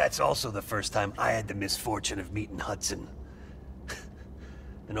 That's also the first time I had the misfortune of meeting Hudson.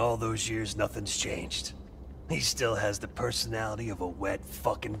 In all those years, nothing's changed. He still has the personality of a wet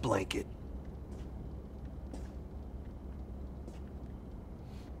fucking blanket.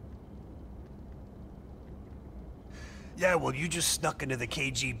 Yeah, well, you just snuck into the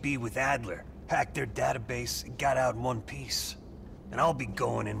KGB with Adler, hacked their database, and got out in one piece. And I'll be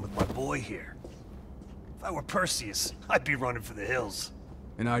going in with my boy here. If I were Perseus, I'd be running for the hills.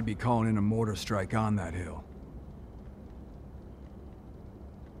 And I'd be calling in a mortar strike on that hill.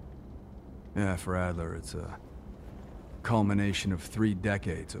 Yeah, for Adler, it's a culmination of 3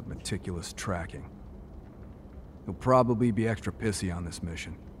 decades of meticulous tracking. He'll probably be extra pissy on this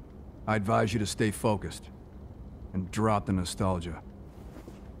mission. I advise you to stay focused and drop the nostalgia.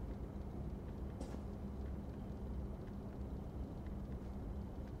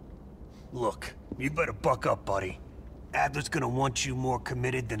 Look, you better buck up, buddy. Adler's gonna want you more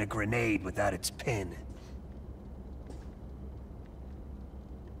committed than a grenade without its pin.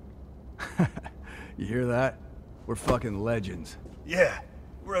 You hear that? We're fucking legends. Yeah,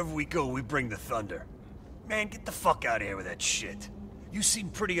 wherever we go, we bring the thunder. Man, get the fuck out of here with that shit. You seem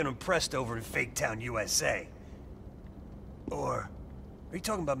pretty unimpressed over in Fake Town, USA. Or, are you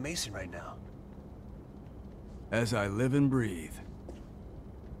talking about Mason right now? As I live and breathe.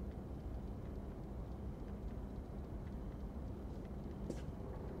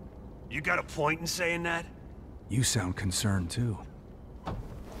 You got a point in saying that? You sound concerned too.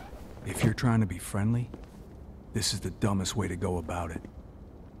 If you're trying to be friendly, this is the dumbest way to go about it.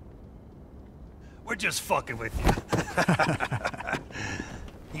 We're just fucking with you.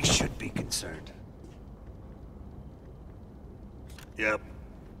 You should be concerned. Yep.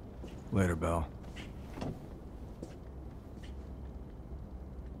 Later, Bell.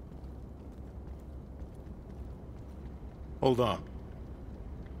 Hold on.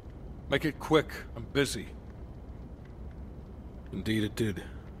 Make it quick. I'm busy. Indeed it did.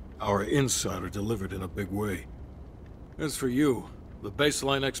 Our insider delivered in a big way. As for you, the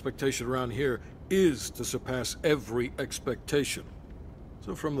baseline expectation around here is to surpass every expectation.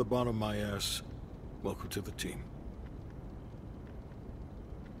 So from the bottom of my ass, welcome to the team.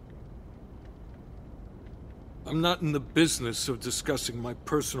 I'm not in the business of discussing my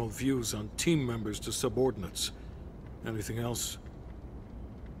personal views on team members to subordinates. Anything else?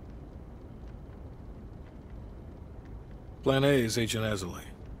 Plan A is Agent Azalea.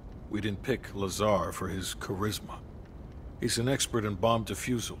 We didn't pick Lazar for his charisma. He's an expert in bomb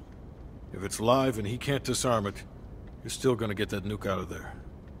defusal. If it's live and he can't disarm it, you're still gonna get that nuke out of there.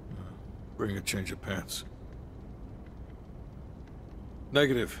 Bring a change of pants.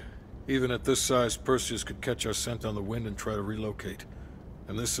 Negative. Even at this size, Perseus could catch our scent on the wind and try to relocate.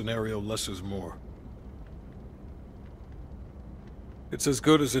 In this scenario, less is more. It's as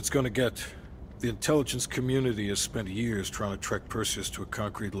good as it's gonna get. The intelligence community has spent years trying to track Perseus to a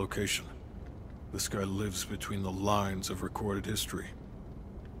concrete location. This guy lives between the lines of recorded history.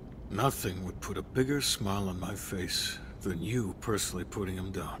 Nothing would put a bigger smile on my face than you personally putting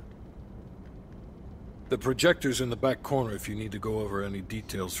him down. The projector's in the back corner if you need to go over any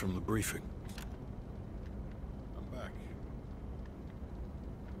details from the briefing. I'm back.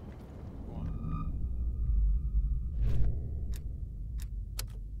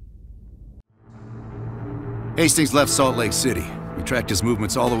 Hastings left Salt Lake City. We tracked his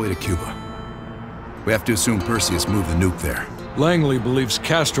movements all the way to Cuba. We have to assume Perseus moved the nuke there. Langley believes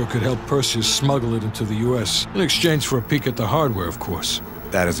Castro could help Perseus smuggle it into the US, in exchange for a peek at the hardware, of course.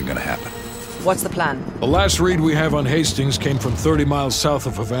 That isn't gonna happen. What's the plan? The last read we have on Hastings came from 30 miles south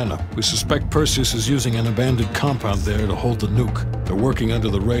of Havana. We suspect Perseus is using an abandoned compound there to hold the nuke. They're working under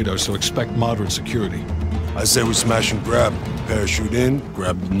the radar, so expect moderate security. I say we smash and grab. Parachute in,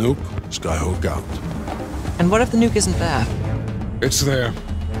 grab the nuke, skyhook out. And what if the nuke isn't there? It's there.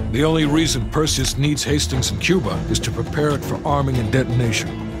 The only reason Perseus needs Hastings in Cuba is to prepare it for arming and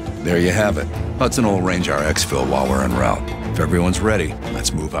detonation. There you have it. Hudson will arrange our exfil while we're en route. If everyone's ready,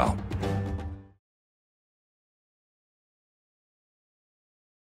 let's move out.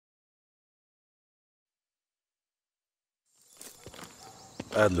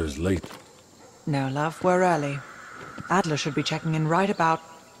 Adler's late. No, love, we're early. Adler should be checking in right about...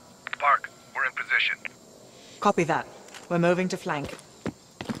 Park, we're in position. Copy that. We're moving to flank.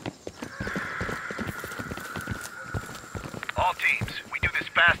 All teams,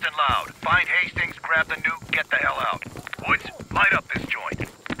 grab the nuke, get the hell out. Woods, light up this joint.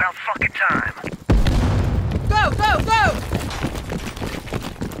 About fucking time. Go, go, go!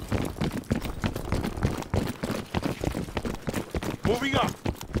 Moving up.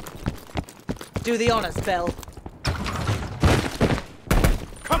 Do the honors, Bell.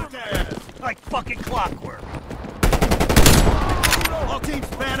 Cover there! Like fucking clockwork. All teams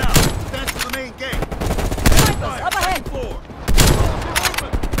span out. Advance to the main gate. Snipers, up ahead!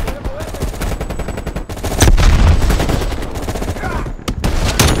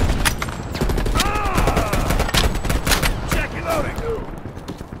 Check it loading.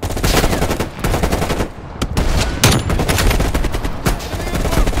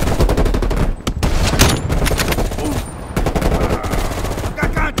 I've got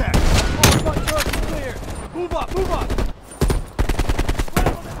contact. Move up, move up!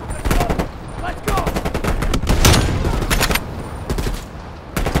 Let's go.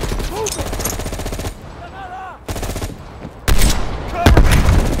 Move it! Cover me.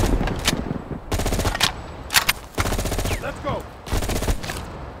 Let's go.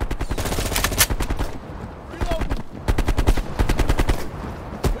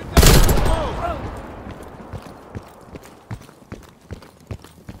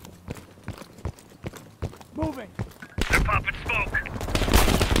 Moving! They're popping smoke.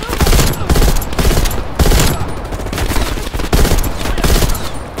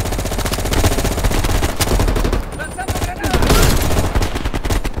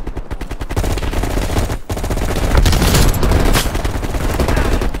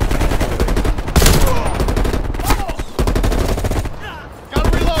 Gotta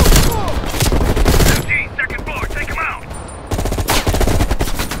reload! 15, second floor, take him out.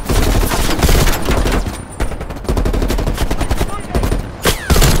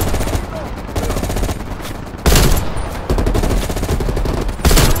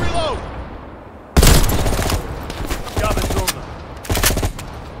 Reload! Job is over.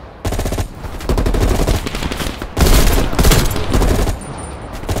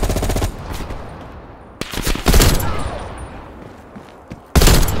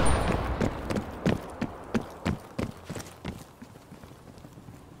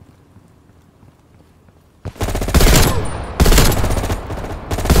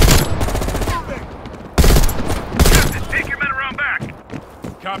 Captain, take your men around back.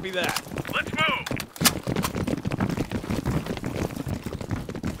 Copy that. Let's move.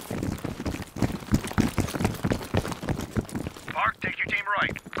 Park, take your team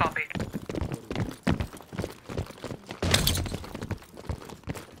right. Copy.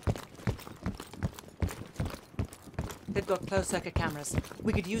 They've got closed circuit cameras.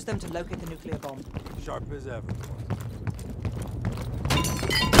 We could use them to locate the nuclear bomb. Sharp as ever.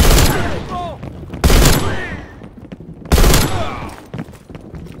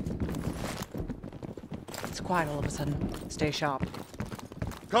 It's quiet all of a sudden. Stay sharp.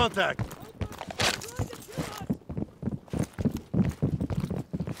 Contact.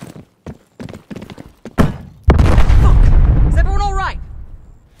 Is everyone all right?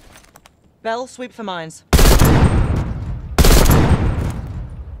 Bell, sweep for mines.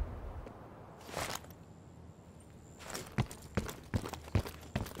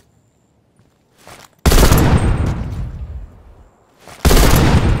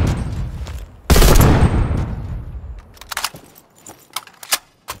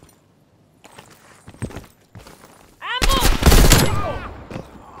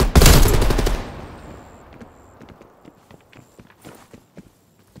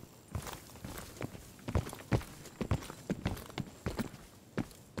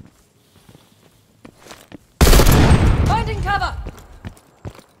 Finding cover!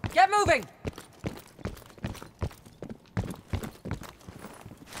 Get moving!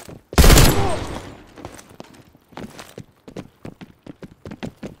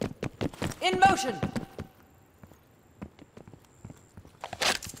 In motion!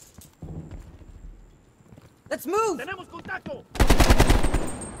 Let's move! Tenemos contacto.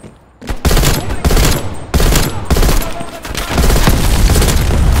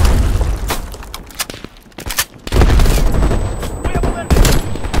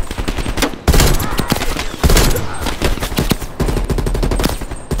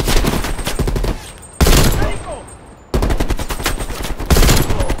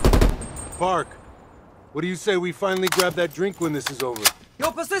 Park, what do you say we finally grab that drink when this is over?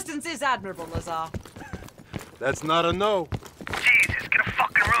 Your persistence is admirable, Lazar. That's not a no. Jesus, get a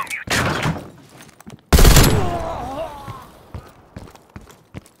fucking room, you two.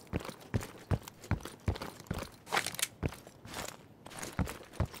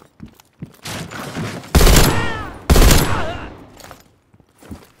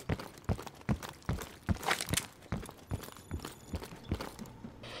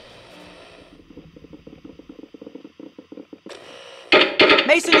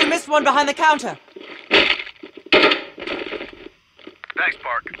 Mason, you missed one behind the counter. Thanks,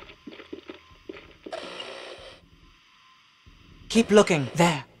 Park. Keep looking.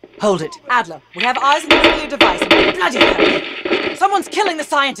 There. Hold it. Adler, we have eyes on the nuclear device. Bloody hell! Someone's killing the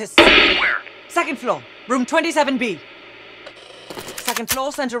scientists! Where? Second floor. Room 27B. Second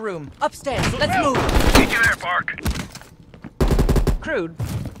floor, center room. Upstairs. Let's move. Meet you there, Park. Crude,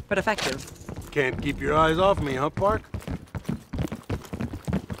 but effective. Can't keep your eyes off me, huh, Park?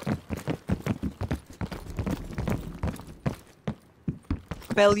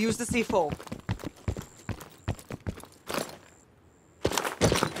 Bell, use the C4.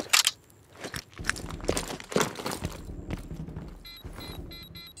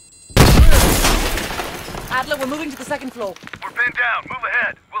 Adler, we're moving to the second floor. We're pinned down. Move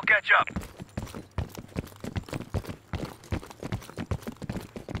ahead. We'll catch up.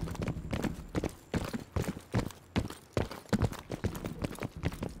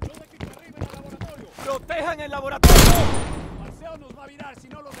 ¡Protejan el laboratorio! Marceo nos va a virar si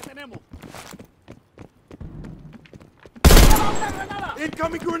no lo detenemos.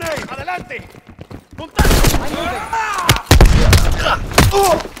 Incoming grenade! ¡Adelante!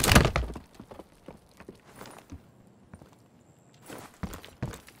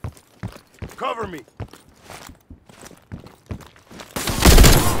 Cover me!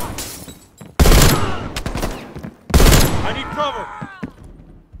 I need cover!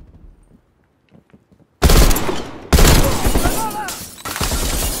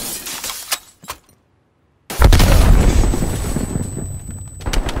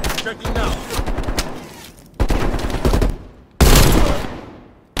 Checking now.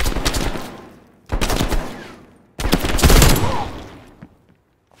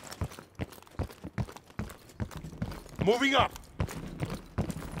 Moving up.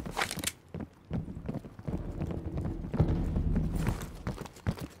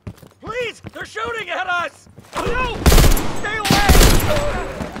 Please! They're shooting at us! No! Stay away!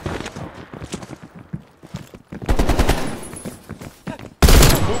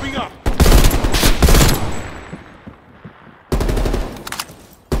 Moving up.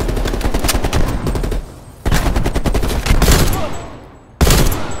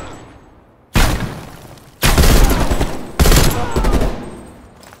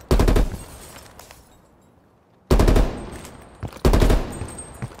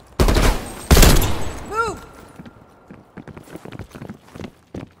 Move!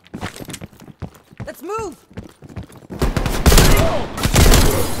 Let's move!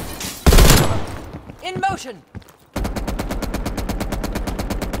 In motion!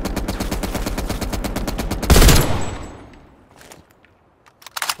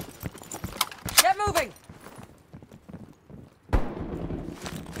 Get moving!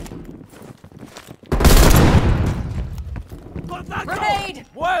 Grenade!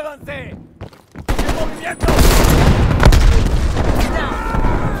 ¡Muévanse! ¡En movimiento! Down!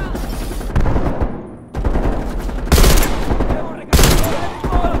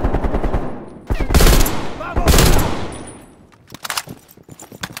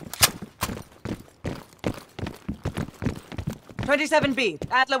 27B.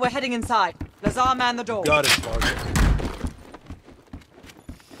 Adler, we're heading inside. Lazar, man the door. Got it, Parker.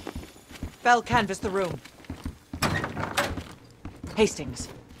 Bell, canvass the room. Hastings,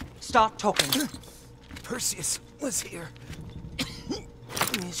 start talking. Perseus was here.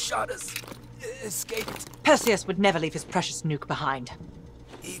 He shot us. Escaped. Perseus would never leave his precious nuke behind.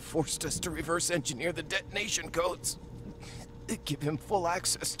 He forced us to reverse engineer the detonation codes. Give him full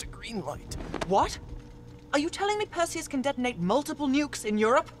access to Greenlight. What? Are you telling me Perseus can detonate multiple nukes in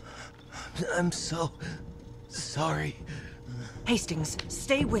Europe? I'm so sorry. Hastings,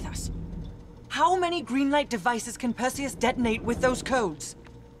 stay with us. How many Greenlight devices can Perseus detonate with those codes?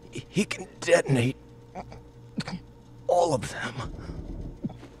 He can detonate all of them.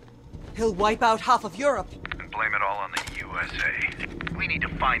 He'll wipe out half of Europe. And blame it all on the USA. We need to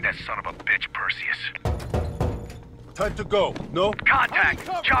find that son of a bitch, Perseus. Time to go. No? Contact!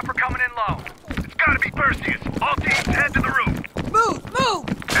 Chopper coming in low. It's gotta be Perseus. All teams head to the roof. Move! Move!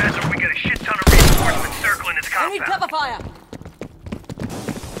 As if we get a shit ton of reinforcements circling its I need compound. cover fire!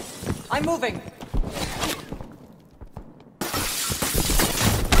 I'm moving.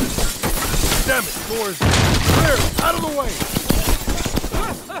 Damn it, doors. Clear! Out of the way!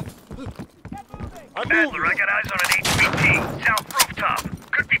 Adler, I got eyes on an HVT. South rooftop.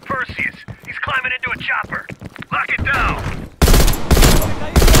 Could be Perseus. He's climbing into a chopper. Lock it down!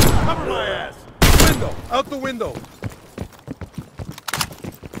 Cover my ass! Window! Out the window!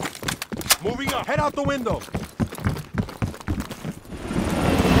 Moving up! Head out the window!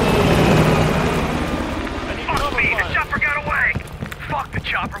 Fuck me! The chopper got away! Fuck, the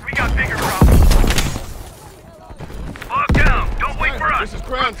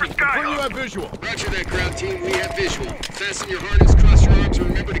have visual. Roger that, ground team. We have visual. Fasten your harness, cross your arms, and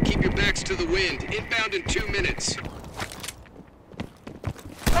remember to keep your backs to the wind. Inbound in 2 minutes.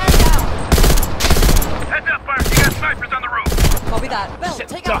 Heads up, Mark. You got snipers on the roof. Copy that. Bell,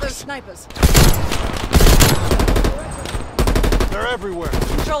 take out those snipers. They're everywhere.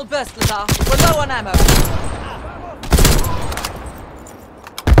 Controlled burst, Lazar. We're low on ammo.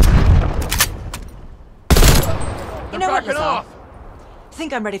 You know what, Lazar? I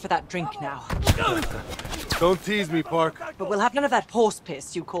think I'm ready for that drink now. Don't tease me, Park. But we'll have none of that horse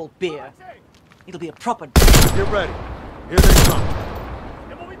piss you call beer. It'll be a proper... Get ready. Here they come.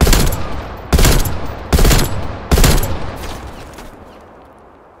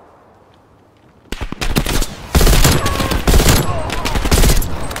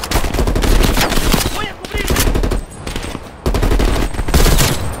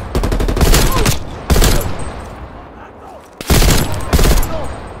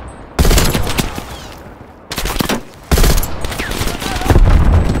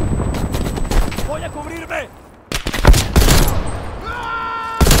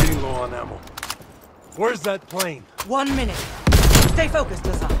 Where's that plane? 1 minute. Stay focused,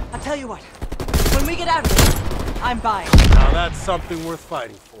 Lazar. I'll tell you what. When we get out of here, I'm buying. Now that's something worth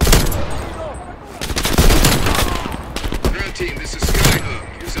fighting for. Ground team, this is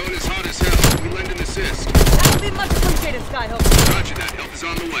Skyhook. Your zone is hot as hell. We lend an assist. That'll be much appreciated, Skyhook. Roger that. Help is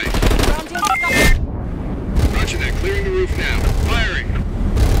on the way. Ground team, stop. Roger that. Clearing the roof now. Firing.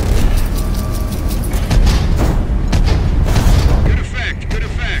 Good effect. Good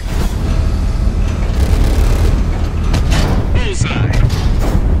effect. Bullseye.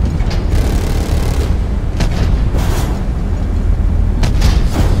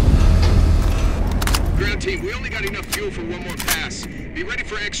 Ground team, we only got enough fuel for one more pass. Be ready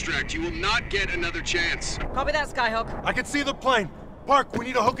for extract. You will not get another chance. Copy that, Skyhook. I can see the plane. Park, we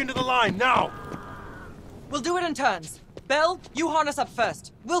need to hook into the line, now! We'll do it in turns. Bell, you harness up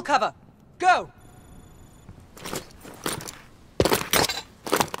first. We'll cover. Go!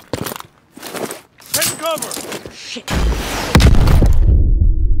 Take cover! Shit.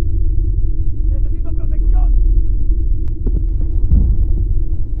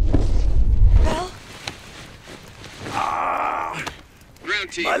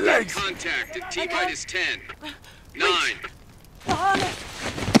 Ground team, my legs. Contact at T-minus 10. 9. The harness.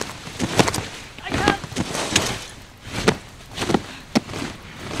 I can't.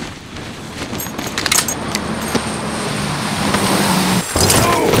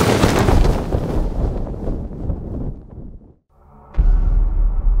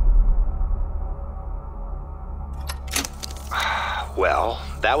 Well,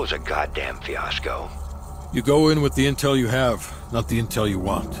 that was a goddamn fiasco. You go in with the intel you have, not the intel you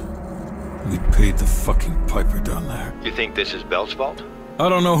want. We paid the fucking piper down there. You think this is Bell's fault? I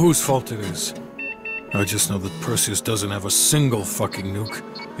don't know whose fault it is. I just know that Perseus doesn't have a single fucking nuke.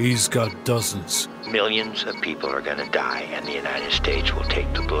 He's got dozens. Millions of people are gonna die, and the United States will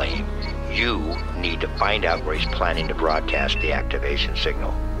take the blame. You need to find out where he's planning to broadcast the activation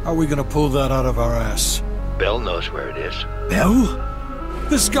signal. How are we gonna pull that out of our ass? Bell knows where it is. Bell?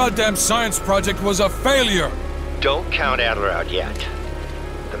 This goddamn science project was a failure! Don't count Adler out yet.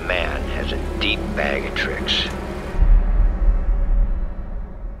 The man has a deep bag of tricks.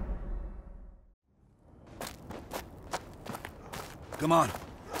 Come on,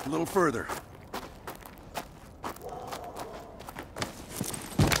 a little further.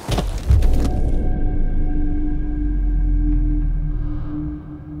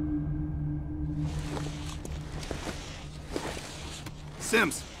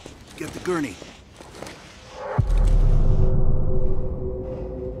 Sims, get the gurney.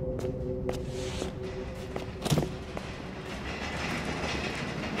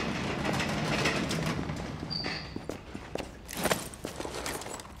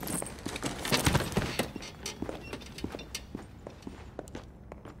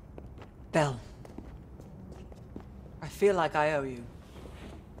 Bell. I feel like I owe you.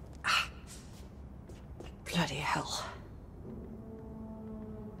 Bloody hell.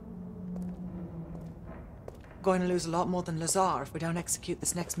 Going to lose a lot more than Lazar if we don't execute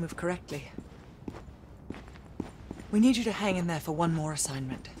this next move correctly. We need you to hang in there for one more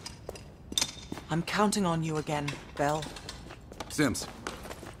assignment. I'm counting on you again, Bell. Sims,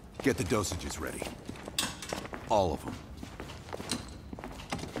 get the dosages ready. All of them.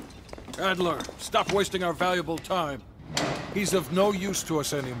 Adler, stop wasting our valuable time. He's of no use to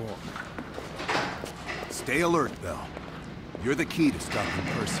us anymore. Stay alert, Bell. You're the key to stopping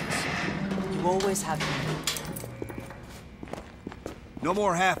Perseus. You always have been. No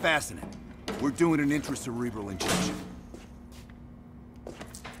more half-assing it. We're doing an intracerebral injection.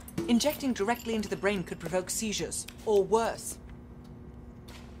 Injecting directly into the brain could provoke seizures, or worse.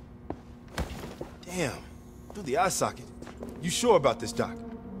 Damn, through the eye socket. You sure about this, Doc?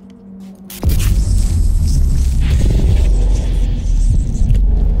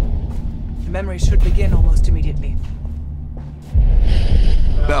 The memory should begin almost immediately.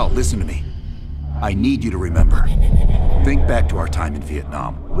 Bell, listen to me. I need you to remember. Think back to our time in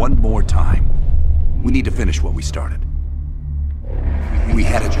Vietnam, one more time. We need to finish what we started. We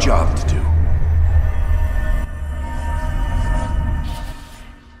had a job to do.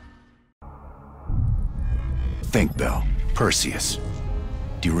 Think, Bell. Perseus.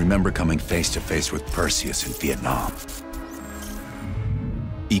 Do you remember coming face to face with Perseus in Vietnam?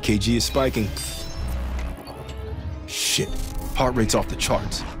 EKG is spiking. Shit. Heart rate's off the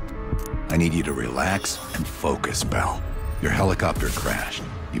charts. I need you to relax and focus, Bell. Your helicopter crashed.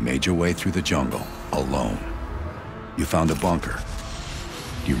 You made your way through the jungle, alone. You found a bunker.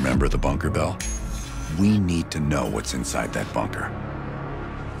 Do you remember the bunker, Bell? We need to know what's inside that bunker.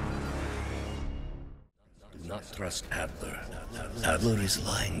 Do not trust Adler. Adler is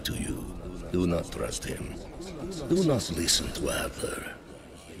lying to you. Do not trust him. Do not listen to Adler.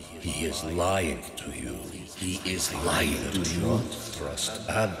 He is lying to you. He is lying to you. Do not trust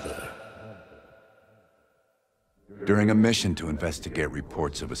Adler. During a mission to investigate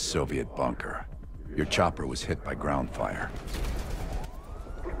reports of a Soviet bunker, your chopper was hit by ground fire.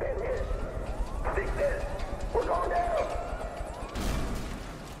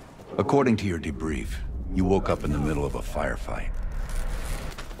 According to your debrief, you woke up in the middle of a firefight.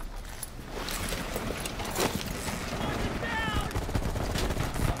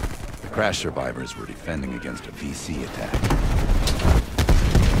 The crash survivors were defending against a VC attack.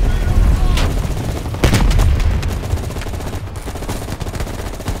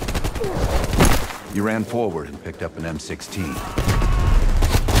 You ran forward and picked up an M16.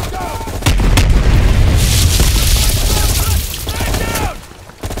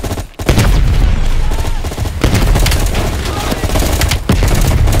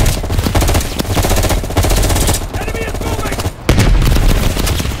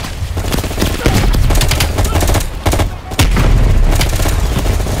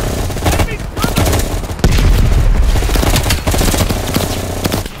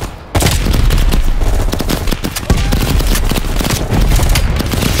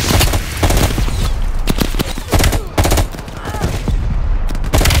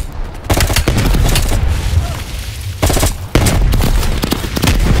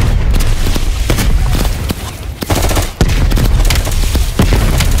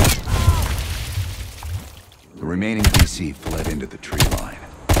 The remaining VC fled into the tree line.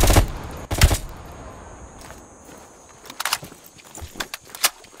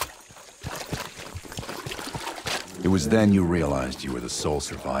 It was then you realized you were the sole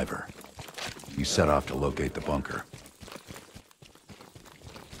survivor. You set off to locate the bunker.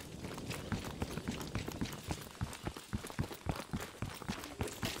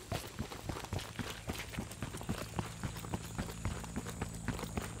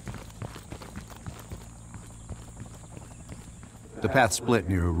 The path split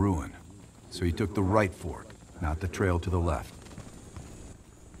near a ruin, so you took the right fork, not the trail to the left.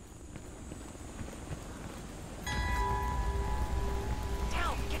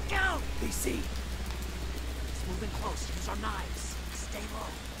 Down! Get down! BC! It's moving close. Use our knives. Stay low.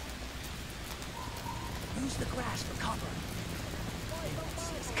 Use the grass for cover. They don't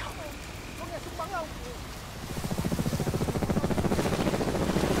see us coming.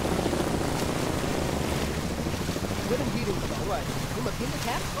 Với đồng đi đừng đổ rồi, nhưng mà kiếm cái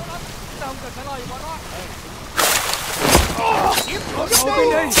khác. Không cần phải lo gì bọn nó. Kiếm thủ giúp đi!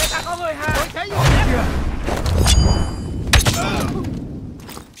 Ta có người hà! Thấy gì kìa!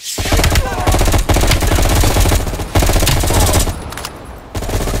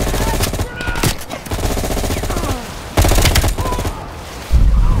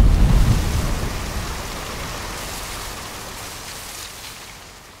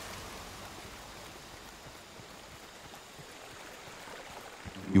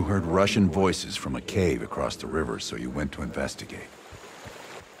 You heard Russian voices from a cave across the river, so you went to investigate.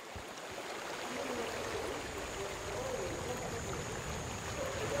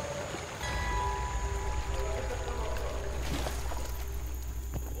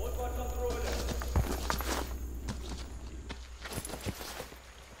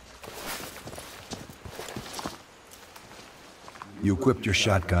 You equipped your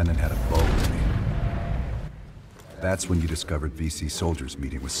shotgun and had a bow with me. That's when you discovered VC soldiers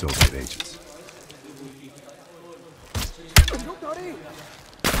meeting with Soviet agents.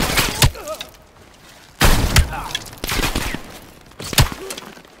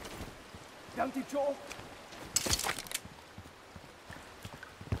 Đang tìm chỗ.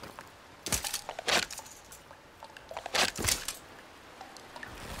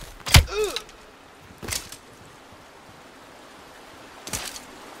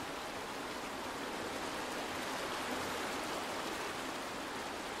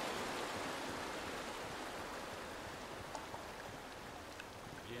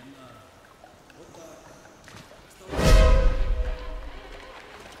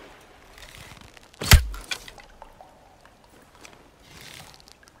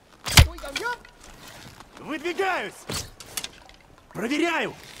 Выдвигаюсь!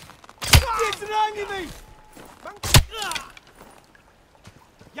 Проверяю! Здесь раненый!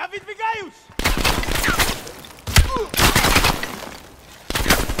 Я выдвигаюсь!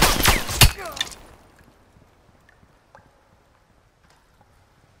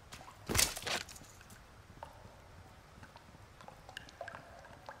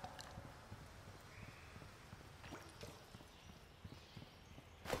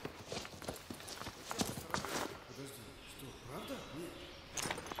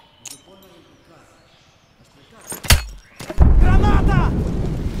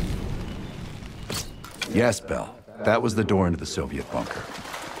 Yes, Bell. That was the door into the Soviet bunker.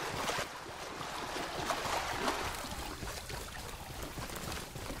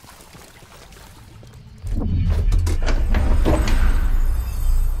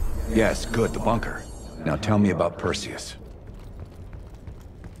 Yes, good, the bunker. Now tell me about Perseus.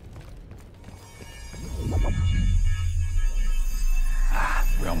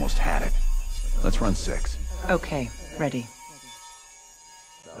 We almost had it. Let's run 6. Okay, ready.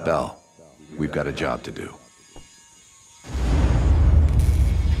 Bell, we've got a job to do.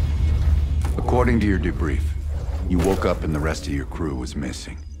 According to your debrief, you woke up and the rest of your crew was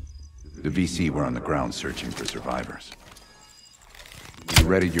missing. The VC were on the ground searching for survivors. You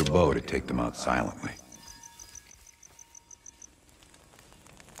readied your bow to take them out silently.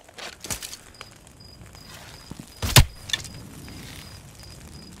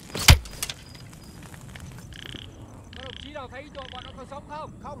 Các đồng chí nào thấy đội bọn nó còn sống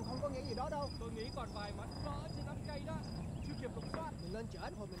không? Không, không có nghĩa gì đó đâu. Tôi nghĩ còn vài mảnh vỡ trên nắm cây đó. Chưa kịp lục soát. Mình lên chở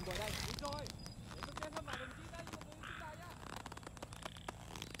hồi mình ngồi đây. Đúng rồi. Để tôi xem mặt đồng chí đây một người chúng ta nhá.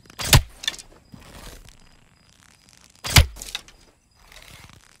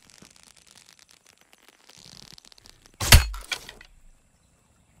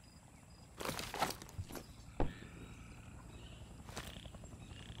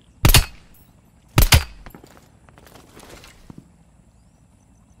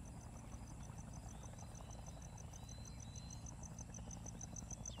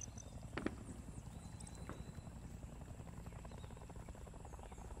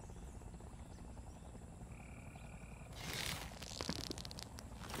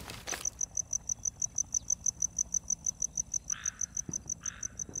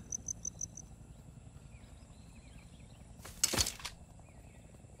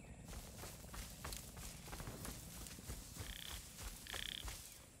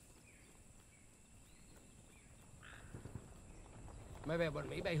 Máy bay bọn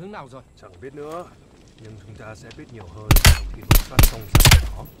Mỹ bay hướng nào rồi? Chẳng biết nữa, nhưng chúng ta sẽ biết nhiều hơn sau khi lục soát xong sạch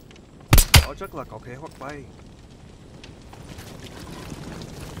đó. Đó chắc là có kế hoạch bay.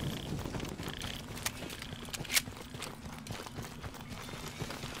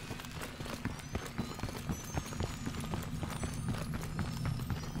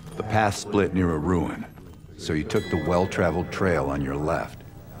 The path split near a ruin, so you took the well-traveled trail on your left,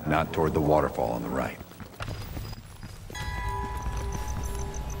 not toward the waterfall on the right.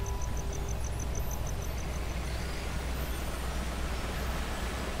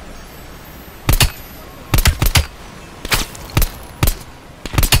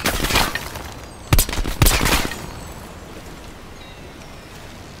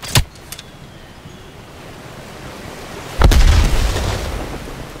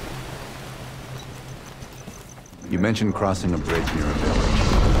 You mentioned crossing a bridge near a village.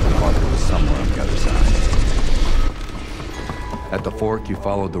 The marker was somewhere on the other side. At the fork, you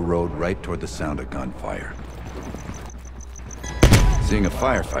followed the road right toward the sound of gunfire. Seeing a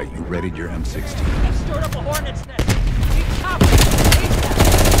firefight, you readied your M16. I've stored up a hornet's nest. Need chopper.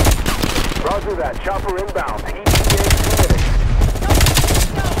 Roger that. Chopper inbound. EVGA 2 minutes.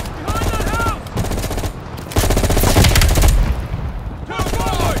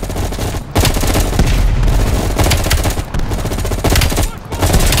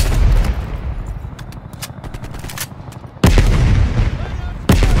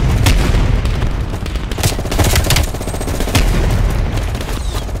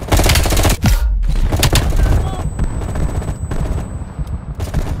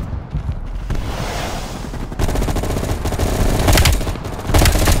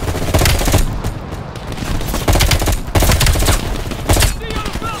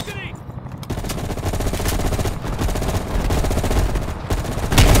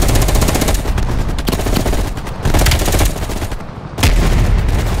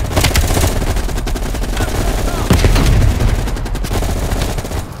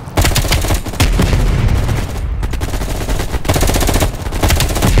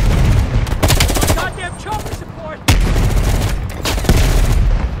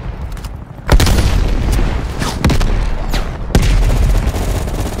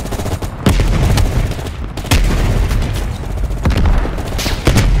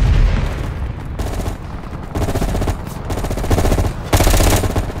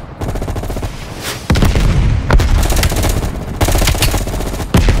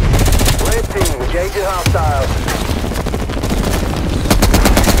 hostiles.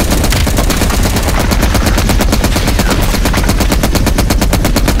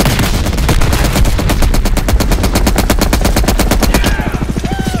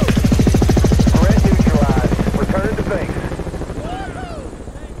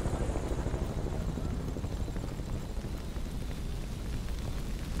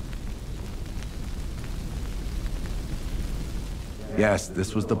 Yes,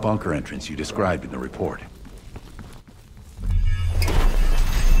 this was the bunker entrance you described in the report.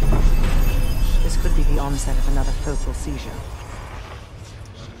 This could be the onset of another focal seizure.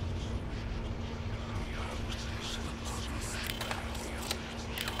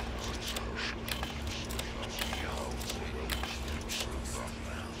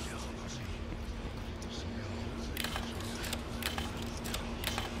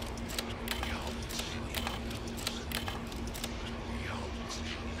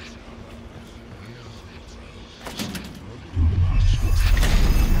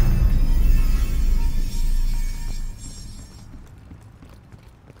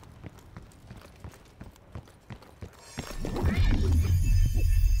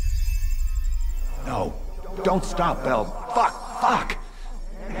 No, don't stop, Bell. Fuck!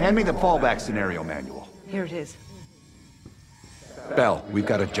 Hand me the fallback scenario manual. Here it is. Bell, we've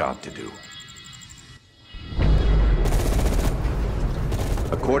got a job to do.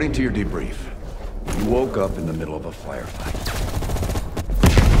 According to your debrief, you woke up in the middle of a firefight.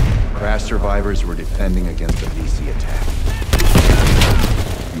 Crash survivors were defending against a VC attack.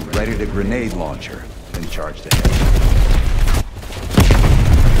 You readied a grenade launcher and charged ahead.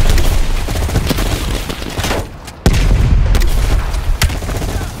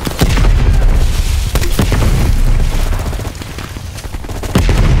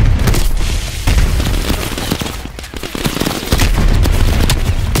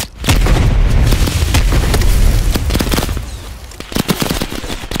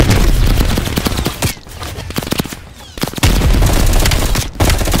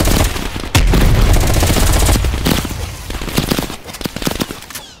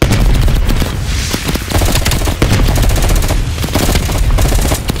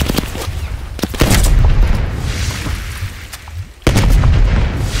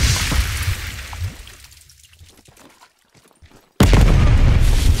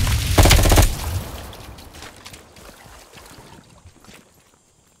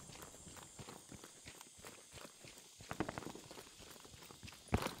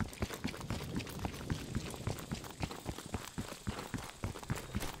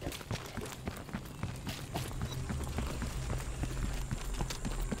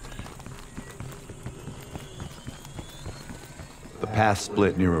 The path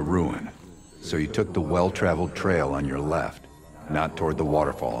split near a ruin, so you took the well-traveled trail on your left, not toward the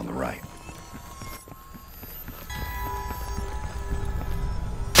waterfall on the right.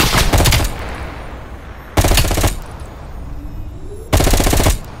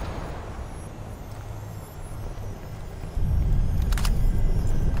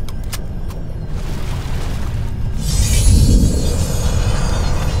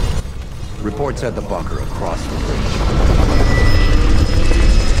 Reports had the bunker across the bridge.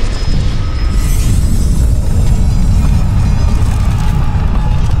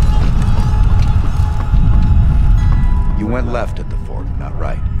 You went left at the fort, not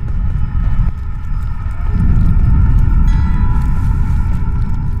right.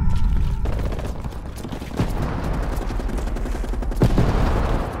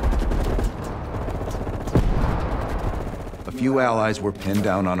 A few allies were pinned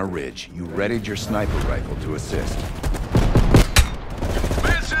down on a ridge. You readied your sniper rifle to assist.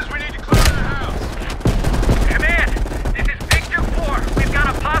 We need to clear the house! Command! This is Victor 4. We've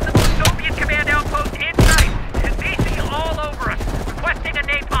got a possible Soviet command outpost in sight. And basing all over us. Requesting a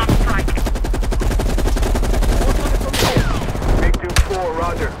napalm strike. Victor 4,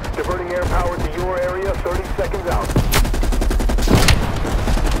 roger. Diverting air power to your area, 30 seconds out.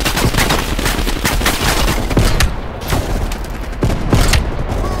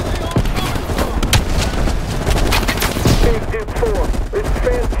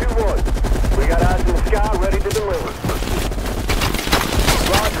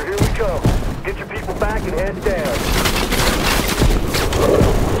 Get your people back and head down.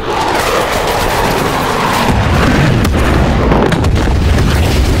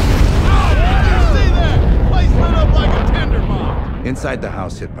 Inside the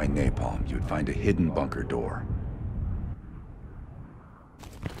house hit by napalm, you'd find a hidden bunker door.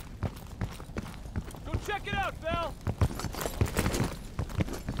 Go check it out, Bell!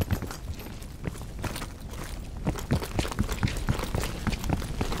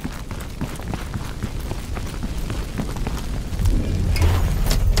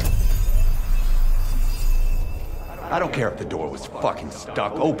 don't care if the door was fucking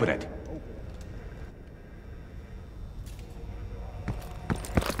stuck. Open it.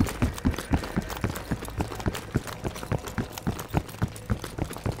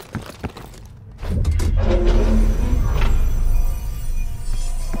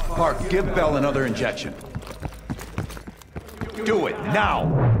 Park, give Bell another injection. Do it, now!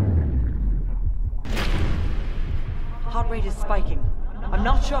 Heart rate is spiking. I'm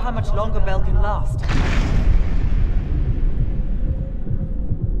not sure how much longer Bell can last.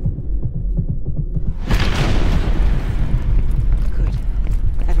 Good.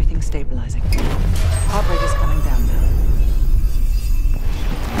 Everything's stabilizing. Heart rate is coming down now.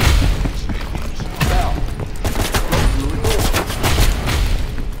 Bell!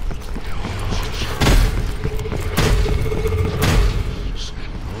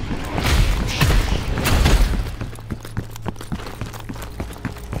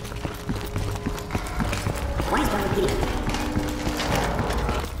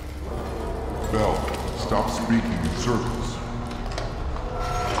 Bell, stop speaking in circles.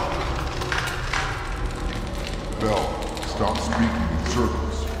 Bell, stop speaking in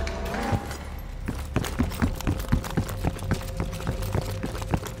circles.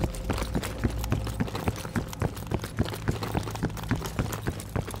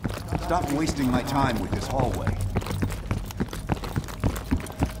 Stop wasting my time with this hallway.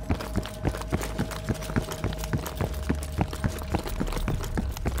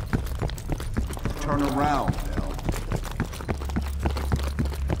 Turn around, Bell.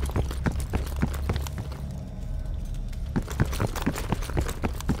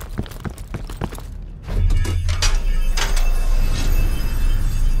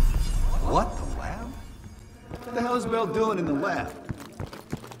 What? The lab? What the hell is Bell doing in the lab?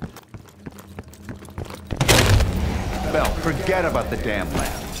 Bell, forget about the damn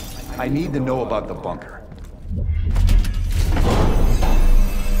lab. I need to know about the bunker.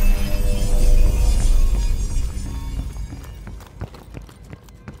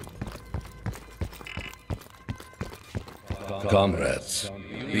 Comrades,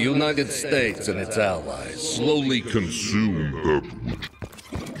 the United States and its allies slowly consume that which...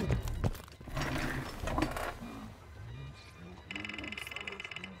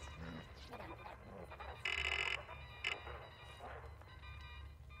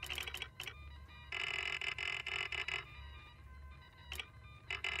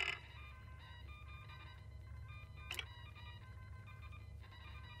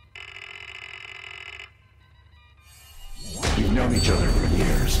 We've known each other for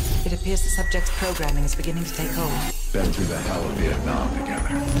years. It appears the subject's programming is beginning to take hold. Been through the hell of Vietnam together.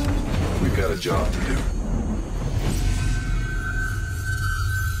 We've got a job to do.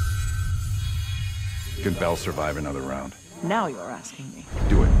 Can Bell survive another round? Now you're asking me.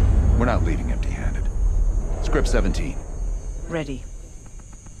 Do it. We're not leaving empty-handed. Script 17. Ready.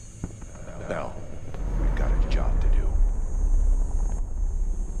 Bell, we've got a job to do.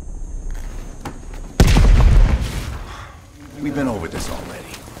 We've been over this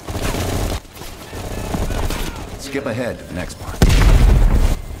already. Skip ahead to the next part.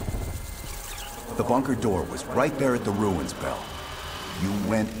 The bunker door was right there at the ruins, Bell. You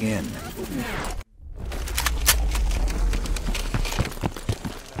went in.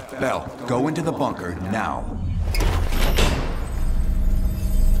 Bell, go into the bunker now.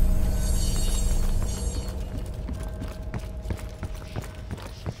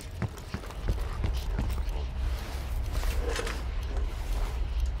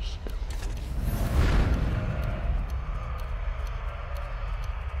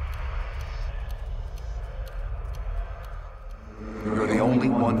 You're the only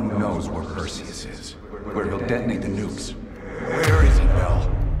one who knows where Perseus is, where he'll detonate the nukes. Where is he, Bell?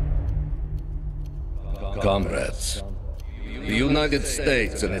 Comrades, the United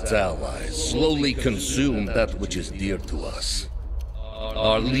States and its allies slowly consume that which is dear to us.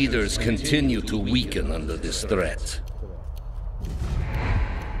 Our leaders continue to weaken under this threat.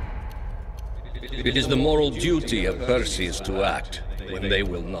 It is the moral duty of Perseus to act when they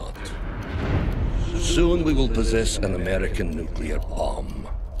will not. Soon we will possess an American nuclear bomb.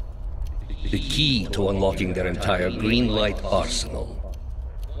 The key to unlocking their entire green light arsenal.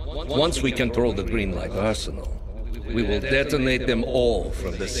 Once we control the green light arsenal, we will detonate them all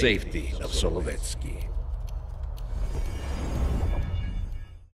from the safety of Solovetsky.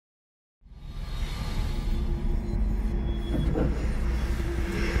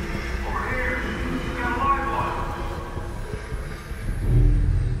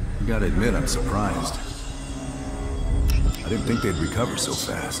 I gotta admit, I'm surprised. I didn't think they'd recover so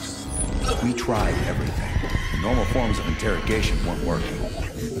fast. We tried everything. Normal forms of interrogation weren't working.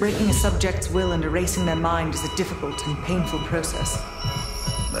 Breaking a subject's will and erasing their mind is a difficult and painful process.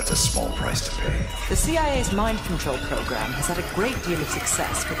 That's a small price to pay. The CIA's mind control program has had a great deal of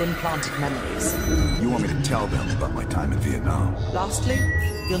success with implanted memories. You want me to tell them about my time in Vietnam? Lastly,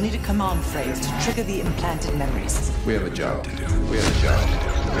 you'll need a command phrase to trigger the implanted memories. We have a job to do.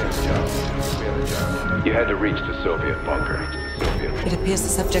 You had to reach the Soviet bunker. It appears the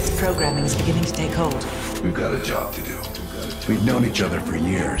subject's programming is beginning to take hold. We've got a job to do. We've known each other for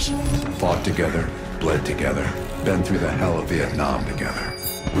years. Fought together, bled together, been through the hell of Vietnam together.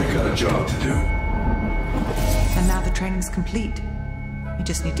 We've got a job to do. And now the training's complete. You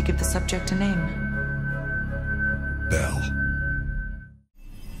just need to give the subject a name. Bell.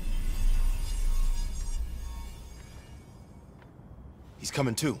 He's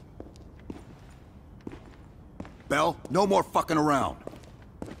coming too. Bell, no more fucking around.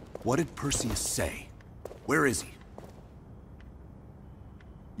 What did Perseus say? Where is he?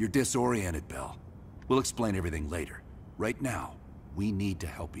 You're disoriented, Bell. We'll explain everything later. Right now, we need to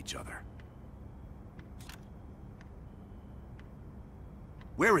help each other.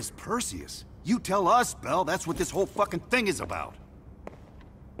 Where is Perseus? You tell us, Bell. That's what this whole fucking thing is about.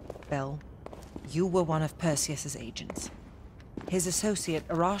 Bell, you were one of Perseus's agents. His associate,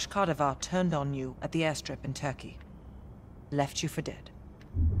 Arash Kardavar, turned on you at the airstrip in Turkey. Left you for dead.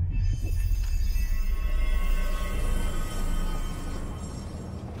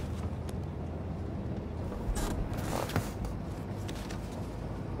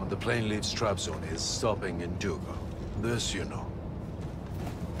 When the plane leaves trap zone, it's stopping in Duga. This you know.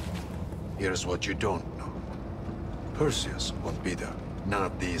 Here's what you don't know. Perseus won't be there. None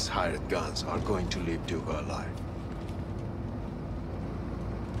of these hired guns are going to leave Duga alive.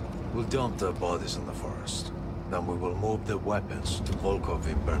 We'll dump their bodies in the forest. Then we will move the weapons to Volkov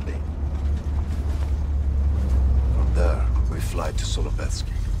in Berlin. From there, we fly to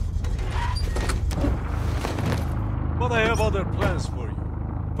Solovetsky. But I have other plans for you.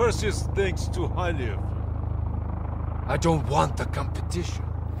 Perseus thinks too highly of you. I don't want the competition.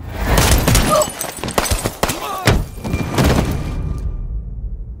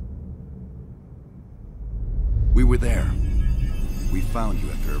 We were there. We found you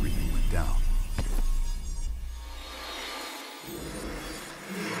after everything went down.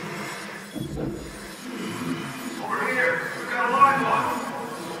 Over here! We've got a live one!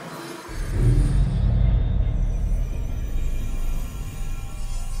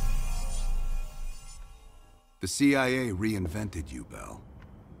 The CIA reinvented you, Bell.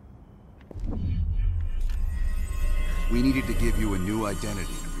 We needed to give you a new identity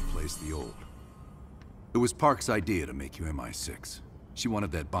to replace the old. It was Park's idea to make you MI6. She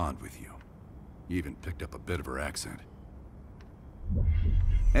wanted that bond with you. You even picked up a bit of her accent.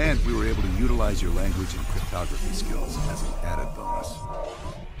 And we were able to utilize your language and cryptography skills as an added bonus.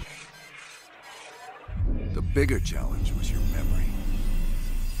 The bigger challenge was your memory.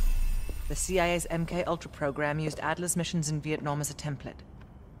 The CIA's MK Ultra program used Adler's missions in Vietnam as a template.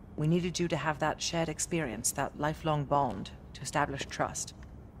 We needed you to have that shared experience, that lifelong bond, to establish trust.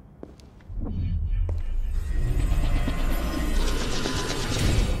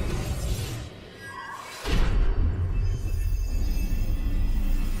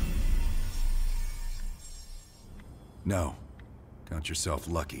 No. Count yourself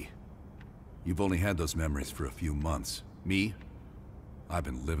lucky. You've only had those memories for a few months. Me? I've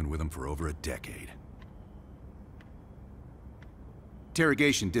been living with them for over a decade.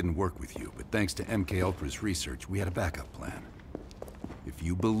 Interrogation didn't work with you, but thanks to MK Ultra's research, we had a backup plan. If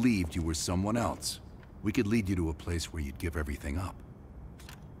you believed you were someone else, we could lead you to a place where you'd give everything up.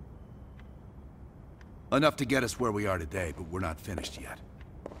 Enough to get us where we are today, but we're not finished yet.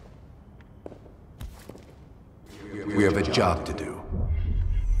 We have a job to do.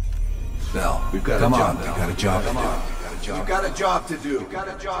 Bell, we've got a job to do. You've got a job to do. You've got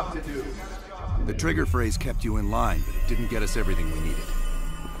a job to do. The trigger phrase kept you in line, but it didn't get us everything we needed.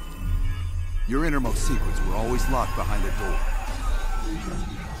 Your innermost secrets were always locked behind a door.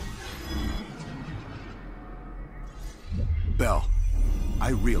 Bell, I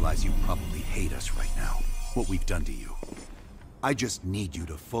realize you probably hate us right now, what we've done to you. I just need you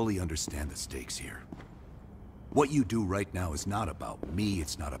to fully understand the stakes here. What you do right now is not about me,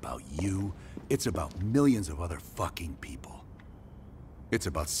 it's not about you, it's about millions of other fucking people. It's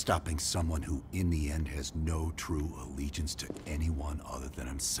about stopping someone who, in the end, has no true allegiance to anyone other than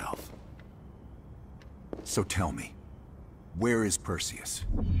himself. So tell me, where is Perseus?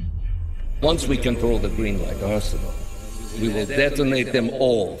 Once we control the Greenlight arsenal, we will detonate them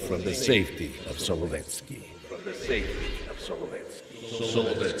all from the safety of Solovetsky.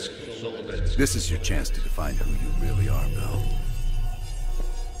 This is your chance to define who you really are, Bell.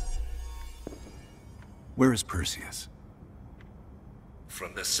 Where is Perseus?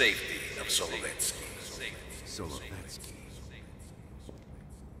 From the safety of Solovetsky.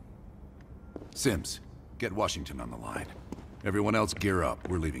 Sims, get Washington on the line. Everyone else gear up.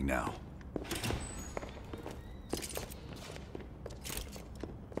 We're leaving now.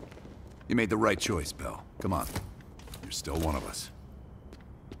 You made the right choice, Bell. Come on. You're still one of us.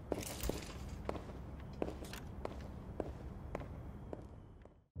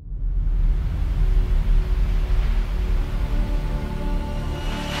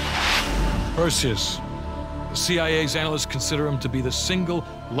 Perseus. The CIA's analysts consider him to be the single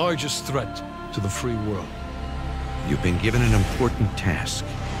largest threat to the free world. You've been given an important task.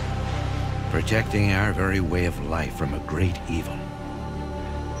 Protecting our very way of life from a great evil.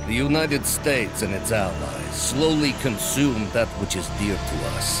 The United States and its allies slowly consume that which is dear to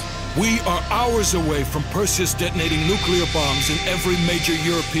us. We are hours away from Perseus detonating nuclear bombs in every major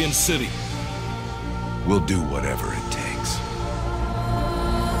European city. We'll do whatever it takes.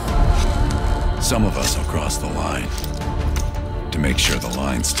 Some of us will cross the line to make sure the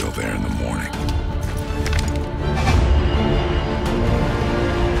line's still there in the morning.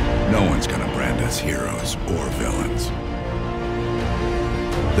 No one's gonna brand us heroes or villains.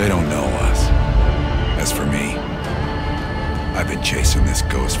 They don't know us. As for me, I've been chasing this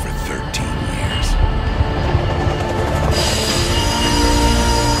ghost for 13 years.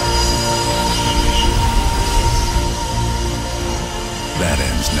 That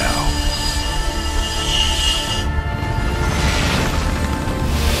ends now.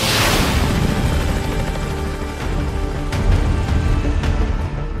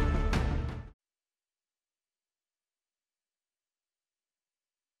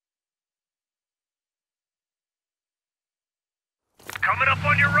 Coming up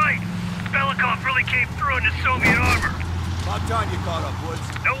on your right. Belikov really came through in the Soviet armor. About time you caught up, Woods.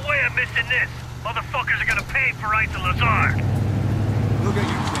 No way I'm missing this. Motherfuckers are gonna pay for right to Lazar. Look at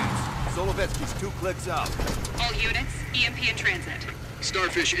your chance. Solovetsky's 2 clicks out. All units, EMP in transit.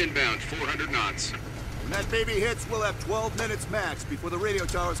 Starfish inbound, 400 knots. When that baby hits, we'll have 12 minutes max before the radio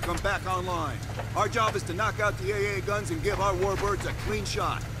towers come back online. Our job is to knock out the AA guns and give our warbirds a clean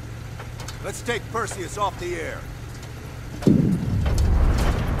shot. Let's take Perseus off the air.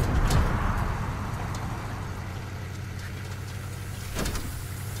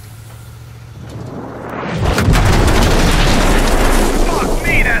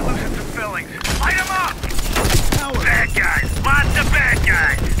 That loosened some fillings. Light them up! Bad guys. Lots of bad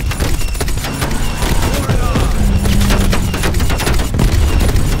guys.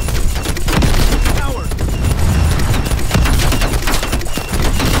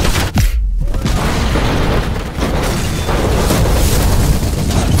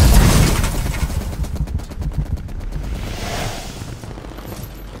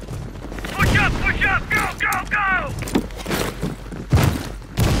 Push up! Push up! Go! Go! Go!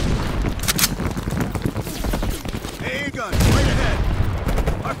 Guns, right ahead.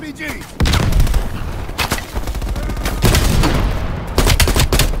 RPG.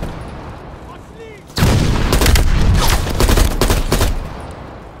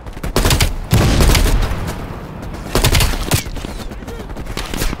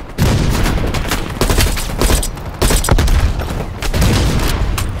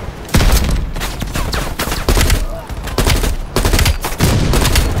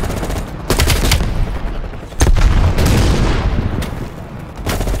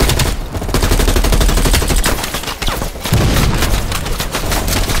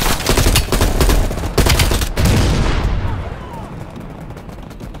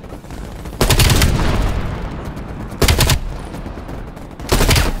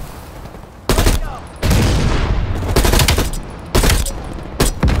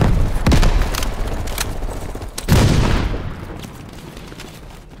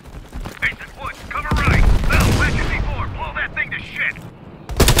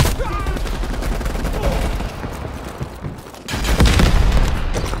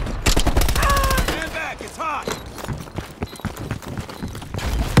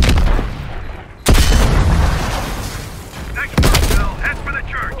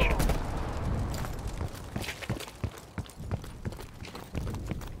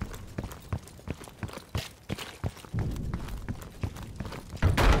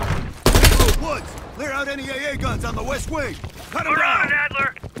 Clear out any AA guns on the west wing. Cut them down. On,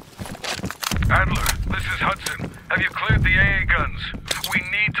 Adler. Adler, this is Hudson. Have you cleared the AA guns? We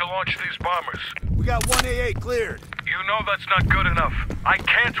need to launch these bombers. We got 1 AA cleared. You know that's not good enough. I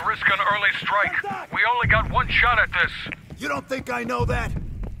can't risk an early strike. We only got 1 shot at this. You don't think I know that?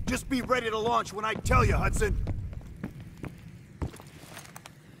 Just be ready to launch when I tell you, Hudson.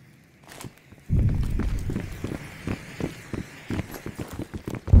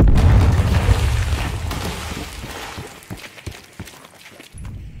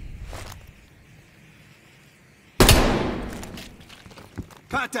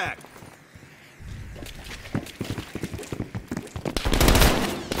 Contact!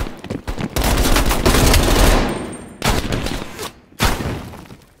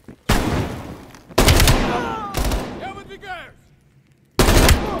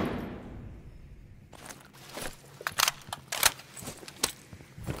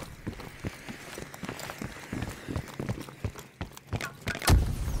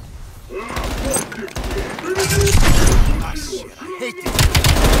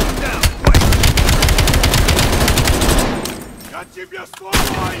 Я тебе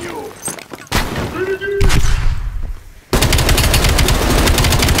сломаю!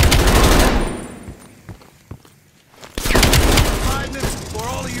 5 minutes before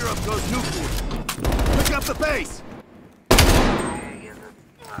all of Europe goes nuclear. Pick up the pace!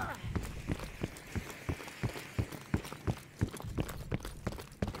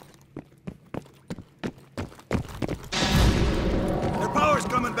 Their power's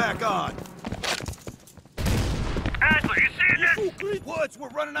coming back on. Adler, you seeing this? Woods, we're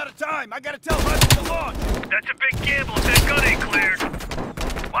running out of time. I gotta tell Hudson to launch. That's a big gamble if that gun ain't cleared.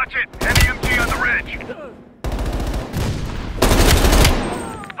 Watch it. Heavy MG on the ridge.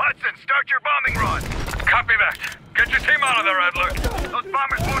 Hudson, start your bombing run. Copy that. Get your team out of there, Adler. Those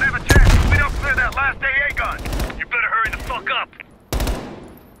bombers won't have a chance if we don't clear that last AA gun. You better hurry the fuck up.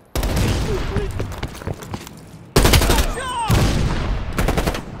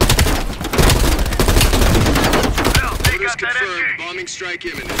 Orders confirmed. Bombing strike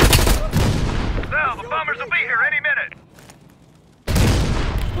imminent. Now, the bombers will be here any minute.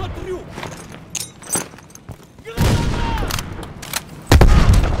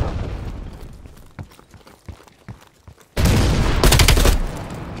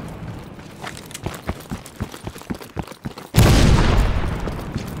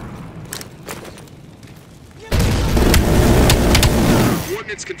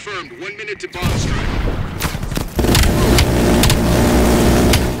 Coordinates confirmed. 1 minute to bomb strike.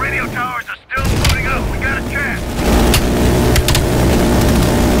 Radio towers are still floating up. We got a chance.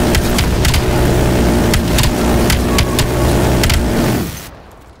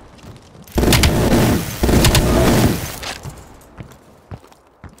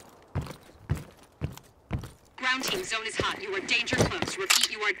 Ground team, zone is hot. You are danger close.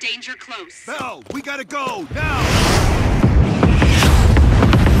 Repeat, you are danger close. Bell, we gotta go, now!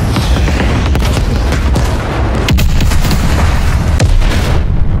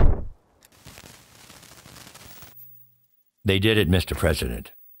 They did it, Mr.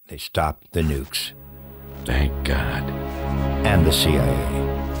 President. They stopped the nukes. Thank God. And the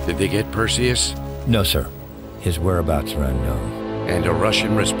CIA. Did they get Perseus? No, sir. His whereabouts are unknown. And a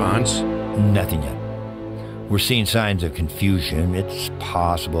Russian response? Nothing yet. We're seeing signs of confusion. It's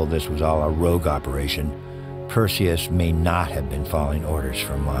possible this was all a rogue operation. Perseus may not have been following orders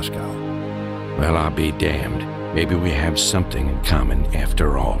from Moscow. Well, I'll be damned. Maybe we have something in common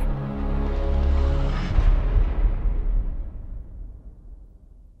after all.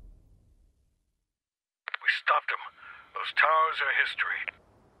 Stopped them. Those towers are history.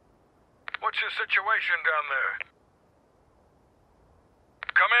 What's your situation down there?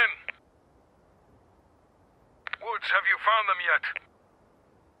 Come in. Woods, have you found them yet?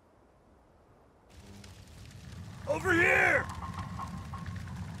 Over here!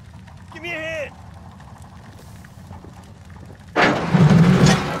 Give me a hand!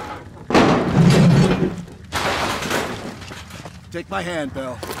 Take my hand,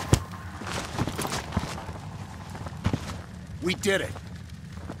 Bell. We did it.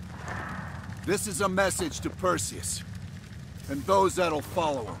 This is a message to Perseus, and those that'll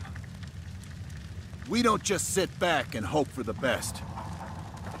follow him. We don't just sit back and hope for the best.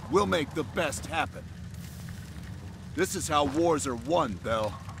 We'll make the best happen. This is how wars are won,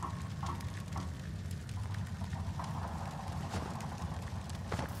 Bell.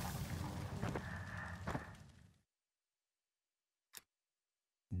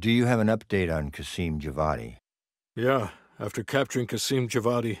 Do you have an update on Qasim Javadi? Yeah. After capturing Qasim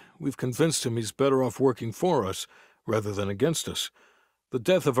Javadi, we've convinced him he's better off working for us rather than against us. The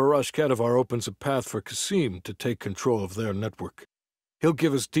death of Arash Kadivar opens a path for Qasim to take control of their network. He'll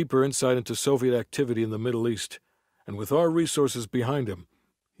give us deeper insight into Soviet activity in the Middle East, and with our resources behind him,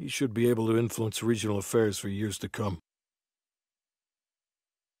 he should be able to influence regional affairs for years to come.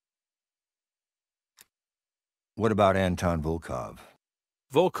 What about Anton Volkov?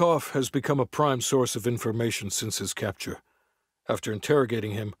 Volkov has become a prime source of information since his capture. After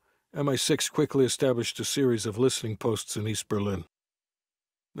interrogating him, MI6 quickly established a series of listening posts in East Berlin.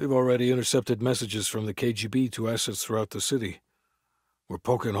 They've already intercepted messages from the KGB to assets throughout the city. We're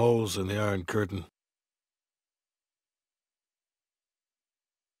poking holes in the Iron Curtain.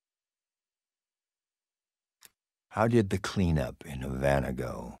 How did the cleanup in Havana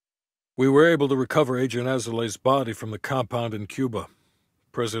go? We were able to recover Agent Azoulay's body from the compound in Cuba.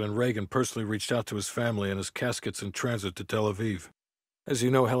 President Reagan personally reached out to his family, and his casket's in transit to Tel Aviv. As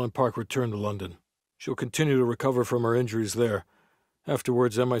you know, Helen Park returned to London. She'll continue to recover from her injuries there.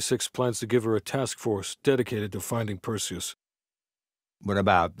 Afterwards, MI6 plans to give her a task force dedicated to finding Perseus. What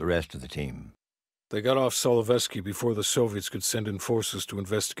about the rest of the team? They got off Solovetsky before the Soviets could send in forces to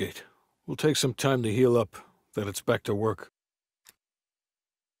investigate. We'll take some time to heal up, then it's back to work.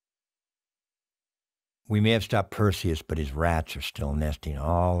 We may have stopped Perseus, but his rats are still nesting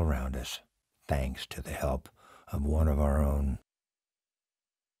all around us, thanks to the help of one of our own.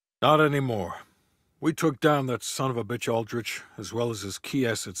 Not anymore. We took down that son of a bitch Aldrich, as well as his key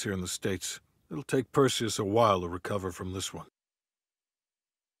assets here in the States. It'll take Perseus a while to recover from this one.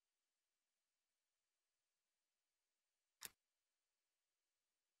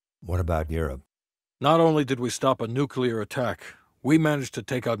 What about Europe? Not only did we stop a nuclear attack, we managed to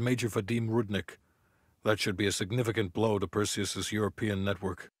take out Major Vadim Rudnik. That should be a significant blow to Perseus's European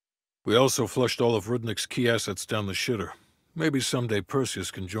network. We also flushed all of Rudnik's key assets down the shitter. Maybe someday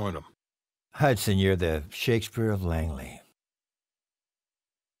Perseus can join him. Hudson, you're the Shakespeare of Langley.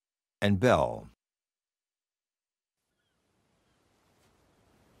 And Bell.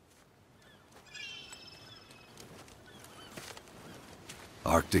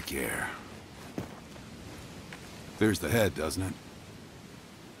 Arctic air. There's the head, doesn't it?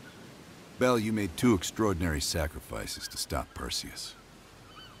 Bell, you made 2 extraordinary sacrifices to stop Perseus.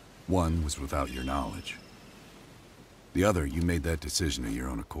 One was without your knowledge. The other, you made that decision of your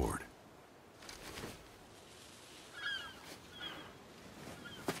own accord.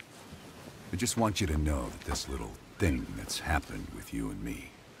 I just want you to know that this little thing that's happened with you and me,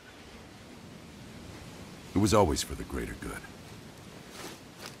 it was always for the greater good.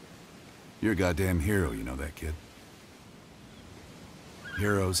 You're a goddamn hero, you know that, kid?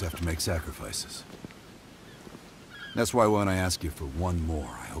 Heroes have to make sacrifices. That's why when I ask you for one more,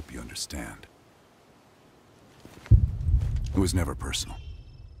 I hope you understand. It was never personal.